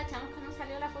 Es que no cachamos cuando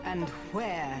salió la foto. And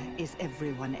where is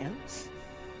everyone else?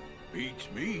 Beats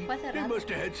me. Fue hace They rato. must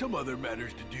have had some other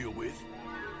matters to deal with.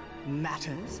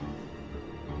 Matters?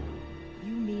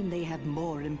 You mean they have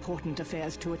more important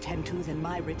affairs to attend to than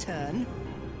my return?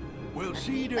 Well,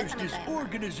 see, there's this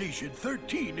organization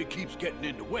 13 that keeps getting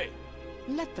in the way.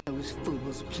 Let those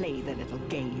fools play their little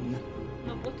game.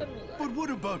 No puedo estornudar. But what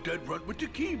about that runt with the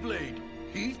Keyblade?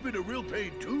 He's been a real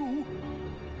pain too.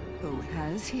 Oh,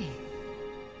 has he?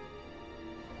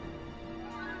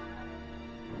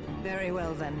 Very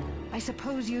well then. I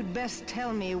suppose you'd best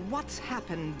tell me what's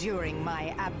happened during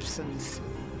my absence.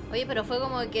 Oye, pero fue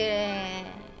como que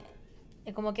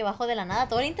bajó de la nada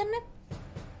todo el internet.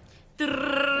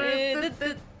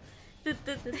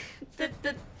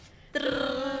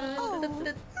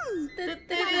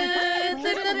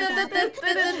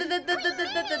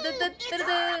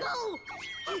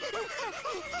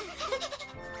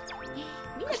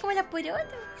 Mira cómo la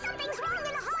porota. Something's wrong in the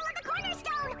hole of the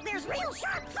cornerstone. There's real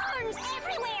sharp thorns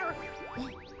everywhere.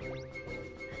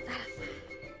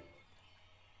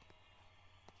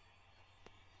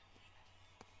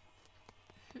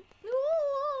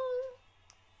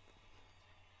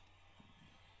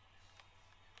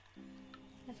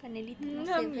 Panelito no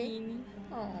Una se ve. mini.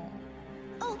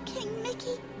 Oh, King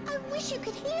Mickey, I wish you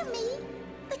could hear me.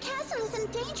 The castle is in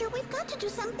danger. We've got to do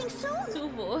something soon. Su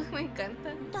voz me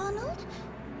encanta. Donald?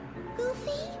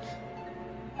 Goofy?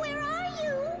 Where are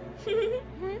you?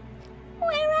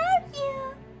 Where are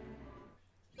you?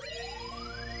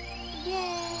 Yay.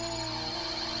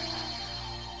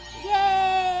 Yay.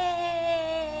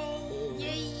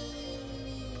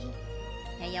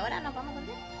 Yay. Y ahora nos vamos a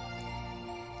volver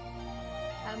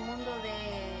Al mundo de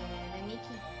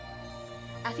Mickey.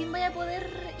 ¿A fin voy a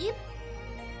poder ir?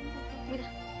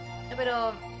 Mira.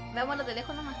 Pero veámoslo de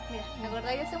lejos nomás. Mira, ¿me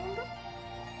acordáis del segundo?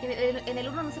 Que en el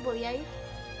 1 no se podía ir.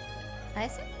 ¿A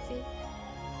ese? Sí.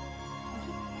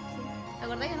 Aquí, sí. ¿Te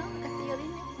acordáis o no? El castillo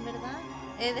Disney, ¿Verdad?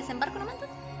 ¿Desembarco nomás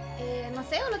entonces? No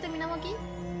sé, o lo terminamos aquí.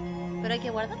 Pero hay que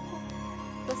guardar.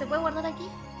 Pues se puede guardar aquí.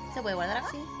 ¿Se puede guardar acá?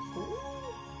 Sí.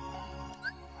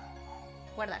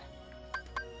 Guardar.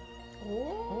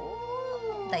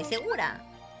 ¿Estáis segura?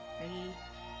 Sí.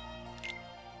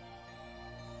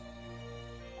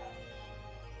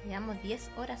 Llevamos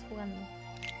 10 horas jugando.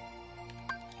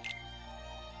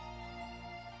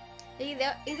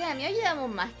 Idea mía, llevamos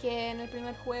más que en el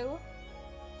primer juego.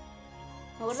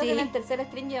 Me acuerdo Sí. que en el tercer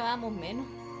stream llevábamos menos.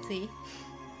 Sí.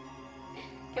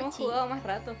 Que hemos jugado más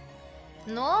rato.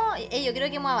 No, yo creo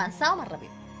que hemos avanzado más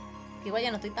rápido. Que igual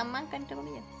ya no estoy tan manca, entre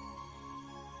comillas.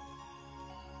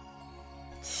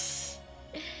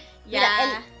 Ya.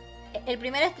 Mira, el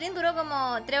primer stream duró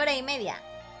como 3 horas y media.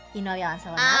 Y no había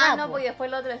avanzado nada. No, po. pues después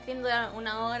el otro stream dura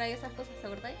 1 hora y esas cosas, ¿te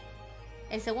acordáis?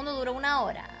 El segundo duró 1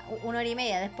 hora, 1 hora y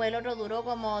media. Después el otro duró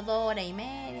como 2 horas y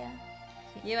media.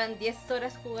 Sí. Llevan 10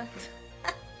 horas jugando.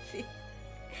 Sí.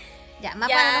 Ya,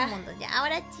 mapa Ya. de los mundos. Ya,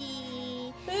 ahora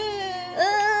sí.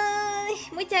 Ay,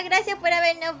 muchas gracias por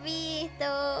habernos visto.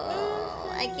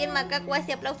 Aquí el macaco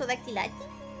hace aplauso dactilachi.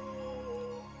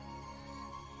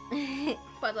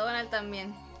 Pato Donald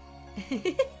también.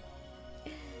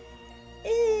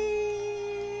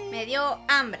 Me dio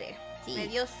hambre. Sí. Me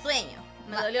dio sueño.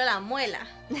 Me dolió la muela.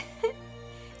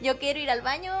 Yo quiero ir al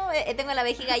baño, tengo la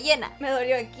vejiga llena. Me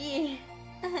dolió aquí.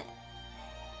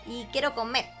 Y quiero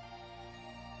comer.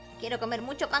 Quiero comer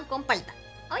mucho pan con palta.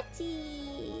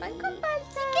 ¡Ochi! Pan con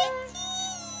palta.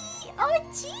 ¡Qué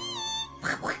 ¡Ochi!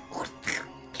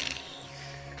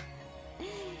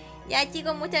 Ya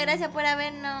chicos, muchas gracias por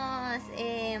habernos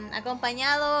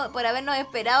acompañado, por habernos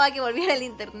esperado a que volviera el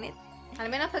internet. Al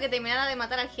menos para que terminara de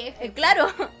matar al jefe. Claro.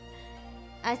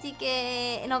 Así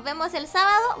que nos vemos el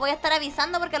sábado. Voy a estar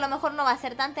avisando porque a lo mejor no va a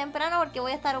ser tan temprano porque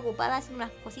voy a estar ocupada haciendo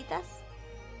unas cositas.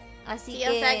 Así Sí, que...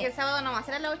 o sea que el sábado no va a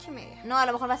ser a las 8:30. No, a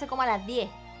lo mejor va a ser como a las 10.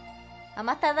 A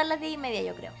más tardar las 10:30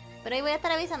 yo creo. Pero ahí voy a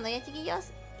estar avisando ya, chiquillos.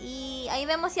 Y ahí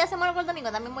vemos si hacemos algo el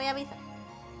domingo. También voy a avisar.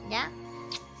 ¿Ya?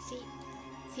 Sí.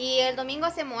 Si el domingo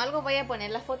hacemos algo, voy a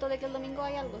poner la foto de que el domingo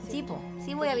hay algo. Sí, po.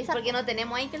 Sí voy a avisar. Porque no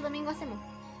tenemos ahí que el domingo hacemos.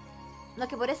 No es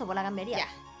que por eso, por la cambiaría. Ya.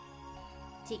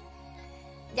 Sí.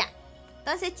 Ya.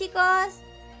 Entonces, chicos,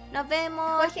 nos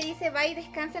vemos. Jorge dice, bye,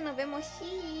 descansen, nos vemos.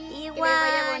 Sí. Igual, que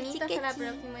les vaya bonito, chique, hasta la chi.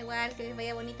 próxima. Igual, que les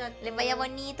vaya bonito. Les vaya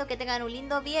bonito, que tengan un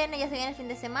lindo viernes. Ya se viene el fin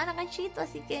de semana, ganchito,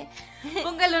 así que...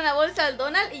 Pónganle una bolsa al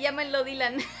Donald y llámenlo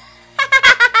Dylan.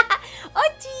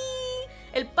 ¡Ochi!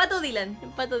 El pato Dylan. El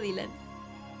pato Dylan.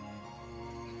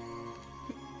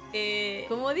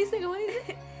 ¿Cómo dice? ¿Cómo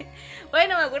dice?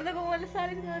 Bueno, me acuerdo cómo le estaba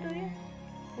diciendo el otro día.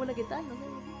 Bueno, ¿qué tal? No sé.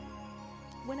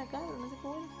 Buena cabra, no sé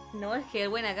cómo es. No, es que el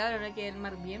buena cabra, no es que el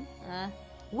mar bien. Ah.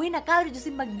 Buena cabra, yo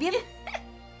soy más bien.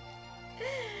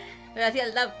 Pero hacía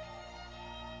el dab.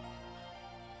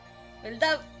 El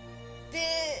dab.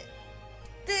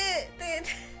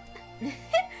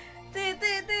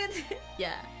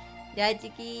 Ya. Ya,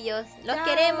 chiquillos. Los Chao.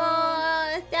 queremos.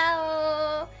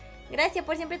 Chao. Gracias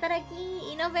por siempre estar aquí.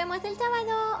 Y nos vemos el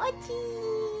sábado. Ochi.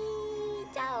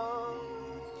 Chao.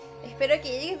 Espero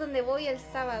que llegues donde voy el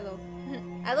sábado.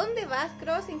 ¿A dónde vas,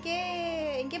 Cross? ¿En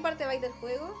qué parte vais del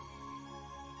juego?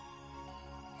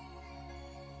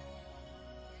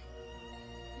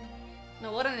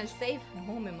 No borran el save.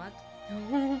 No, me mato.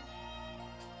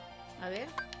 A ver.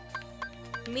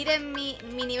 Miren mi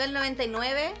nivel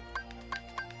 99.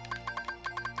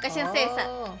 Cállense esa.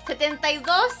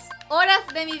 72 horas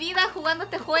de mi vida jugando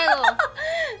este juego.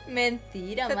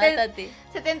 Mentira, mátate.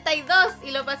 72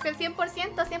 y lo pasé al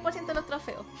 100% de los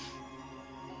trofeos.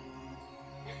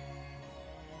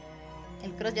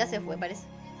 El cross ya se fue, parece.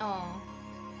 Oh.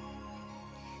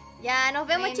 Ya, nos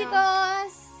vemos, Bueno.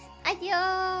 chicos.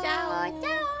 Adiós. Chao.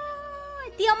 Chao.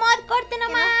 Tío Mod, corte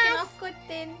nomás. Que nos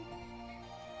corten.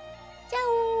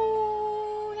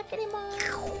 Chao. Los queremos.